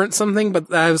Jackson referenced something,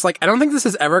 but I was like, I don't think this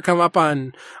has ever come up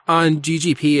on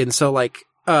GGP. And so like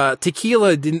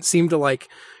Tequila didn't seem to like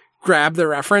grab the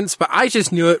reference, but I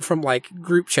just knew it from like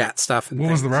group chat stuff. And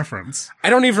what was the reference? I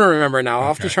don't even remember now. I'll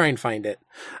have to try and find it.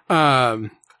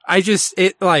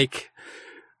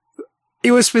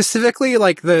 It was specifically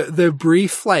like the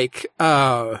brief, like,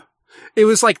 it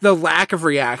was like the lack of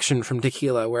reaction from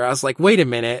Tequila where I was like, wait a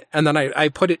minute. And then I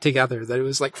put it together that it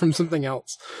was like from something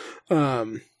else.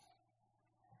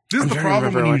 This is the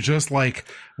problem when you just like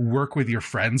work with your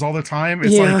friends all the time.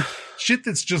 It's like shit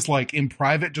that's just like in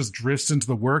private just drifts into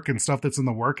the work, and stuff that's in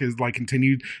the work is like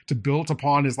continued to build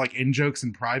upon as like in jokes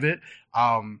in private.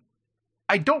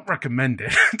 I don't recommend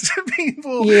it to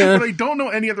people, but I don't know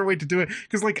any other way to do it.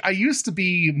 Cause like I used to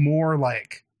be more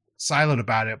like silent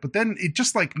about it, but then it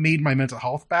just like made my mental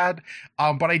health bad.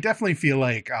 But I definitely feel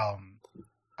like,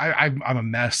 I'm a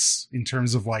mess in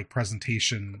terms of like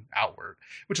presentation outward,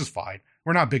 which is fine.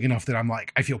 We're not big enough that I'm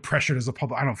like, I feel pressured as a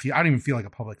public. I don't even feel like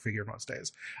a public figure most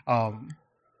days.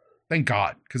 Thank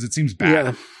God. Cause it seems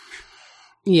bad.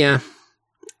 Yeah.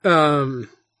 I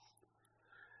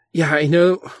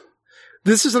know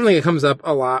this is something that comes up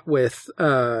a lot with,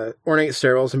 Ornate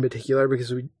Stairwells in particular,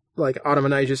 because we, like, Autumn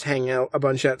and I just hang out a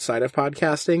bunch outside of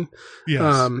podcasting. Yes.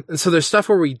 And so there's stuff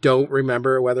where we don't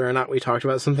remember whether or not we talked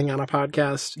about something on a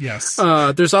podcast. Yes.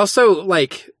 There's also,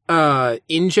 like,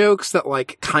 in-jokes that,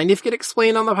 like, kind of get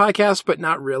explained on the podcast, but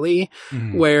not really,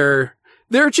 where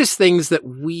they're just things that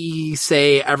we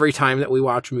say every time that we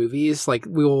watch movies. Like,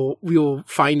 we'll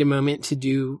find a moment to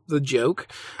do the joke.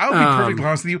 I'll be perfectly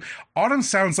honest with you. Autumn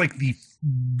sounds like the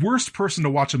worst person to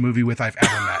watch a movie with I've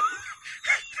ever met.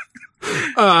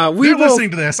 They're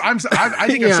listening to this. I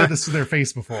think I've said this to their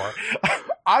face before.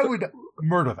 I would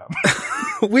murder them.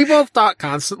 We both talk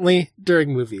constantly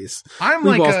during movies.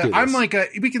 We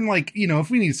can like, you know,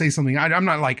 if we need to say something, I'm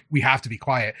not like, we have to be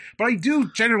quiet, but I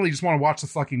do generally just want to watch the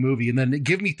fucking movie and then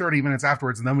give me 30 minutes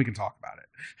afterwards and then we can talk about it.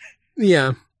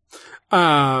 Yeah.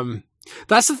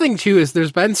 That's the thing too, is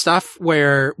there's been stuff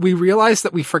where we realized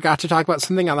that we forgot to talk about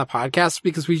something on the podcast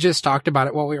because we just talked about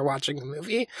it while we were watching the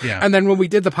movie. Yeah. And then when we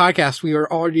did the podcast, we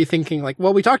were already thinking like,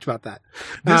 well, we talked about that.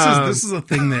 This is a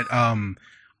thing that,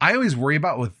 I always worry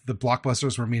about with the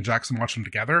blockbusters where me and Jackson watch them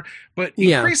together, but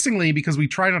increasingly because we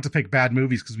try not to pick bad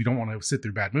movies because we don't want to sit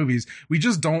through bad movies. We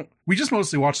just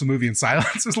mostly watch the movie in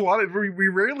silence. There's we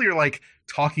rarely are like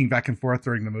talking back and forth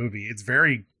during the movie. It's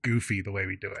very goofy the way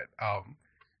we do it.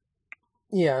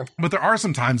 But there are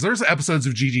some times, there's episodes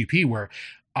of GGP where,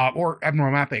 or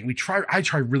Abnormal Mapping, I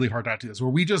try really hard not to do this,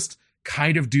 where we just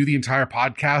kind of do the entire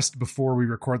podcast before we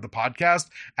record the podcast,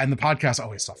 and the podcast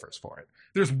always suffers for it.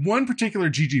 There's one particular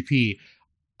GGP,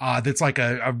 that's like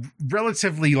a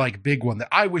relatively like big one that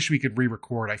I wish we could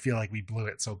re-record. I feel like we blew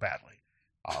it so badly.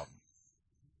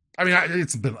 I mean,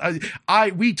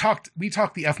 we talked the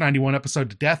F91 episode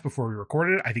to death before we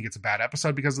recorded it. I think it's a bad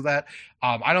episode because of that.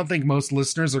 I don't think most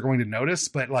listeners are going to notice,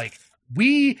 but like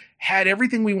we had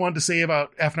everything we wanted to say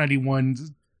about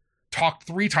F91 talked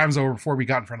 3 times over before we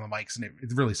got in front of the mics, and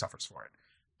it really suffers for it.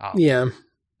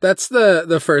 That's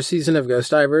the first season of Ghost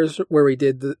Divers where we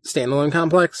did the standalone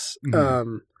complex.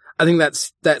 I think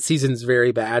that season's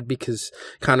very bad because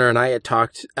Connor and I had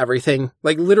talked everything,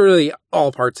 like literally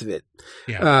all parts of it.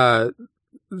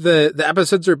 The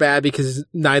episodes are bad because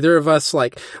neither of us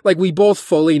like we both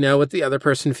fully know what the other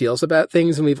person feels about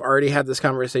things, and we've already had this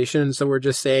conversation, so we're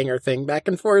just saying our thing back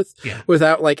and forth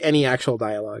without like any actual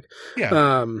dialogue.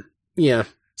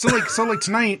 So like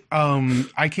tonight,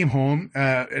 I came home,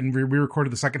 and we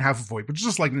recorded the second half of Void, which is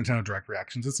just like Nintendo Direct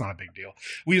reactions. It's not a big deal.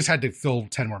 We just had to fill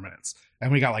 10 more minutes,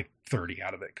 and we got like 30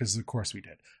 out of it. Cause of course we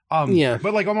did.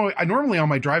 But like normally on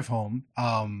my drive home,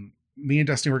 me and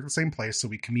Destiny work at the same place. So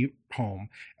we commute home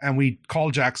and we call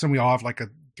Jackson. We all have like a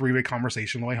 3-way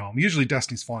conversation on the way home. Usually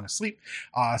Destiny's falling asleep.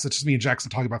 So it's just me and Jackson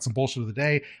talking about some bullshit of the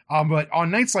day. But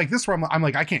on nights like this where I'm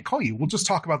like, I can't call you. We'll just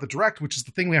talk about the direct, which is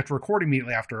the thing we have to record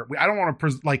immediately after. I don't want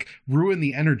to ruin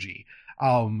the energy.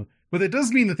 But it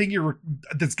does mean the thing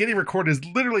that's getting recorded is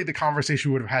literally the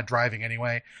conversation we would have had driving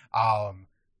anyway.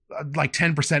 Like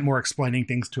 10% more explaining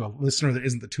things to a listener that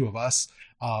isn't the two of us.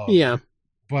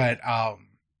 But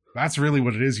that's really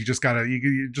what it is. You just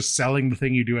you're just selling the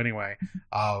thing you do anyway.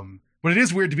 But it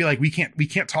is weird to be like, we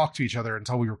can't talk to each other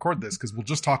until we record this, because we'll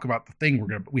just talk about the thing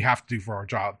we have to do for our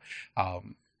job.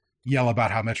 Yell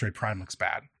about how Metroid Prime looks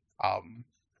bad.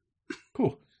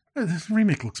 Cool. This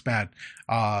remake looks bad.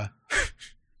 That's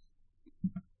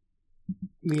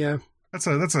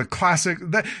a classic.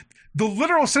 The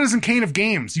literal Citizen Kane of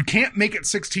games. You can't make it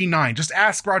 16:9. Just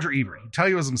ask Roger Ebert. He'll tell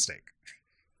you it was a mistake.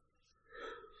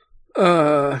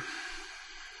 That's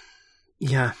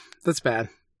bad.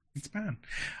 It's bad.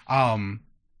 I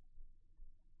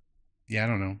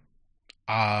don't know.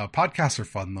 Podcasts are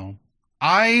fun though.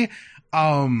 I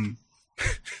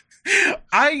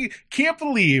can't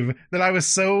believe that I was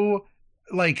so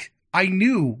like, I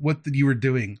knew what you were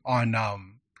doing on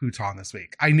Puton this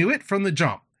week. I knew it from the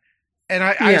jump. And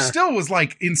I still was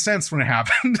like incensed when it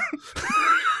happened.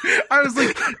 I was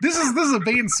like, this is a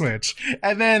bait and switch.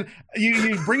 And then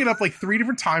you bring it up like 3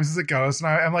 different times as it goes. And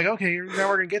I'm like, okay, now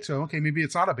we're going to get to it. Okay, maybe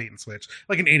it's not a bait and switch.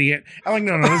 Like an idiot. I'm like,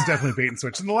 no, this is definitely a bait and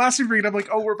switch. And the last time you bring it up, I'm like,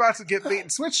 oh, we're about to get bait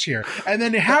and switched here. And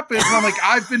then it happens. And I'm like,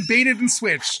 I've been baited and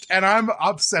switched. And I'm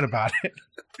upset about it.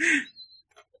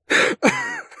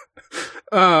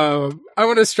 I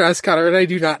want to stress, Connor, and I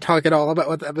do not talk at all about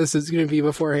what the episode is going to be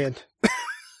beforehand.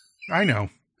 I know.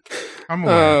 I'm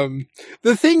aware.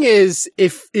 The thing is,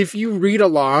 if you read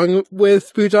along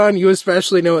with Puton, you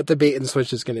especially know what the bait and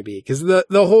switch is going to be, because the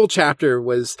whole chapter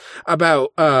was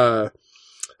about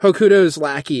Hokuto's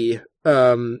lackey.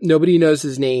 Nobody knows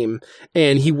his name,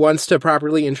 and he wants to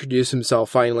properly introduce himself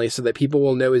finally so that people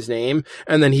will know his name,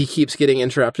 and then he keeps getting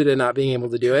interrupted and not being able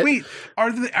to do it. Wait,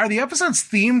 are the episodes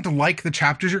themed like the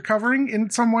chapters you're covering in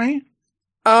some way?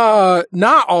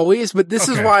 Not always, but this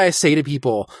is why I say to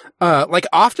people, like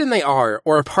often they are,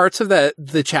 or parts of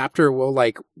the chapter will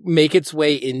like make its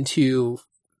way into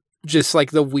just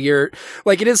like the weird,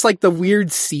 like it is like the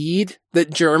weird seed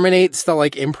that germinates the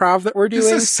like improv that we're doing.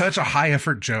 This is such a high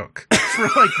effort joke for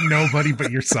like nobody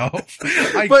but yourself.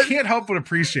 I can't help but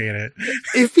appreciate it.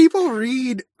 If people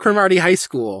read Cromartie High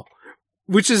School,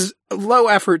 which is low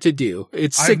effort to do,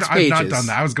 it's 6 pages. I've not done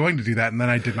that. I was going to do that, and then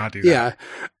I did not do that.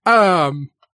 Yeah.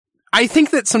 I think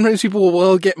that sometimes people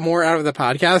will get more out of the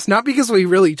podcast, not because we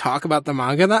really talk about the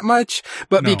manga that much,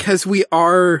 but because we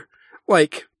are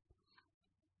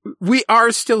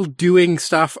still doing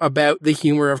stuff about the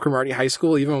humor of Cromartie High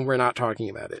School, even when we're not talking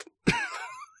about it.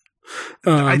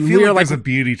 I feel like there's a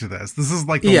beauty to this. This is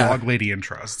like the Log Lady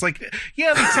intros. It's like,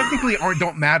 yeah, they technically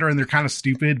don't matter and they're kind of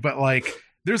stupid, but like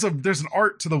there's an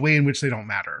art to the way in which they don't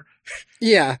matter.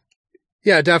 Yeah.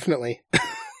 Yeah, definitely.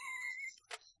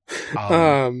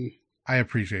 I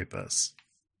appreciate this.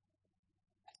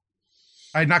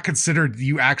 I had not considered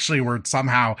you actually were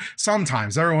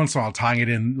sometimes, every once in a while, tying it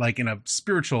in like in a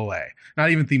spiritual way, not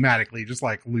even thematically, just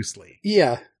like loosely.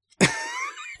 Yeah.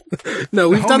 No,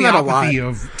 we've done that a lot.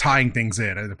 Of tying things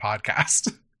in a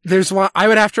podcast. There's one I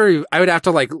would have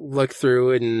to like look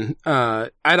through, and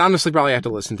I'd honestly probably have to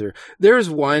listen through. There's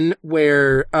one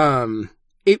where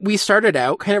we started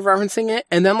out kind of referencing it,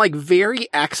 and then like very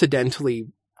accidentally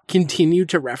continued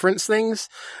to reference things,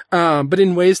 but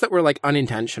in ways that were like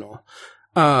unintentional.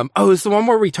 It's the one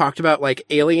where we talked about like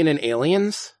Alien and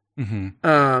Aliens.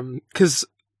 Mm-hmm. Cause,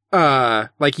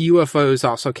 like UFOs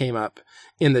also came up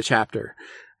in the chapter.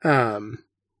 And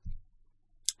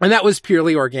that was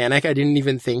purely organic. I didn't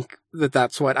even think that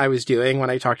that's what I was doing when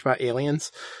I talked about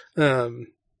aliens.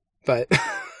 But,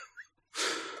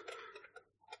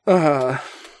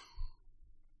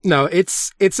 no,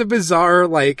 it's a bizarre,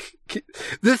 like,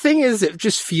 the thing is,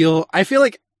 I feel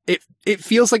like it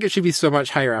feels like it should be so much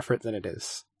higher effort than it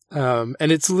is. And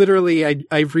it's literally,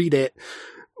 I read it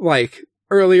like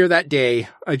earlier that day,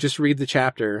 I just read the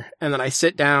chapter and then I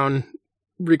sit down,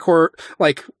 record,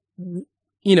 like,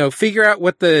 figure out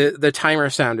what the timer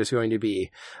sound is going to be,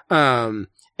 and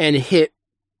hit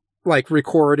like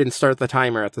record and start the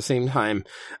timer at the same time.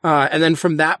 And then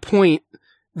from that point,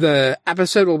 the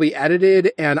episode will be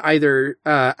edited and either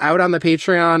out on the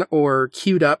Patreon or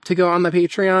queued up to go on the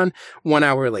Patreon 1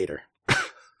 hour later.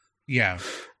 Yeah.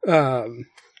 And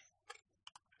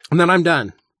then I'm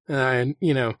done. And,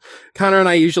 Connor and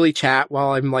I usually chat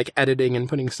while I'm like editing and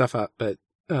putting stuff up, but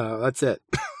that's it.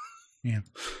 Yeah.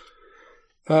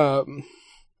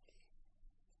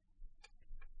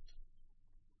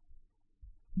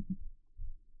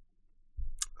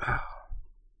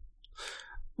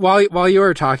 While you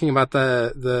were talking about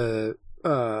the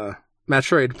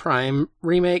Metroid Prime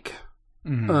remake,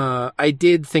 mm-hmm. I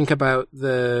did think about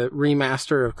the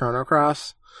remaster of Chrono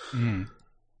Cross. Mm.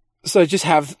 So I just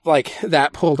have like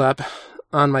that pulled up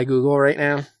on my Google right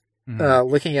now,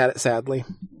 looking at it sadly.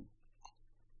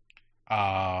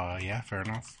 Yeah, fair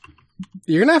enough.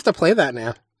 You're gonna have to play that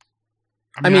now.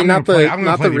 I'm not the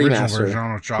remaster version. I don't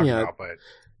know what you're talking about, but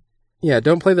yeah,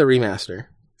 don't play the remaster.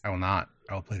 I will not.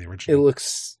 I will play the original.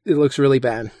 It looks really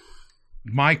bad.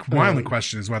 My only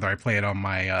question is whether I play it on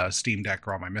my Steam Deck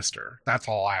or on my Mister. That's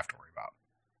all I have to worry about.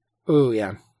 Oh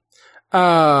yeah.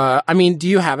 I mean, do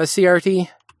you have a CRT?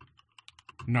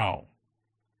 No.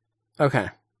 Okay.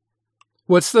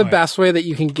 What's the best way that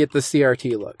you can get the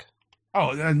CRT look?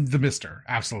 Oh, the Mister.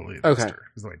 Absolutely. The Mister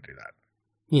is the way to do that.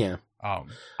 Yeah.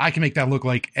 I can make that look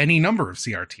like any number of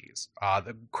CRTs.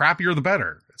 The crappier the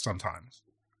better sometimes.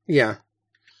 Yeah.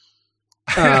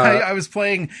 I was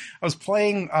playing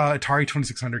Atari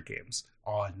 2600 games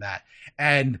on that,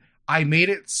 and I made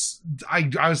it.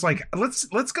 I was like,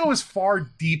 let's go as far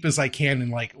deep as I can in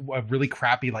like a really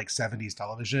crappy like 70s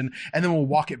television, and then we'll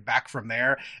walk it back from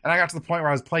there. And I got to the point where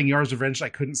I was playing Yars' Revenge, and I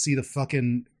couldn't see the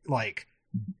fucking like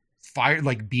fire,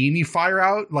 like beam you fire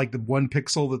out, like the 1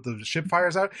 pixel that the ship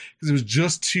fires out, because it was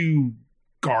just too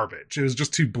garbage. It was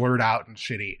just too blurred out and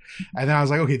shitty. And then I was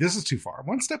like, okay, this is too far.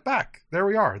 One step back. There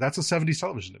we are. That's a 70s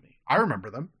television to me. I remember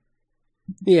them.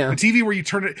 Yeah. A TV where you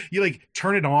turn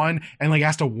it on and like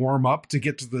has to warm up to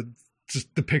get to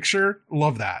the picture.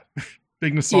 Love that.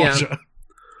 Big nostalgia.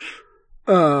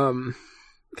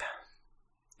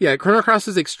 Yeah, Chrono Cross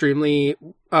is extremely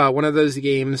one of those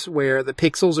games where the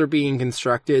pixels are being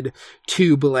constructed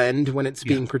to blend when it's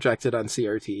being projected on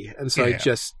CRT. And so I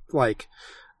just like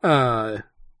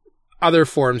other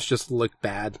forms just look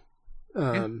bad.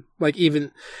 Like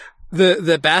even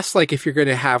the best, like if you're going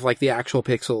to have like the actual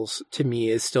pixels, to me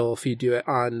is still if you do it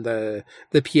on the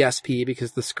PSP,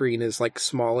 because the screen is like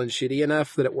small and shitty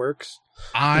enough that it works.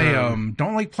 I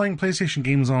don't like playing PlayStation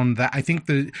games on that. I think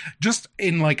just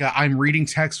in like I'm reading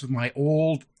text with my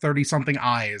old 30-something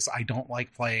eyes, I don't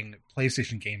like playing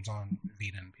PlayStation games on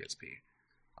Vita and PSP.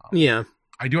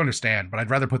 I do understand, but I'd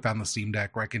rather put that on the Steam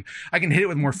Deck where I can hit it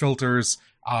with more filters,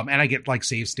 and I get like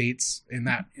save states in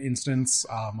that instance,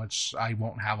 which I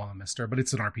won't have on the Mister, but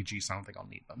it's an RPG, so I don't think I'll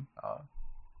need them.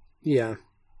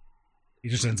 It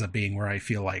just ends up being where I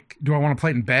feel like, do I want to play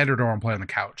it in bed or do I want to play it on the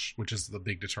couch, which is the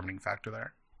big determining factor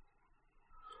there.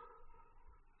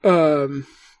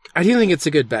 I do think it's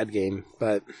a good bed game,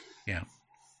 but yeah.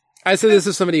 I say this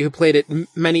as somebody who played it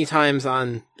many times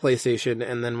on PlayStation,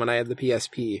 and then when I had the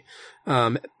PSP,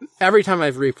 every time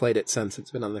I've replayed it since,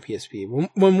 it's been on the PSP.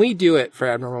 When we do it for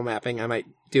abnormal mapping, I might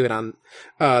do it on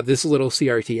this little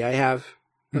CRT I have,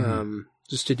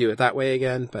 just to do it that way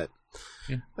again. But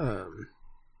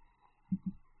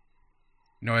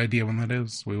no idea when that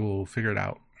is. We will figure it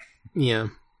out. Yeah.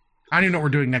 I don't even know what we're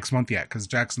doing next month yet, because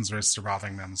Jackson's wrists are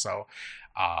bothering them, so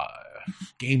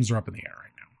games are up in the air right now.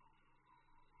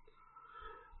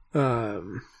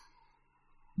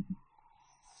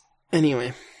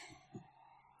 Anyway.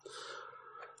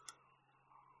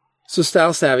 So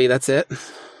Style Savvy, that's it?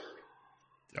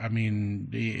 I mean,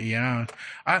 yeah.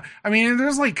 I mean,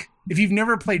 there's like, if you've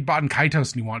never played Baten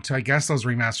Kaitos and you want to, I guess those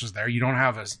remasters there, you don't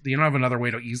have another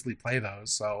way to easily play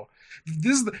those. So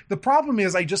the problem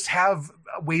is I just have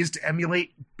ways to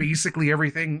emulate basically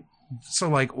everything. So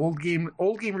like old game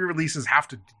re-releases have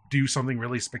to do something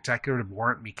really spectacular to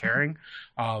warrant me caring.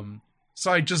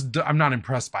 So I'm not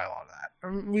impressed by a lot of that. I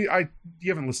mean, you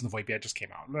haven't listened to VoIP yet. It just came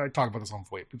out. I talk about this on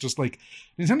VoIP, but just like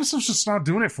Nintendo stuff's just not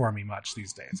doing it for me much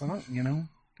these days. I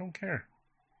don't care.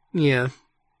 Yeah.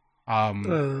 I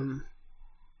mean,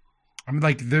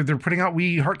 like they're putting out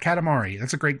We Heart Katamari.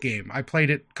 That's a great game. I played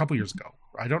it a couple years ago.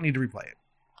 I don't need to replay it.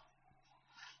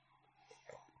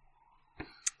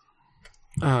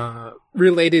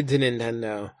 Related to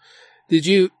Nintendo,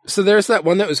 so there's that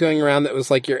one that was going around that was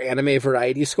like your anime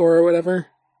variety score or whatever?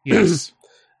 Yes.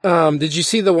 Did you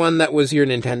see the one that was your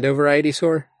Nintendo variety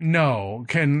score? No.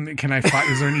 Can I find,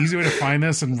 is there an easy way to find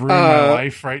this and ruin my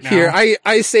life right now? Here,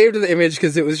 I saved the image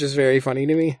because it was just very funny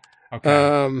to me.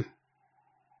 Okay.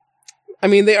 I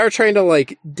mean, they are trying to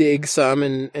like dig some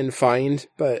and find,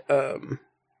 but, yeah,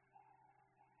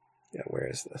 where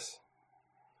is this?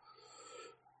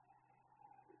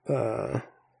 The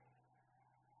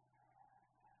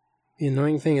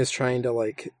annoying thing is trying to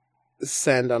like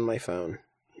send on my phone.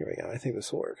 Here we go. I think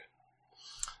this will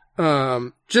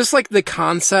work. Just like the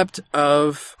concept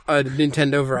of a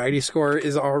Nintendo variety score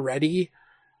is already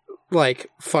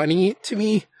like funny to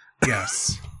me.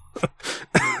 Yes. So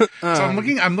I'm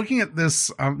looking at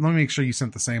this. Let me make sure you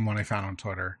sent the same one I found on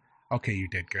Twitter. Okay, you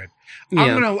did good. Yeah.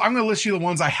 I'm gonna list you the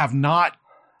ones I have not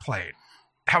played.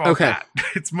 How about that?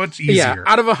 It's much easier. Yeah,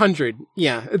 out of 100.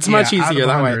 Yeah, it's much easier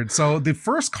that way. So the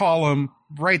first column,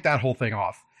 write that whole thing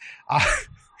off.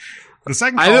 The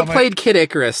second I haven't played Kid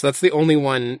Icarus. That's the only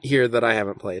one here that I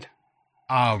haven't played.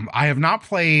 I have not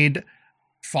played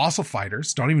Fossil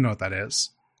Fighters. Don't even know what that is.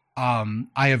 I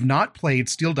have not played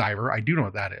Steel Diver. I do know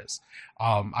what that is.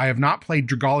 I have not played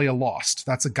Dragalia Lost.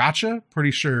 That's a gacha.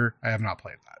 Pretty sure I have not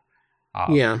played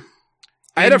that. Yeah.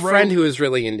 I had a friend who was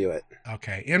really into it.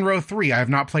 Okay. In row 3, I have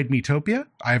not played Miitopia.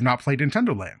 I have not played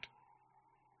Nintendo Land.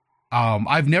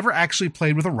 I've never actually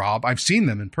played with a Rob. I've seen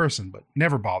them in person, but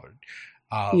never bothered.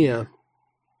 Yeah.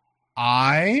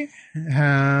 I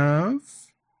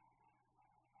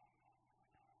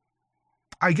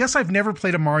guess I've never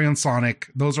played a Mario and Sonic.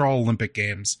 Those are all Olympic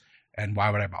games, and why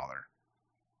would I bother?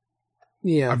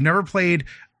 Yeah. I've never played...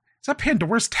 Is that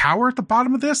Pandora's Tower at the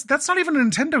bottom of this? That's not even a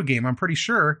Nintendo game, I'm pretty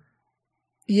sure.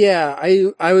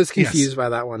 Yeah, I was confused by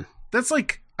that one. That's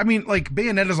like, I mean, like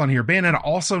Bayonetta's on here. Bayonetta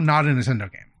also not a Nintendo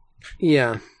game.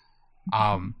 Yeah.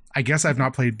 I guess I've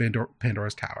not played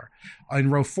Pandora's Tower.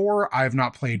 In row 4, I have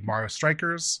not played Mario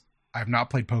Strikers. I have not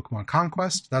played Pokemon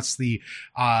Conquest. That's the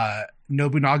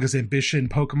Nobunaga's Ambition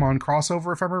Pokemon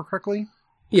crossover, if I remember correctly.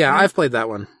 Yeah, I've played that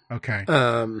one. Okay.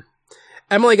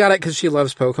 Emily got it because she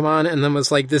loves Pokemon, and then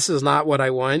was like, "This is not what I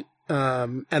want,"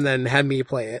 and then had me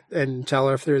play it and tell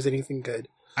her if there's anything good.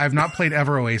 I have not played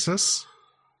Ever Oasis.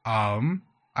 I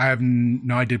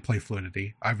did play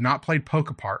Fluidity. I've not played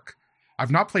Pokepark.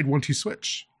 I've not played 1-2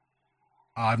 Switch.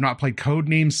 I've not played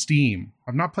Codename Steam.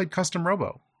 I've not played Custom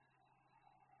Robo.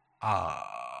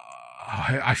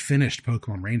 I finished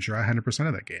Pokemon Ranger. 100%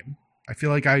 of that game. I feel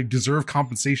like I deserve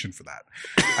compensation for that.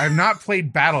 I have not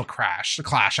played Battle Clash.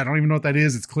 I don't even know what that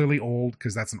is. It's clearly old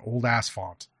because that's an old ass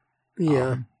font.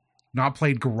 Yeah. Not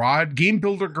played Game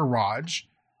Builder Garage.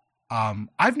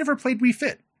 I've never played Wii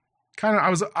Fit. I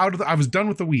was done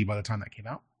with the Wii by the time that came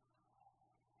out.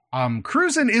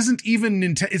 Cruisin' isn't even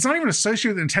it's not even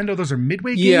associated with Nintendo. Those are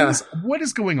Midway games. What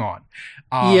is going on?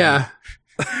 I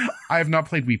have not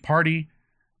played Wii Party.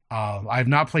 I have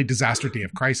not played Disaster Day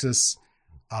of Crisis.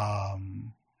 I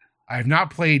have not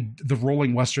played the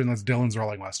Rolling Western. That's Dylan's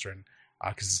Rolling Western,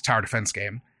 because it's a tower defense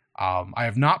game. I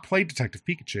have not played Detective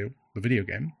Pikachu, the video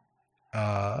game.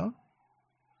 I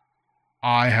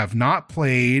have not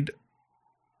played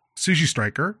Sushi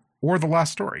Striker or The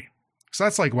Last Story. So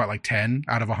that's like 10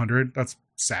 out of 100. That's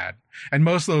sad. And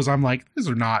most of those I'm like, these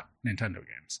are not Nintendo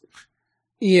games.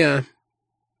 Yeah.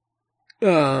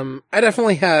 I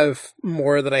definitely have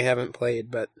more that I haven't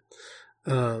played, but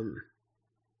I don't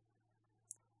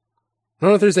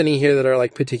know if there's any here that are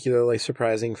like particularly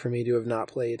surprising for me to have not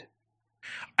played.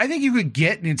 I think you could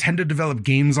get Nintendo developed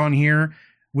games on here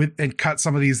and cut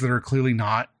some of these that are clearly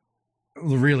not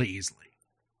really easily.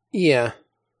 Yeah.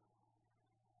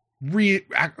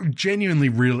 Genuinely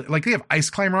really, like, they have Ice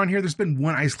Climber on here. There's been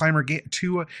one Ice Climber game,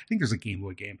 2, I think there's a Game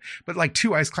Boy game, but like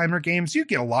 2 Ice Climber games. You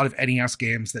get a lot of NES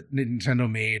games that Nintendo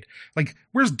made. Like,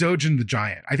 where's Dojin the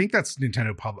Giant? I think that's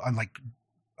Nintendo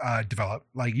developed.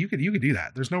 Like, you could do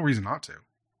that. There's no reason not to.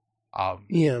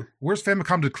 Yeah. Where's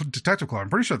Famicom Detective Club?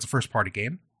 I'm pretty sure it's a first party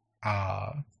game.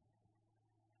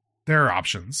 There are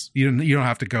options. You don't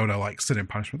have to go to like Sin and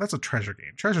Punishment. That's a Treasure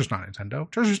game. Treasure's not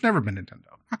Nintendo. Treasure's never been Nintendo.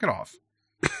 Knock it off.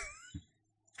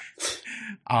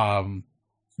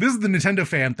 This is the Nintendo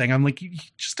fan thing. I'm like, you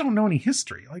just don't know any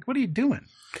history. Like, what are you doing?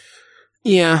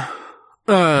 Yeah.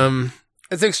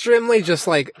 It's extremely just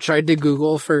like tried to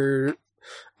Google for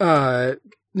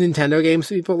Nintendo games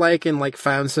people like, and like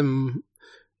found some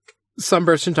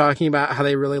person talking about how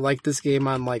they really like this game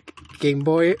on like Game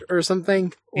Boy or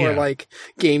something, or like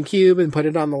GameCube, and put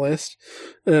it on the list.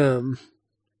 Yeah,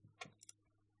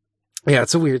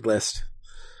 it's a weird list.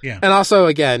 Yeah. And also,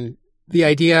 again, the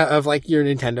idea of like your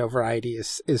Nintendo variety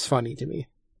is funny to me.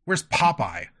 Where's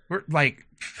Popeye?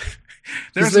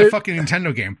 There's a fucking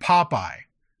Nintendo game, Popeye.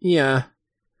 Yeah.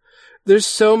 There's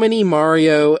so many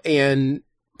Mario and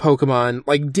Pokemon,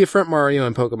 like different Mario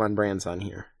and Pokemon brands on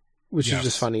here, which is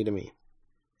just funny to me.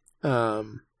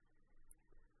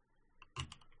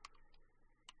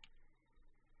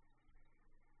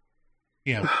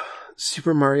 Yeah.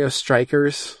 Super Mario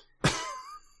Strikers.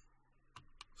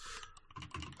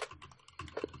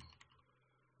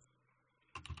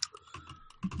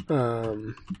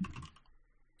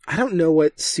 I don't know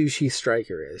what Sushi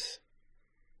Striker is.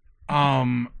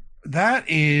 That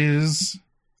is,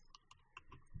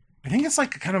 I think it's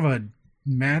like kind of a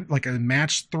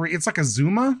match 3. It's like a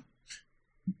Zuma,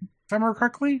 if I remember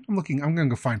correctly. I'm gonna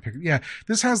go find pictures. Yeah,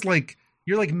 this has like,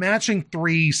 you're like matching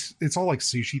 3. It's all like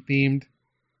sushi themed.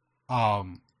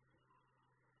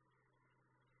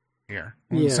 Here,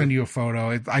 I'm gonna send you a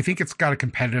photo. I think it's got a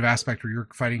competitive aspect where you're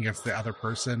fighting against the other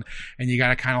person, and you got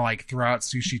to kind of like throw out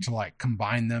sushi to like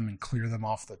combine them and clear them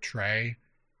off the tray.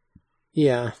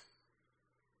 Yeah.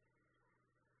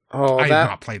 Oh, I have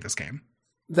not played this game.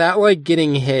 That like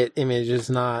getting hit image is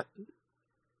not.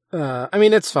 I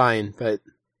mean, it's fine, but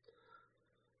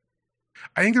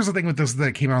I think there's a thing with this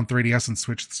that came out on 3DS and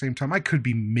Switch at the same time. I could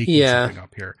be making something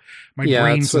up here. My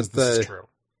brain says this is true.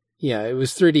 Yeah, it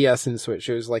was 3DS and Switch.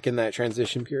 It was like in that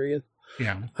transition period.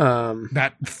 Yeah.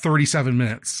 That 37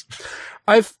 minutes.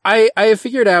 I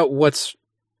figured out what's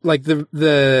like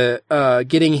the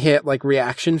getting hit like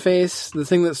reaction face. The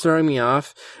thing that's throwing me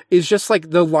off is just like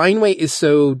the line weight is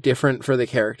so different for the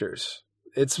characters.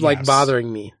 It's like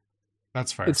bothering me.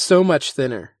 That's fair. It's so much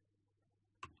thinner.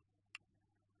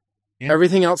 Yeah.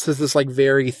 Everything else has this like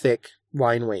very thick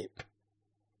line weight.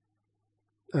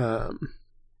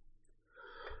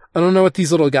 I don't know what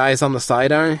these little guys on the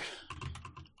side are.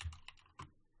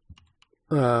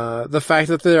 The fact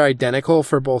that they're identical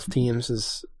for both teams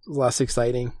is less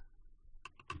exciting.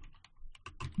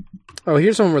 Oh,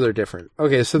 here's one where they're different.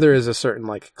 Okay, so there is a certain,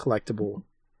 like, collectible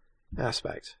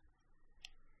aspect.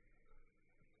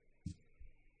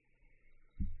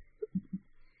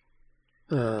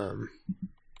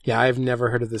 Yeah, I've never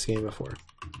heard of this game before.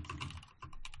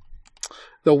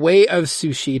 The Way of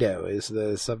Sushido is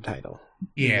the subtitle.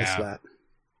 Yeah. That.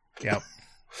 Yep.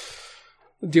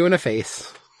 Doing a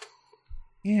face.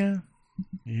 Yeah.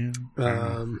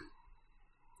 Are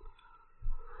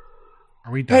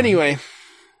we done? Anyway.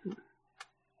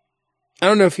 I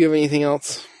don't know if you have anything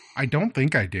else. I don't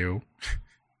think I do.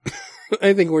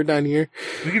 I think we're done here.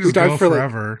 We could just go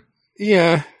forever.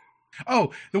 Yeah.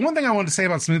 Oh, the one thing I wanted to say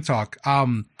about Smooth Talk,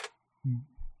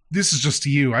 this is just to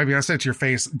you. I mean, I said it to your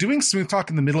face. Doing Smooth Talk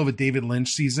in the middle of a David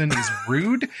Lynch season is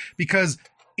rude because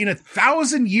in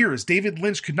 1,000 years, David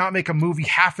Lynch could not make a movie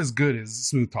half as good as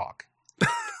Smooth Talk.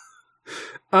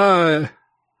 I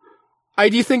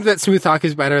do think that Smooth Talk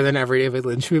is better than every David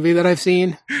Lynch movie that I've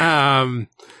seen.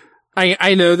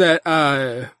 I know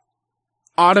that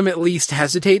Autumn at least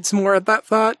hesitates more at that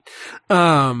thought.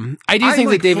 I do think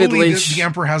that David Lynch... The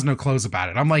Emperor Has No Clothes about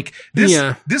it. I'm like,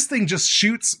 this thing just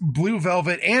shoots Blue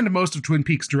Velvet and most of Twin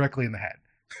Peaks directly in the head.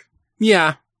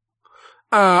 Yeah.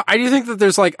 I do think that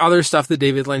there's like other stuff that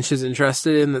David Lynch is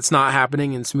interested in that's not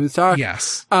happening in Smooth Talk.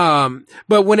 Yes.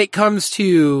 But when it comes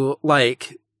to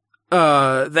like,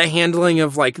 the handling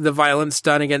of like the violence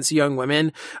done against young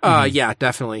women, yeah,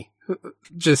 definitely.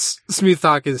 Just Smooth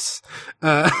Talk is,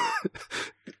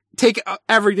 take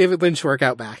every David Lynch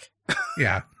workout back.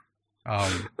 Yeah.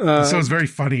 So it's very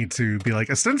funny to be like,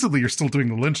 ostensibly you're still doing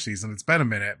the Lynch season. It's been a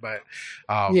minute, but,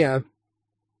 yeah.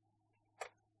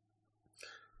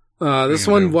 This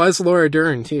one was Laura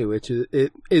Dern too, which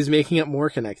is making it more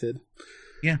connected.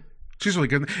 Yeah. She's really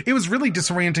good. It was really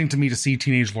disorienting to me to see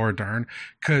teenage Laura Dern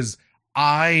because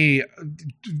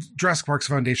Jurassic Park's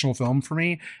a foundational film for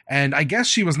me. And I guess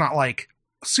she was not like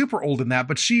super old in that,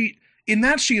 but she is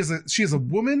a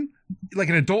woman, like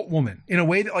an adult woman in a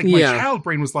way that like my child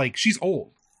brain was like, she's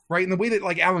old, right? In the way that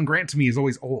like Alan Grant to me is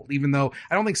always old, even though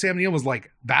I don't think Sam Neill was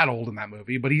like that old in that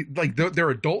movie, but he like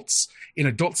they're adults in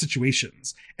adult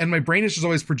situations. And my brain has just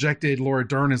always projected Laura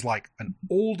Dern as like an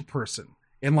old person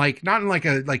and like, not in like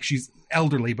a, like she's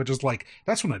elderly, but just like,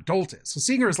 that's what an adult is. So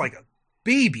seeing her as like a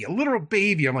baby, a literal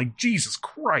baby, I'm like, Jesus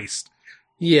Christ.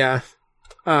 Yeah.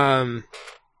 Yeah,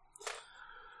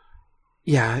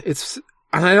 it's,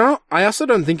 and I also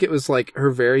don't think it was like her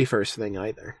very first thing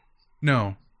either.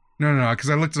 No,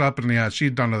 because I looked it up and yeah, she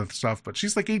had done other stuff, but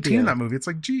she's like 18 in that movie. It's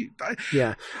like, gee. I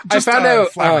found out,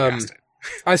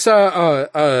 I saw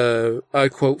a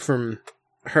quote from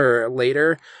her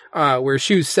later, where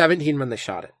she was 17 when they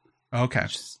shot it. Okay.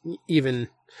 Even,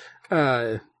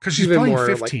 because she's playing more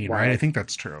 15, like, right? I think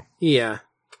that's true. Yeah.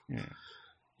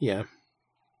 Yeah,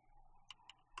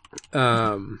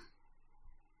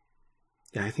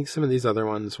 I think some of these other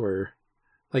ones were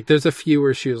like, there's a few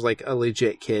where she was like a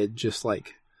legit kid, just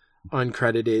like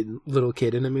uncredited little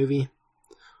kid in a movie.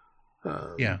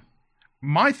 Yeah.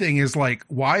 My thing is like,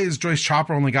 why is Joyce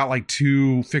Chopra only got like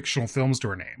 2 fictional films to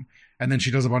her name? And then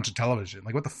she does a bunch of television.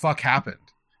 Like, what the fuck happened?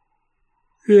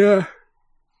 Yeah.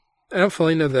 I don't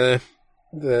fully know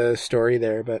the story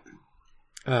there, but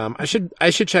I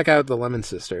should check out the Lemon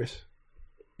Sisters.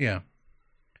 Yeah.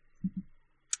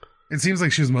 It seems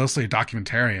like she was mostly a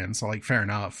documentarian, so like fair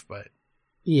enough, but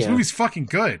this movie's fucking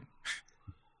good.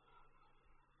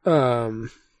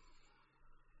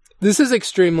 This is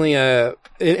extremely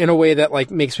in a way that like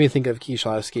makes me think of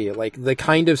Kieślowski, like the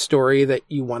kind of story that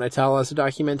you want to tell as a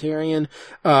documentarian,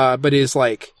 but is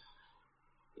like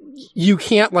you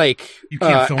can't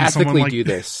ethically do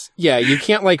this. Yeah, you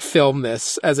can't like film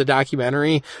this as a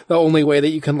documentary. The only way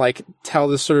that you can like tell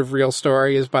this sort of real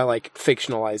story is by like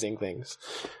fictionalizing things.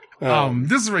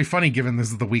 This is very funny given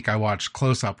this is the week I watched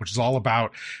Close Up, which is all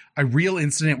about a real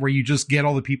incident where you just get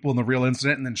all the people in the real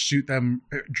incident and then shoot them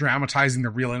dramatizing the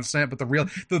real incident. But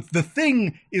the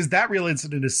thing is that real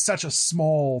incident is such a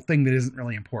small thing that isn't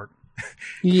really important.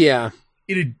 Yeah.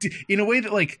 In a way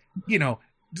that like, you know,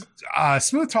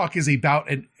 Smooth Talk is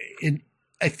about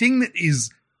a thing that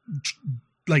is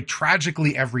like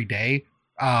tragically everyday,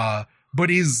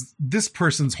 but is this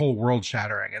person's whole world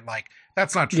shattering. And like,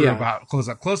 that's not true about Close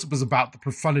Up. Close Up is about the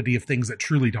profundity of things that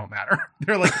truly don't matter.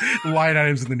 They're like line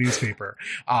items in the newspaper.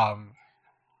 And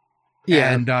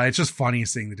it's just funny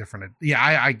seeing the different. Yeah,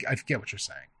 I get what you're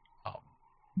saying.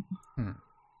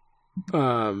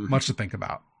 Much to think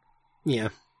about. Yeah.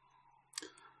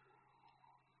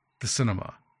 The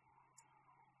cinema.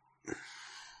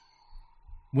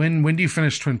 When do you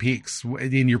finish Twin Peaks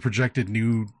in your projected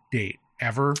new date?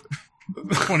 Ever?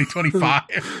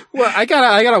 2025. Well, I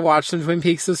gotta watch some Twin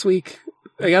Peaks this week.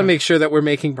 I gotta make sure that we're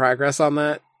making progress on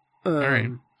that. All right.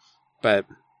 But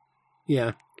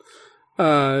yeah,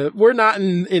 we're not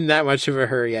in that much of a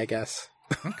hurry, I guess.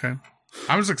 Okay.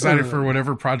 I was excited for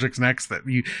whatever project's next that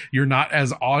you're not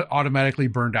as automatically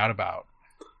burned out about.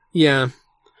 Yeah.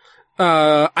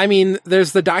 I mean,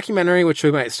 there's the documentary, which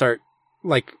we might start,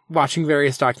 like, watching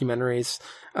various documentaries.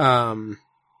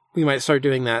 We might start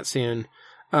doing that soon.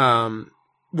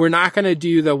 We're not going to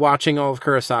do the watching all of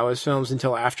Kurosawa's films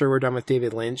until after we're done with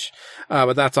David Lynch.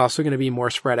 But that's also going to be more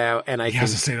spread out. And I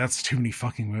was to say, that's too many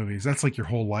fucking movies. That's like your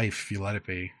whole life if you let it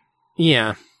be.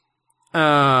 Yeah.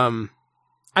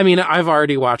 I mean, I've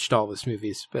already watched all of his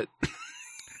movies, but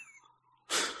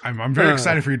I'm very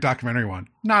excited for your documentary one.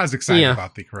 Not as excited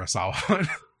about the Kurosawa one.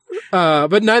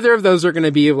 But neither of those are going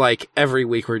to be like every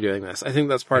week we're doing this. I think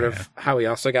that's part of how we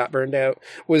also got burned out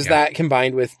was that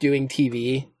combined with doing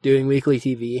weekly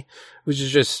TV, which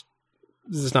is this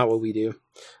is not what we do.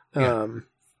 I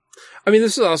mean,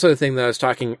 this is also a thing that I was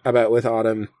talking about with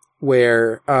Autumn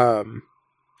where,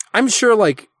 I'm sure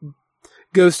like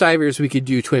Ghost Divers, we could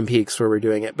do Twin Peaks where we're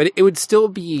doing it, but it would still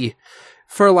be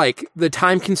for like the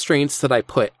time constraints that I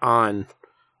put on,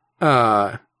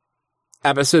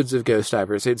 episodes of Ghost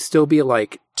Divers. It'd still be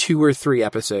like 2 or 3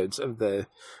 episodes of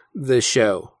the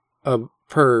show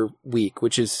per week,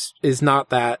 which is not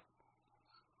that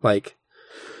like,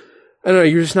 I don't know.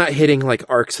 You're just not hitting like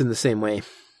arcs in the same way.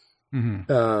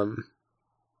 Mm-hmm.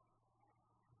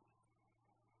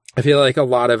 I feel like a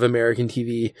lot of American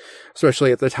TV,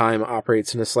 especially at the time,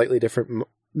 operates in a slightly different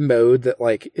mode that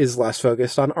like is less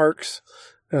focused on arcs.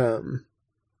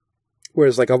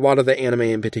 Whereas like a lot of the anime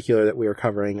in particular that we were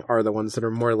covering are the ones that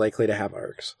are more likely to have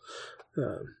arcs.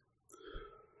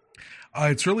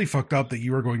 It's really fucked up that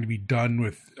you are going to be done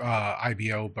with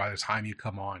IBO by the time you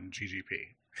come on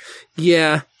GGP.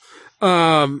 Yeah.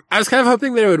 I was kind of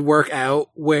hoping that it would work out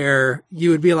where you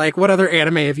would be like, what other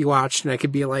anime have you watched? And I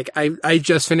could be like, I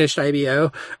just finished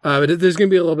IBO. But there's going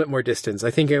to be a little bit more distance.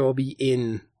 I think I will be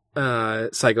in,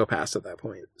 Psycho Pass at that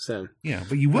point. So. Yeah,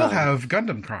 but you will have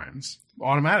Gundam Crimes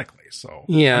automatically. So.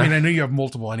 Yeah. I mean, I know you have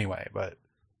multiple anyway, but.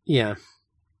 Yeah.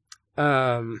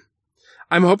 I'm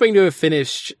hoping to have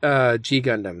finished, G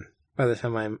Gundam by the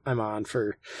time I'm on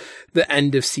for the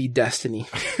end of Seed Destiny.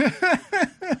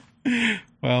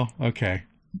 Well, okay.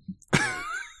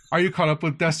 Are you caught up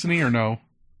with Destiny or no?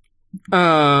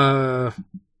 I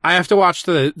have to watch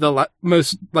the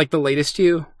most, like the latest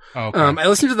two. Oh, okay. I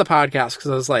listened to the podcast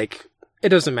because I was like, it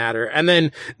doesn't matter. And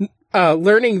then,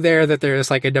 learning there that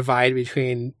there's like a divide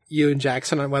between you and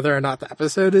Jackson on whether or not the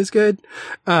episode is good.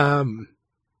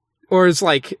 Or is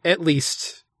like at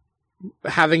least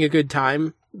having a good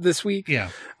time this week. Yeah.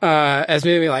 As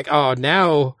maybe like, oh,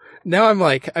 now I'm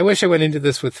like, I wish I went into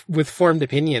this with formed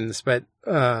opinions, but,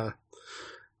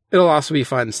 it'll also be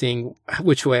fun seeing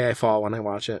which way I fall when I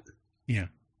watch it. Yeah.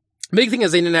 Big thing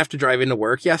is I didn't have to drive into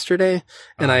work yesterday,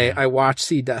 and I watched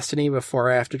Seed Destiny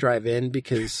before I have to drive in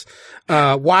because,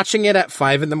 watching it at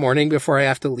 5 a.m. before I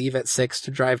have to leave at 6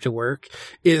 to drive to work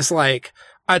is like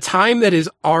a time that is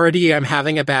already, I'm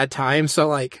having a bad time. So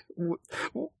like,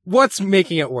 what's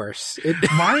making it worse?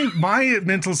 My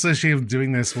mental association with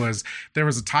doing this was there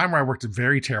was a time where I worked a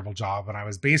very terrible job and I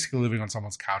was basically living on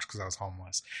someone's couch because I was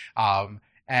homeless. I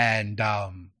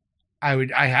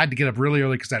had to get up really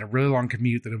early because I had a really long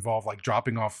commute that involved like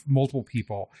dropping off multiple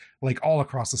people like all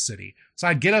across the city. So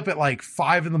I'd get up at like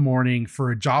 5 a.m.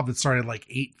 for a job that started like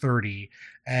 8:30.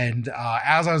 And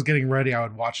as I was getting ready, I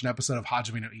would watch an episode of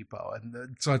Hajime no Ippo.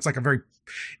 And so it's like a very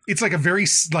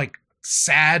like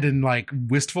sad and like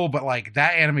wistful, but like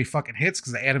that anime fucking hits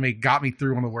because the anime got me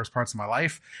through one of the worst parts of my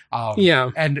life.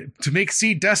 And to make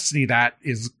Seed Destiny, that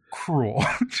is cruel.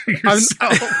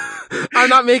 I'm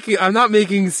not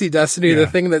making Seed Destiny the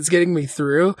thing that's getting me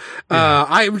through.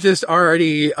 I'm just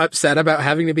already upset about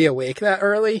having to be awake that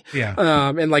early.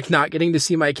 And like not getting to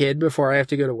see my kid before I have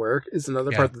to go to work is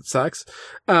another part that sucks.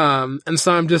 And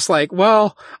so I'm just like,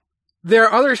 well, there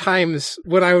are other times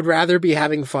when I would rather be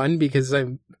having fun because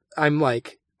I'm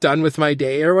like done with my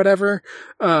day or whatever.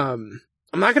 I'm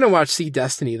not going to watch Seed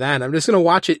Destiny then. I'm just going to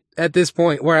watch it at this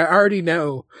point where I already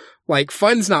know like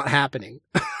fun's not happening.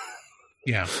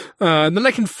 And then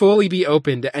I can fully be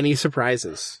open to any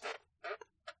surprises.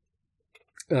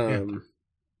 Oh,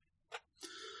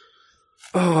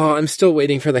 I'm still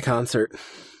waiting for the concert.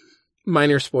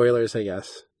 Minor spoilers, I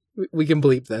guess. We can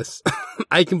bleep this.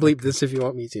 I can bleep this if you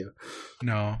want me to.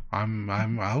 No,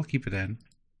 I'll keep it in.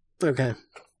 Okay.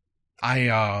 I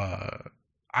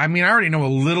mean, I already know a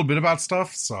little bit about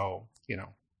stuff, so, you know.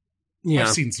 Yeah. I've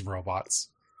seen some robots.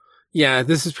 Yeah,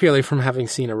 this is purely from having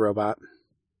seen a robot.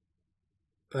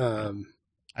 I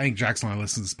think Jackson and I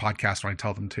listen to this podcast when I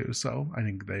tell them to, so I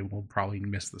think they will probably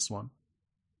miss this one.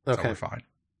 Okay. So we're fine.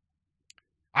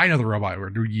 I know the robot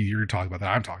you're talking about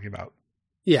that I'm talking about.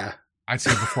 Yeah. I'd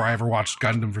say before I ever watched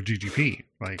Gundam for GGP,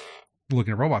 like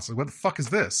looking at robots, like what the fuck is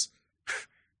this?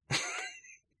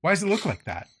 Why does it look like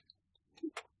that?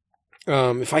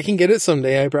 If I can get it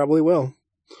someday, I probably will.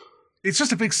 It's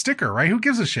just a big sticker, right? Who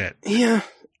gives a shit? Yeah.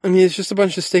 I mean, it's just a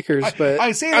bunch of stickers, but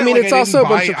I say that, I mean, like it's also a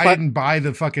bunch of. I didn't buy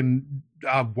the fucking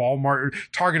Walmart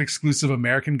Target exclusive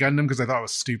American Gundam because I thought it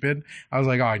was stupid. I was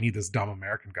like, oh, I need this dumb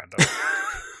American Gundam.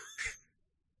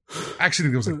 I actually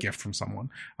think it was a gift from someone.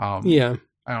 Yeah.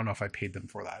 I don't know if I paid them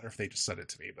for that or if they just sent it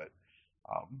to me, but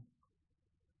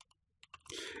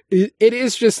it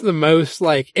is just the most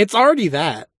like it's already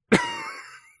that.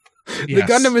 The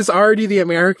Gundam is already the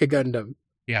America Gundam.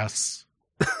 Yes.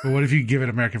 But what if you give it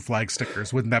American flag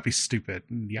stickers? Wouldn't that be stupid?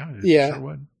 And yeah, it sure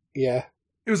would. Yeah.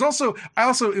 It was also,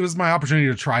 it was my opportunity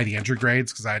to try the entry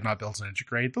grades because I had not built an entry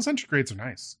grade. Those entry grades are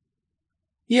nice.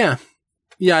 Yeah.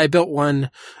 Yeah, I built one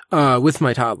with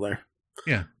my toddler.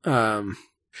 Yeah.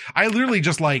 I literally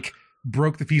just like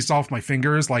broke the piece off my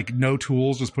fingers, like no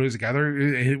tools, just put it together.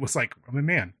 It was like, I mean,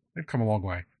 man, they've come a long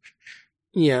way.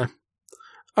 Yeah.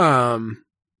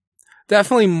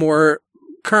 Definitely more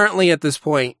currently at this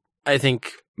point. I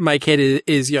think my kid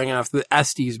is young enough that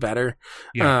SD's better.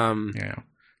 Yeah.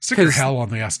 Sticker hell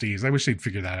on the SDs. I wish they'd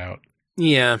figure that out.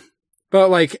 Yeah. But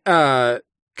like,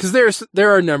 cause there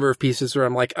are a number of pieces where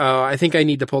I'm like, oh, I think I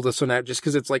need to pull this one out just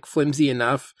cause it's like flimsy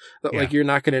enough that like you're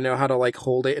not going to know how to like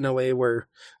hold it in a way where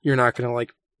you're not going to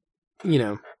like, you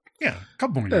know. Yeah. A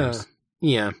couple more years.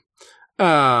 Yeah.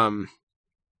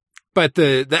 But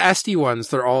the SD ones,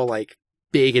 they're all like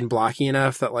big and blocky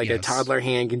enough that like a toddler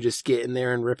hand can just get in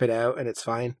there and rip it out and it's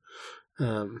fine.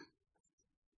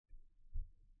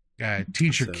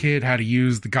 Teach your kid how to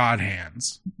use the God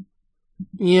hands.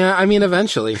 Yeah, I mean,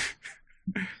 eventually.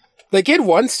 The kid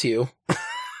wants to.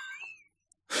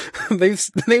 They've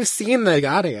seen the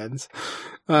God hands.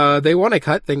 They want to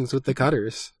cut things with the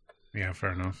cutters. Yeah,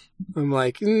 fair enough. I'm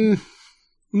like, you're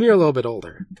a little bit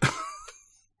older.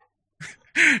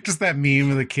 Just that meme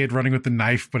of the kid running with the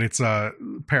knife, but it's a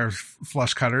pair of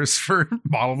flush cutters for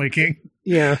model making.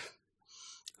 Yeah.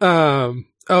 This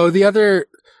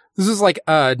was like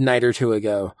a night or two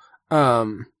ago.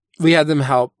 We had them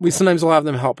help. We sometimes will have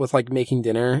them help with like making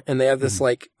dinner, and they have this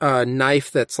like knife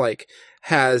that's like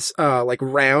has like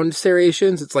round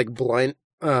serrations. It's like blunt.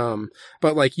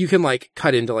 But like you can like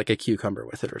cut into like a cucumber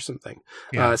with it or something.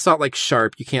 Yeah. It's not like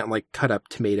sharp. You can't like cut up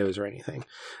tomatoes or anything.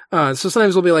 So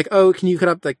sometimes we'll be like, oh, can you cut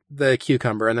up the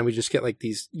cucumber? And then we just get like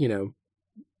these, you know,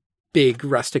 big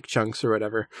rustic chunks or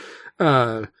whatever.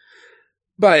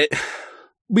 But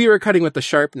we were cutting with the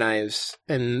sharp knives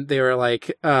and they were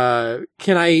like, can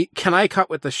I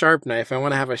cut with the sharp knife? I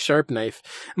want to have a sharp knife.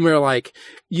 And we were like,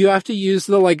 you have to use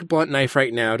the like blunt knife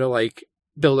right now to like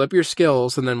build up your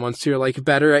skills, and then once you're like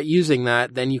better at using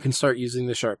that, then you can start using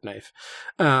the sharp knife.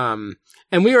 And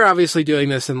we were obviously doing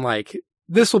this in like,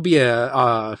 this will be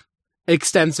a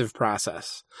extensive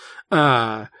process.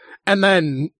 And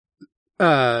then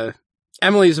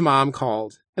Emily's mom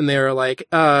called and they were like,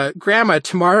 Grandma,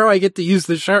 tomorrow I get to use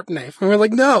the sharp knife. And we're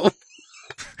like, no,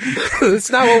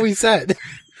 that's not what we said.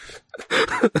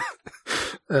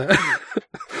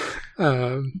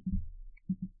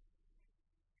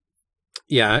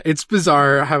 Yeah, it's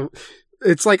bizarre how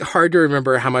it's like hard to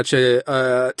remember how much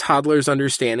a toddler's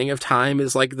understanding of time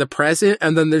is like the present,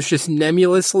 and then there's just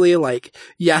nebulously like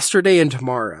yesterday and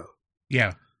tomorrow.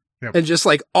 Yeah. Yep. And just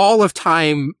like all of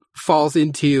time falls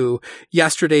into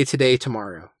yesterday, today,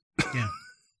 tomorrow. Yeah.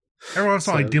 Every once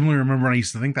in a while, I dimly remember when I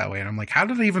used to think that way, and I'm like, how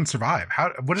did I even survive?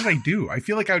 What did I do? I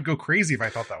feel like I would go crazy if I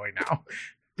thought that way now.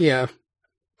 Yeah.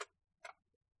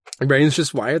 My brain's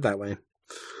just wired that way.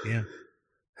 Yeah.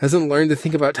 Hasn't learned to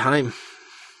think about time.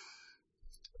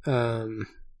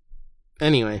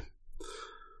 Anyway.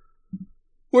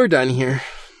 We're done here.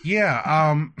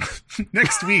 Yeah,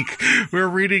 next week we're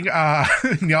reading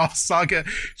Njáls Saga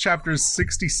chapters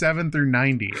 67 through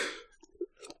 90.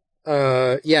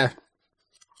 Yeah.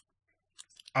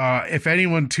 If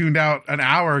anyone tuned out an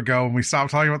hour ago when we stopped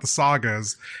talking about the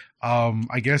sagas,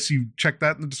 I guess you check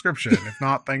that in the description. If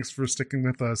not, thanks for sticking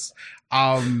with us.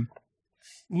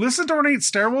 Listen to Ornate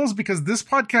Stairwells, because this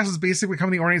podcast is basically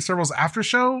becoming the Ornate Stairwells after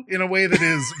show in a way that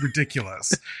is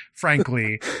ridiculous,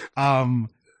 frankly.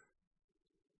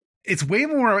 it's way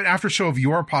more an after show of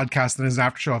your podcast than it is an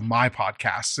after show of my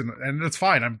podcast. And it's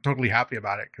fine. I'm totally happy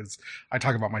about it because I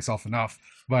talk about myself enough.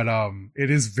 But it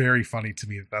is very funny to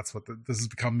me that that's what this has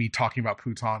become, me talking about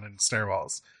Pluton and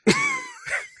stairwells.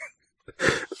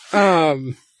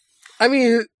 I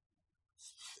mean,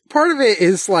 part of it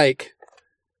is like,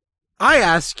 I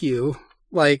ask you,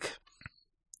 like,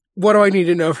 what do I need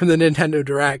to know from the Nintendo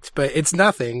Direct? But it's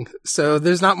nothing. So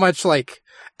there's not much like,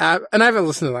 and I haven't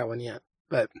listened to that one yet,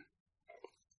 but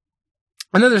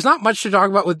I know there's not much to talk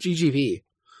about with GGP.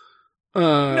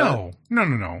 No.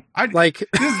 Like,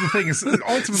 this is the thing is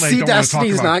ultimately See, I don't Destiny's want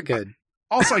to talk about, not good.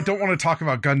 Also, I don't want to talk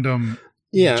about Gundam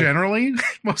generally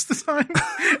most of the time.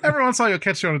 Every once in a while you'll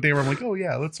catch you on a day where I'm like, oh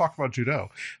yeah, let's talk about judo.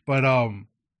 But I'm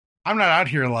not out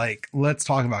here like, let's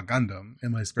talk about Gundam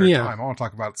in my spare time. I want to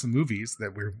talk about some movies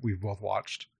that we've both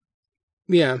watched.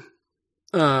 Yeah.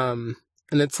 And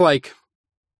it's like,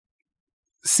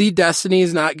 See,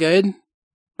 Destiny's not good.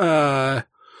 Dunbine's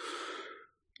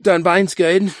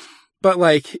good, but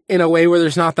like in a way where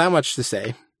there's not that much to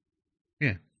say.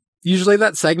 Yeah. Usually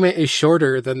that segment is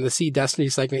shorter than the See Destiny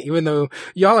segment, even though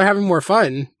y'all are having more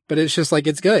fun, but it's just like,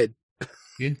 it's good.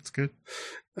 Yeah, it's good.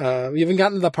 We haven't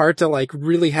gotten to the part to like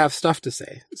really have stuff to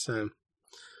say. So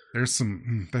there's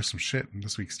some shit in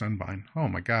this week's Dunbine. Oh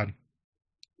my God.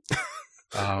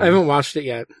 I haven't watched it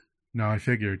yet. No, I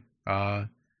figured, a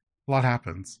lot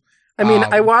happens. I mean,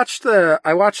 I watched the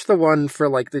one for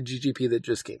like the GGP that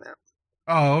just came out.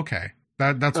 Oh, okay.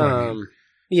 That's what I mean.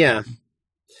 Yeah.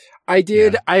 I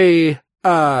did.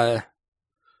 Yeah.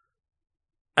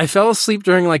 I fell asleep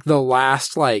during like the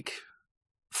last like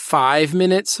 5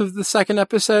 minutes of the second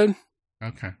episode.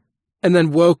 Okay. And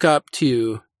then woke up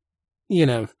to,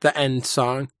 the end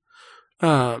song.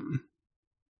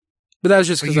 But that was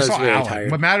just because I was really Alan. tired.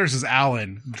 What matters is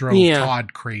Alan drove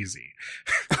Todd crazy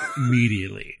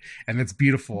immediately. And it's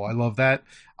beautiful. I love that.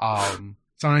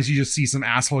 Sometimes you just see some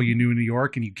asshole you knew in New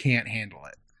York and you can't handle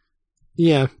it.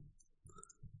 Yeah.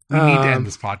 We need to end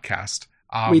this podcast.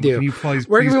 We do. Can you please,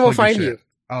 Where can people find you?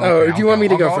 Okay, do you want me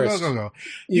to go first? Go.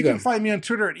 You can find me on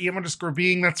Twitter at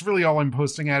 @EM_being. That's really all I'm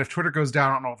posting at. If Twitter goes down,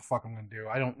 I don't know what the fuck I'm going to do.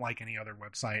 I don't like any other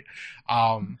website.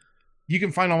 You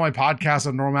can find all my podcasts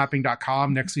on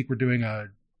normalmapping.com. Next week, we're doing a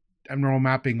abnormal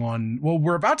mapping on,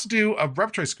 we're about to do a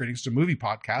Repertory Screenings, a movie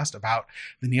podcast about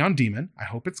the Neon Demon. I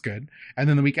hope it's good. And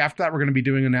then the week after that, we're going to be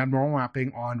doing an abnormal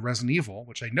mapping on Resident Evil,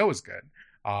 which I know is good.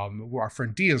 Our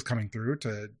friend Dia is coming through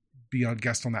to be a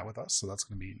guest on that with us. So that's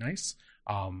going to be nice.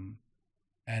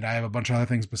 And I have a bunch of other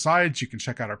things besides. You can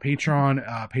check out our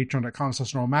Patreon,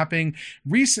 patreon.com/normalmapping.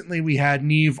 Recently, we had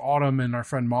Neve, Autumn, and our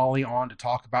friend Molly on to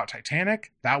talk about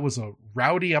Titanic. That was a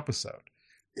rowdy episode.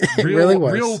 It really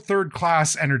was. Real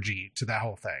third-class energy to that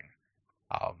whole thing.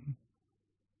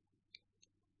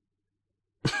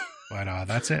 But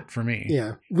that's it for me.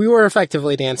 Yeah. We were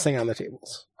effectively dancing on the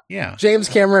tables. Yeah. James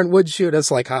Cameron would shoot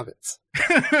us like hobbits.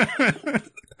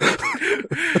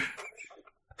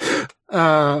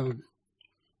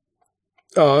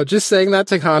 Just saying that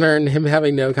to Connor and him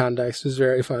having no context was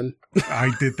very fun.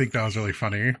 I did think that was really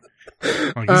funny.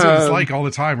 He's what it's like all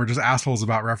the time. We're just assholes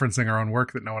about referencing our own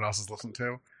work that no one else has listened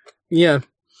to. Yeah.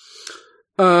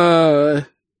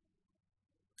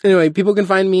 Anyway, people can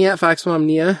find me at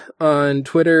FoxMomNia on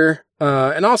Twitter,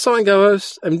 and also on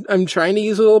GoHost. I'm trying to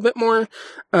use it a little bit more.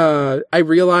 I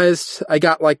realized I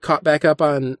got like caught back up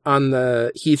on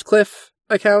the Heathcliff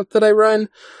account that I run.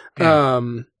 Yeah.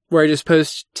 Where I just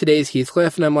post today's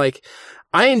Heathcliff, and I'm like,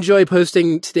 I enjoy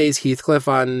posting today's Heathcliff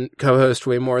on co-host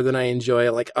way more than I enjoy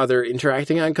like other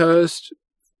interacting on co-host.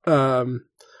 So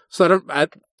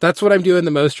that's what I'm doing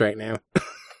the most right now.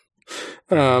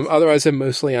 Otherwise I'm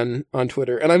mostly on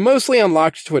Twitter, and I'm mostly on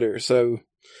locked Twitter. So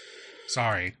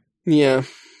sorry. Yeah.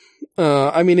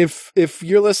 I mean, if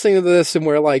you're listening to this and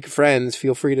we're like friends,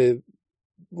 feel free to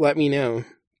let me know.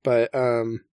 But,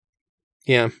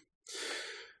 yeah.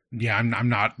 Yeah, I'm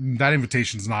not. That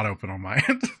invitation's not open on my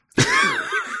end.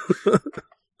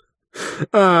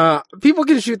 People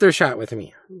can shoot their shot with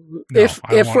me. No,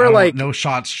 if we're like no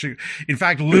shots shoot. In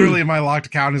fact, literally, my locked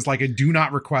account is like a do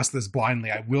not request this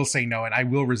blindly. I will say no, and I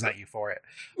will resent you for it.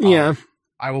 Yeah,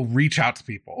 I will reach out to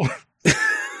people. It's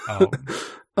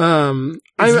I'm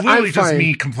literally just fine.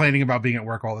 Me complaining about being at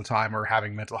work all the time or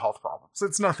having mental health problems.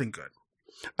 It's nothing good.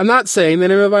 I'm not saying the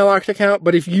name of my locked account,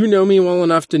 but if you know me well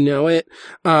enough to know it,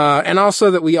 and also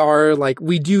that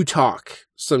we do talk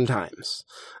sometimes.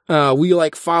 We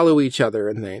like follow each other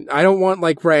and things. I don't want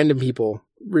like random people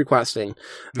requesting.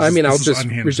 I'll just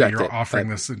reject You're it. offering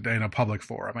this in a public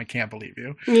forum. I can't believe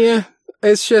you. Yeah.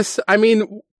 It's just,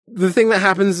 the thing that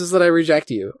happens is that I reject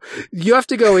you. You have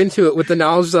to go into it with the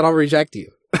knowledge that I'll reject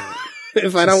you.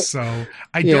 if I don't. So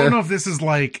I don't know if this is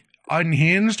like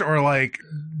unhinged or like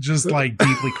just like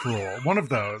deeply cruel. One of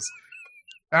those.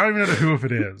 I don't even know who if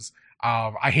it is.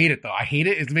 I hate it though. I hate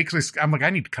it. It makes me. I'm like,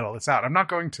 I need to cut all this out. I'm not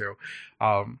going to.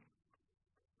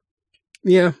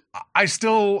 Yeah. I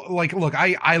still like. Look,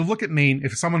 I look at Maine.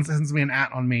 If someone sends me an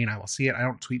 @ on Maine, I will see it. I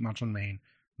don't tweet much on Maine,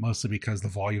 mostly because the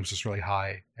volume is just really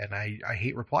high, and I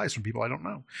hate replies from people I don't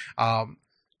know.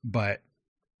 But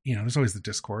you know, there's always the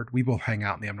Discord. We both hang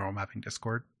out in the Abnormal Mapping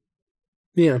Discord.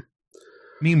 Yeah.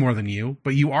 Me more than you,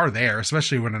 but you are there,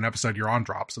 especially when an episode you're on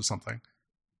drops of something.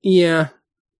 Yeah.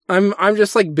 I'm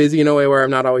just like busy in a way where I'm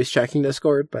not always checking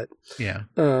Discord, but yeah.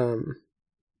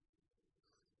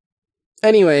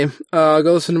 Anyway, go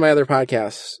listen to my other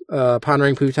podcasts,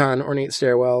 Pondering Futon, Ornate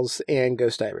Stairwells, and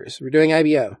Ghost Divers. We're doing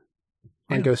IBO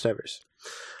on Ghost Divers.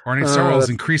 Ornate Stairwells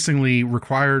increasingly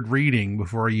required reading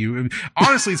before you.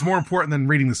 Honestly, it's more important than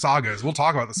reading the sagas. We'll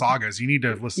talk about the sagas. You need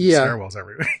to listen to Stairwells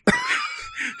every week.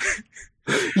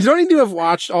 You don't need to have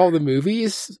watched all the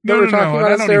movies that we're talking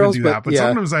about. I don't even do that. But yeah.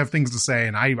 Sometimes I have things to say,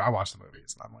 and I watch the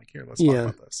movies. And I'm like, here, let's talk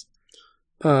about this.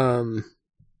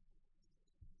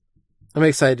 I'm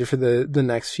excited for the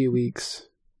next few weeks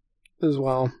as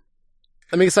well.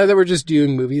 I'm excited that we're just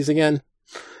doing movies again.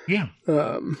 Yeah.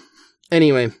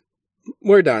 Anyway,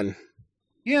 we're done.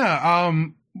 Yeah.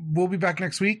 We'll be back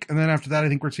next week. And then after that, I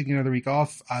think we're taking another week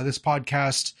off. This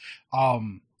podcast,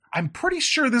 I'm pretty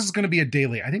sure this is going to be a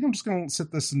daily. I think I'm just going to sit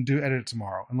this and edit it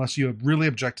tomorrow, unless you really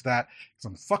object to that, because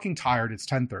I'm fucking tired. It's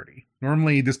 10:30.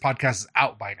 Normally, this podcast is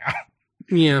out by now.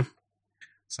 Yeah.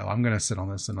 So I'm going to sit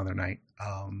on this another night.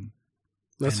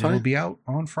 That's fine. It'll be out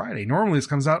on Friday. Normally, this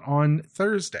comes out on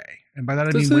Thursday, and by that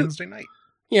I mean Wednesday night.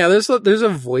 Yeah, there's a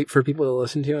VoIP for people to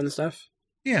listen to and stuff.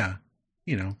 Yeah,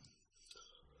 you know.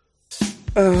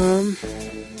 And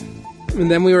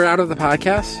then we were out of the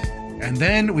podcast. And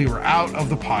then we were out of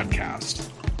the podcast.